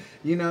don't.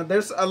 You know,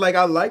 there's like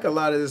I like a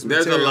lot of this.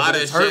 There's a lot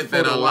of shit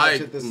that I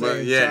like, but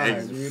time,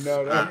 you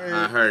know what I mean?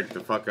 I heard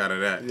the fuck out of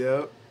that.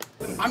 Yep.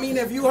 I mean,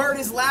 have you heard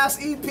his last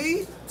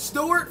EP,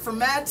 Stewart from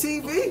Mad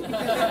TV?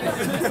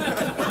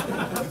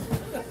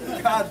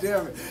 God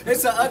damn it.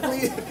 It's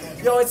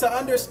an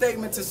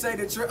understatement to say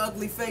that your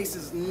ugly face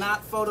is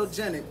not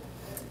photogenic.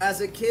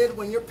 As a kid,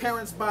 when your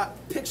parents bought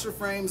picture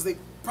frames, they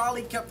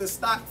probably kept the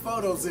stock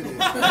photos in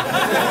it.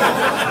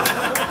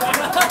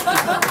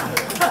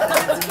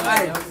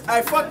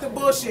 Hey, fuck the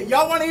bullshit.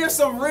 Y'all want to hear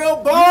some real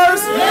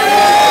bars?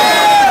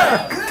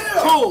 Yeah!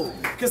 Cool.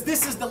 cause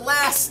this is the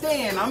last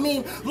stand. I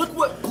mean, look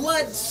what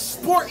blood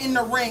sport in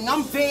the ring.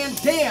 I'm Van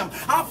Damme.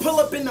 I'll pull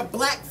up in the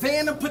black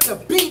van and put the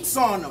beats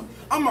on them.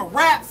 I'm a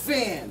rap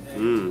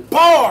fan.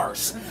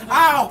 Bars.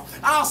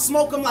 I'll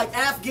smoke them like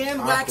Afghan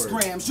wax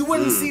grams. You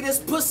wouldn't see this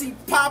pussy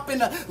pop in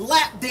a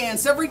lap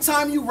dance. Every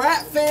time you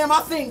rap, fam,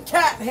 I think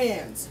cat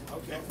hands.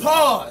 Okay.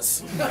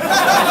 Pause.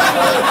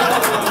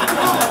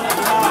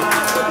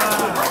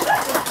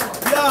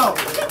 Yo,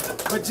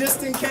 but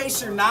just in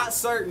case you're not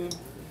certain,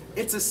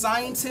 it's a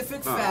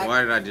scientific fact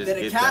that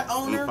a cat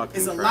owner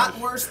is a lot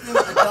worse than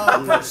a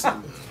dog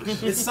person.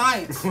 It's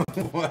science.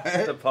 What?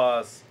 The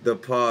pause. The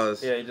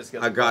pause. Yeah, you just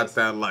got I got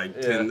that like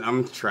 10.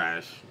 I'm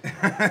trash. Oh, it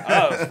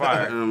was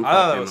fire. I'm That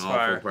fucking was awful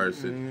fire.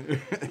 person.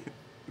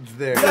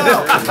 There.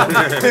 Yo,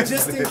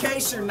 just in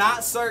case you're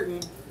not certain,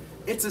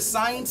 it's a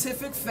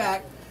scientific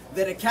fact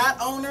that a cat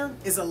owner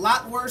is a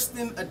lot worse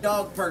than a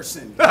dog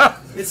person.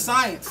 It's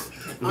science.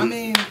 I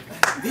mean,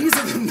 these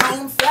are the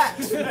known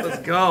facts. Let's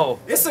go.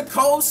 It's a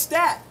cold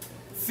stat.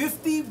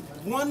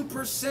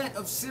 51%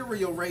 of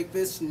serial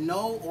rapists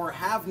know or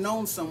have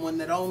known someone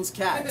that owns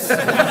cats.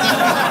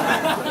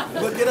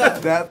 Look it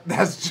up.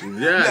 That's true.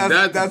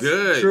 Yeah, that's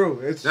good.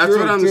 True. It's that's true,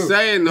 what I'm too.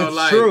 saying though. It's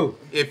Like, true.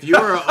 if you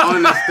were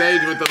on the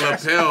stage with the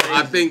lapel,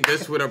 I think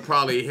this would have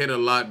probably hit a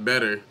lot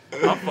better.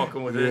 I'm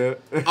fucking with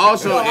it.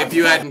 Also, if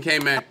you hadn't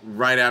came at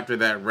right after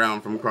that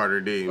round from Carter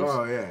Deems.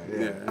 Oh yeah.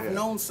 I've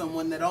known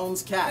someone that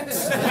owns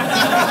cats.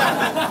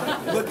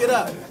 Look it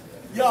up.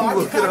 Yo, I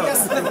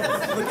guess,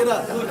 look it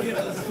up.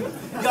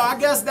 Yo, I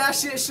guess that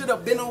shit should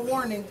have been a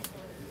warning,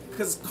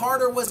 because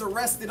Carter was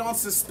arrested on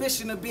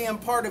suspicion of being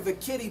part of a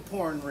kiddie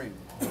porn ring.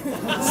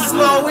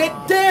 Slow it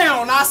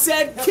down. I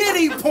said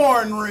kiddie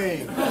porn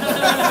ring.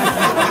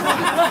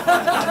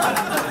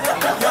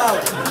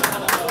 Yo.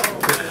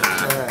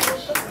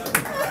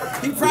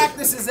 He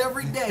practices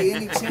every day.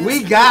 Any chance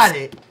We got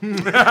it. Nah,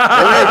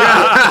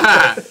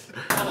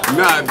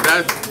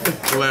 that's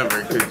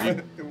clever, because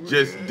you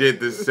just did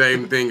the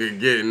same thing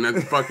again.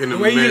 That's fucking amazing.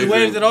 The way you just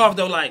waved it off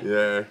though, like.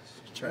 Yeah.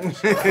 He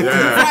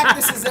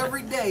practices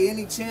every day,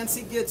 any chance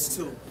he gets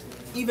to.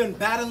 Even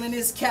battling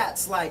his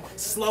cats like,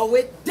 slow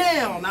it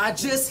down, I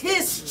just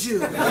hissed you.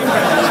 Okay,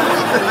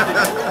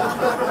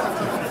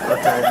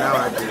 now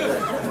I get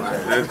it.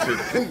 That's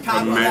just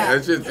amazing.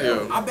 That's just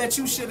ill. I bet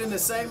you shit in the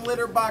same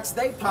litter box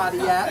they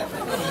potty at,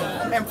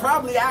 and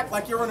probably act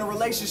like you're in a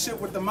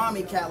relationship with the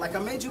mommy cat. Like, I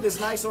made you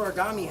this nice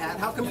origami hat.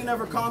 How come you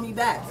never call me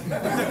back?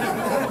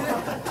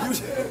 You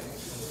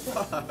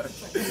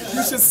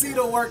should see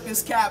the work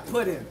this cat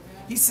put in.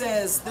 He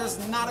says there's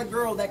not a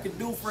girl that could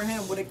do for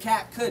him what a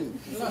cat couldn't.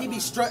 He be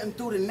strutting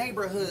through the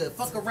neighborhood,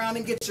 fuck around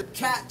and get your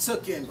cat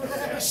tooken.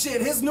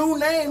 Shit, his new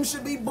name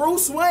should be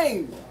Bruce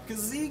Wayne,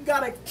 cause he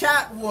got a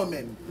cat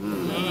woman.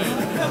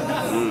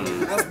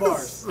 That's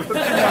bars.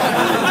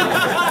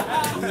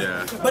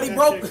 Yeah. But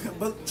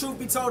truth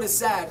be told, it's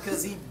sad,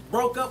 cause he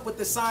broke up with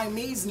the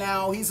Siamese.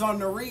 Now he's on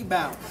the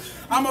rebound.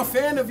 I'm a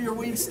fan of your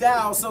weak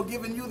style, so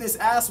giving you this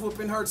ass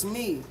whooping hurts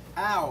me.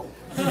 Ow.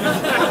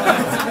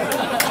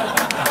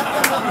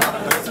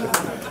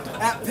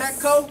 At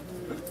Petco,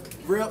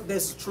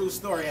 this is a true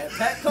story. At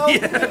Petco,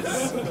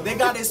 yes, they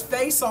got his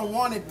face on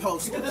wanted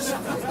posters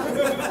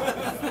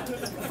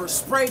for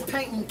spray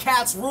painting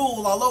Cats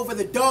Rule all over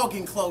the dog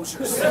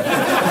enclosures. That's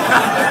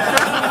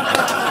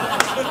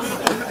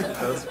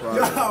funny.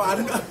 Yo,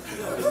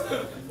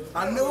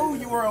 I knew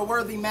you were a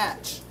worthy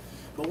match.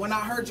 But when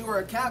I heard you were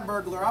a cat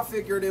burglar, I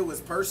figured it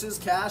was purses,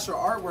 cash, or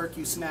artwork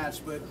you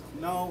snatched. But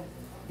no,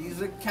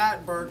 he's a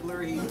cat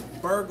burglar. He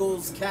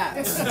burgles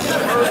cats.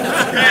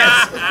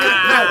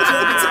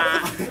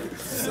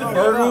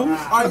 Burgle?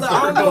 I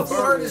don't know if you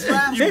heard his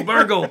rap. You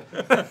burgle.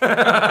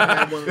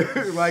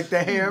 Like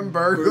the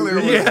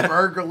Hamburglar was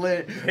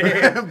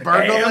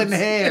burgling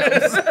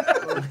hams.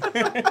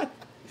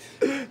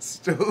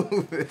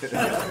 Stupid.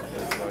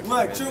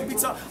 Look, truth be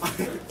told,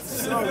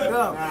 so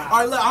dumb. All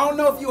right, look, I don't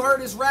know if you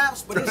heard his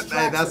raps, but his tracks.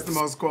 Hey, that's the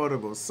most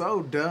quotable.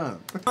 So dumb.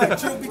 Like,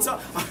 truth be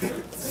told,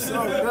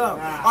 so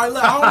dumb. All right,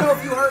 look, I don't know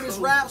if you heard his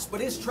raps,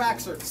 but his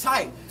tracks are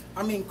tight.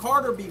 I mean,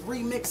 Carter be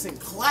remixing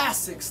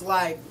classics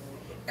like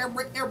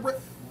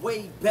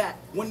way back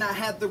when I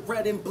had the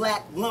red and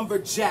black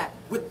lumberjack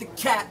with the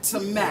cat to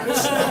match.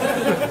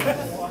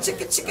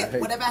 Chicka,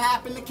 whatever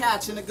happened to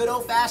catching a good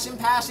old-fashioned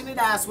passionate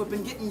ass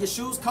whipping, getting your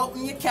shoes coat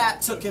and your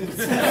cat tooken.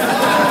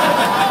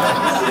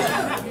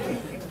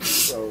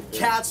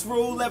 Cats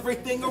rule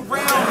everything around me.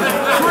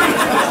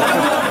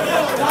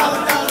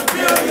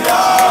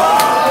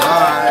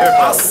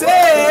 I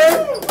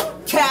said,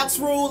 cats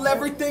rule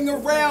everything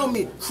around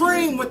me.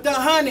 Cream with the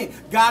honey.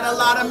 Got a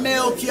lot of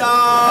milk, y'all.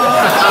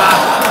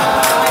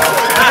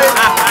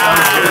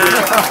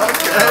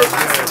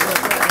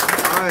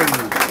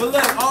 But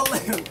look,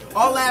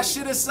 all that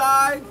shit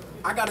aside,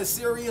 I got a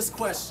serious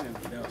question.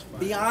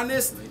 Be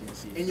honest,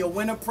 and you'll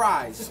win a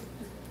prize.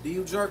 Do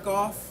you jerk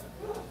off?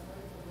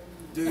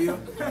 Do you?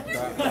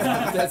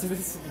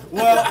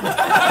 Well,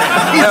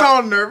 he's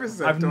all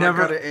nervous. I've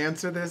never got to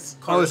answer this.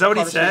 Oh, is that what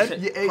he said?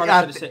 It would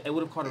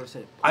have Carter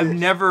said. I've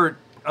never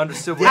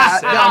understood what he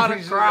said.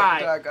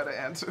 I gotta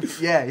answer.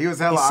 Yeah, he was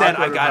hella He said,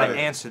 awkward I gotta about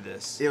it. answer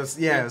this. It was,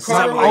 yeah. Because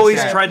I've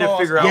always tried to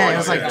figure out. Yeah, it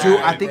was like,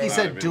 I think he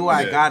said, do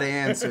I gotta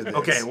answer this?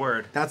 Okay,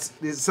 word. That's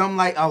something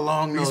like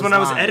along those lines. Because when I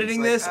was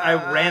editing this,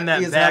 I ran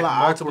that back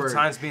multiple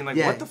times being like,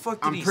 what the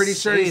fuck did he say? I'm pretty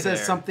sure he said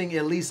something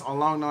at least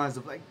along the lines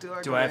of like,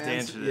 do I have to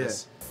answer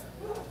this?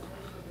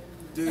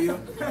 Do you?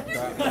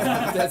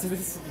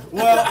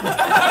 Well,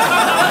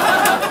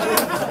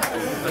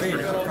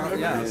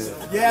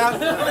 yeah.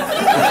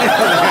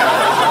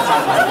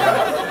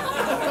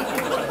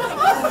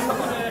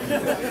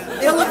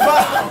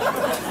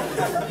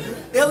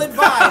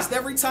 Ill-advised.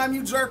 Every time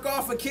you jerk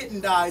off, a kitten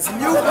dies. And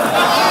you.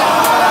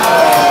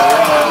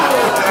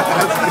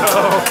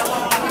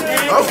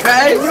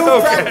 Okay. You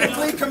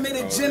practically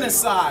committed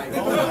genocide.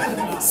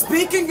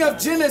 Speaking of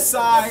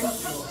genocide,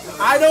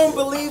 I don't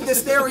believe the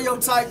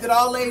stereotype that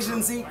all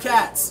Asians eat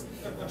cats.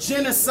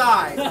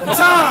 Genocide.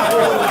 Time.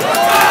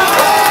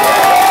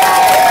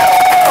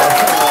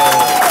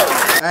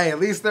 Hey, at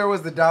least there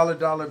was the dollar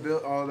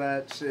bill, all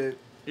that shit.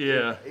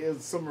 Yeah. It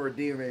was some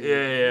redeeming.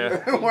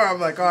 Yeah. Where I'm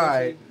like, all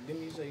right.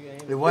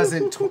 It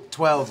wasn't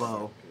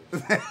 12-0.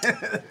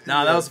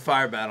 Nah, that was a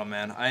fire battle,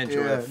 man. I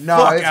enjoyed it. No,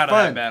 Fuck it's out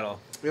fun. of that battle.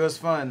 It was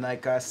fun.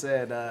 Like I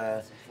said,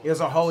 it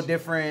was a whole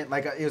different,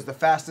 like it was the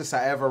fastest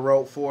I ever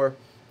wrote for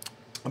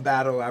a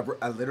battle.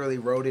 I literally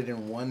wrote it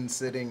in one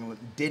sitting,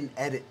 didn't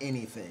edit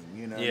anything,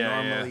 you know.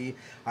 Normally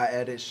I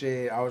edit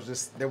shit. I was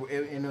just there,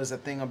 and it was a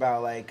thing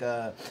about like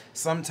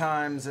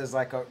sometimes as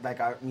like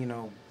I you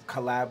know,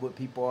 collab with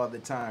people all the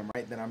time,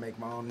 right? Then I make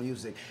my own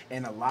music,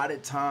 and a lot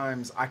of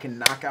times I can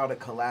knock out a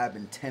collab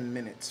in 10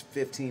 minutes,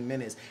 15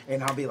 minutes,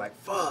 and I'll be like,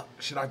 fuck,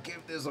 should I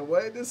give this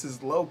away? This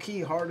is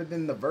low-key harder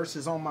than the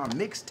verses on my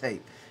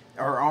mixtape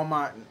or on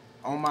my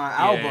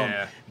album,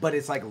 but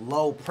it's like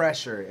low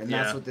pressure, and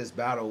that's what this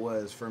battle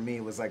was for me.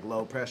 It was like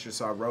low pressure,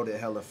 so I wrote it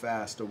hella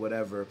fast or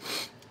whatever,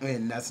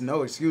 and that's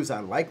no excuse.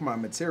 I like my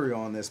material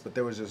on this, but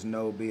there was just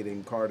no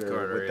beating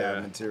Carter with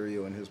that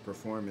material and his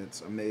performance.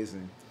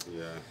 Amazing.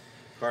 Yeah.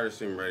 Carter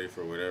seemed ready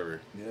for whatever.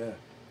 Yeah.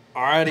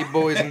 Alrighty,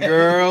 boys and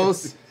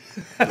girls.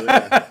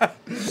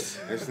 This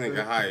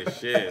nigga high as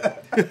shit.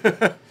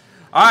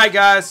 All right,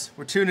 guys,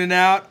 we're tuning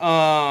out.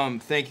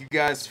 Thank you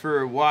guys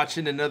for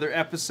watching another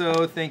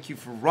episode. Thank you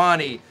for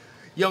Ronnie,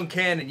 Young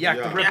Cannon, YAK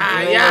Da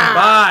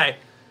RIPPA.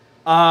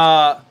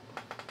 Bye.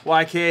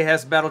 YK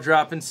has a battle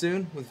dropping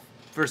soon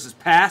versus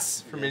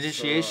Pass from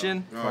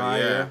Initiation.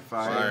 Fire.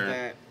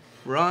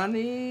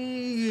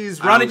 Ronnie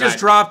just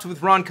dropped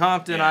with Ron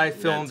Compton. I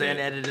filmed and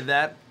edited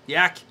that.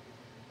 Yak,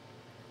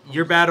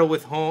 your battle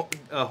with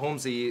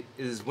Holmesy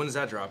is, when is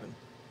that dropping?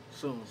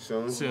 Soon.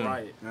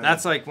 Right.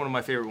 That's like one of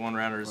my favorite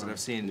one-rounders that I've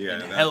seen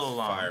in hella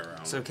long.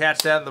 So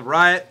catch that in the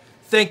Riot.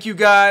 Thank you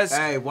guys.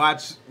 Hey,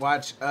 watch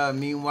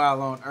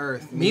Meanwhile on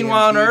Earth.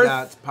 Meanwhile on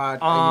Earth. My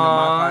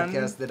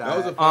podcast that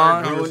was a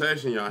fire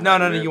conversation, y'all.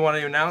 No. You want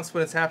to announce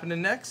when it's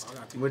happening next?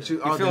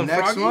 The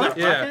next one?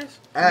 Yeah.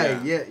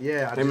 Hey,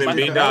 yeah. Him and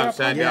B-Dog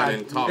sat down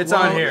and talked. It's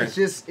on here. It's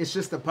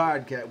just a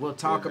podcast. We'll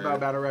talk about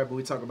battle rap, but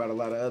we talk about a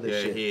lot of other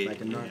shit.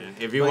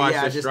 If you watch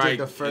the strike,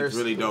 it's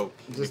really dope.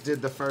 Just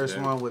did the first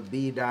one with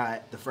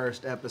B-Dot, the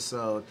first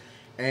episode.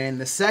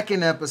 And the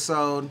second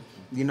episode,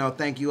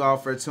 thank you all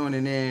for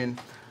tuning in.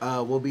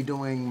 We'll be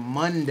doing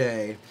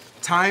Monday.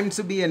 Time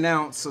to be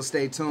announced, so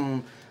stay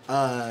tuned.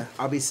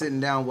 I'll be sitting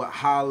down with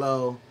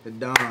Hollow, the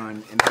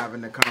Don, and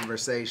having a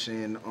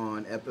conversation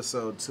on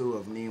episode 2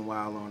 of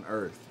Meanwhile on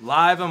Earth.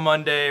 Live on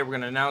Monday. We're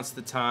going to announce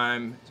the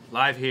time.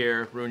 Live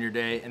here, ruin your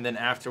day. And then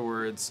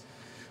afterwards,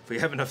 if we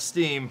have enough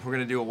steam, we're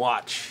going to do a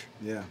watch.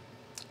 Yeah.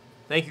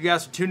 Thank you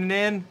guys for tuning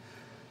in.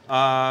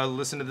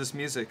 Listen to this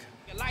music.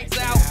 Lights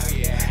out.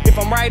 If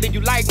I'm right and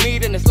you like me,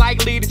 then it's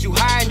likely that you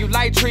high and you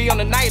light tree on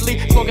the nightly.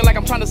 Smoking like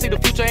I'm trying to see the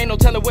future, ain't no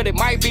telling what it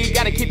might be.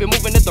 Gotta keep it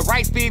moving at the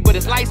right speed, but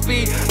it's light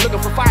speed. Looking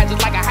for fire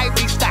just like a hype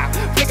beat, stop.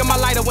 Flicking my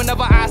lighter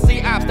whenever I see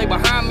ops. Stay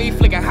behind me,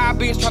 flicking high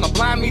beats, trying to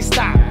blind me,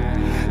 stop.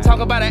 Talk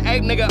about an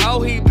ape, nigga,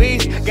 oh he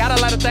beast. Got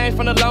a lot of things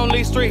from the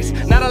lonely streets.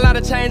 Not a lot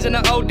of change in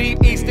the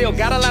ODE. Still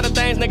got a lot of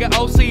things, nigga,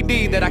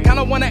 OCD. That I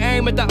kinda wanna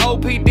aim at the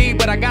OPD.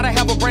 But I gotta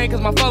have a brain cause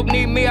my folk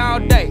need me all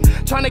day.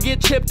 Trying to get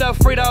chipped up,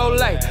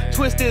 Frito-Lay.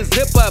 Twisted,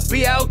 zip up,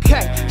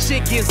 B-OK.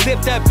 Shit get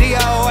zipped up,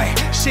 DOA.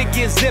 Shit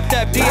get zipped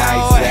up,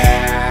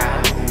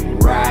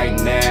 DOA. Right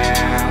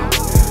now,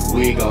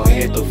 we gon'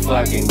 hit the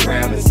fucking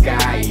ground and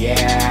sky,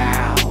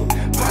 yeah.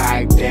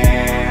 Pipe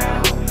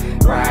down,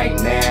 right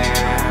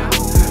now.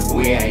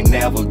 We ain't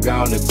never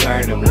gonna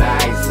turn them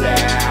lights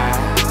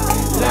out.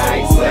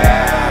 Lights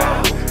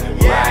out,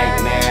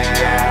 right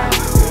now.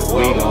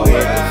 We gon'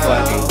 hit the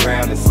fucking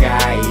ground and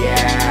sky,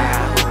 yeah.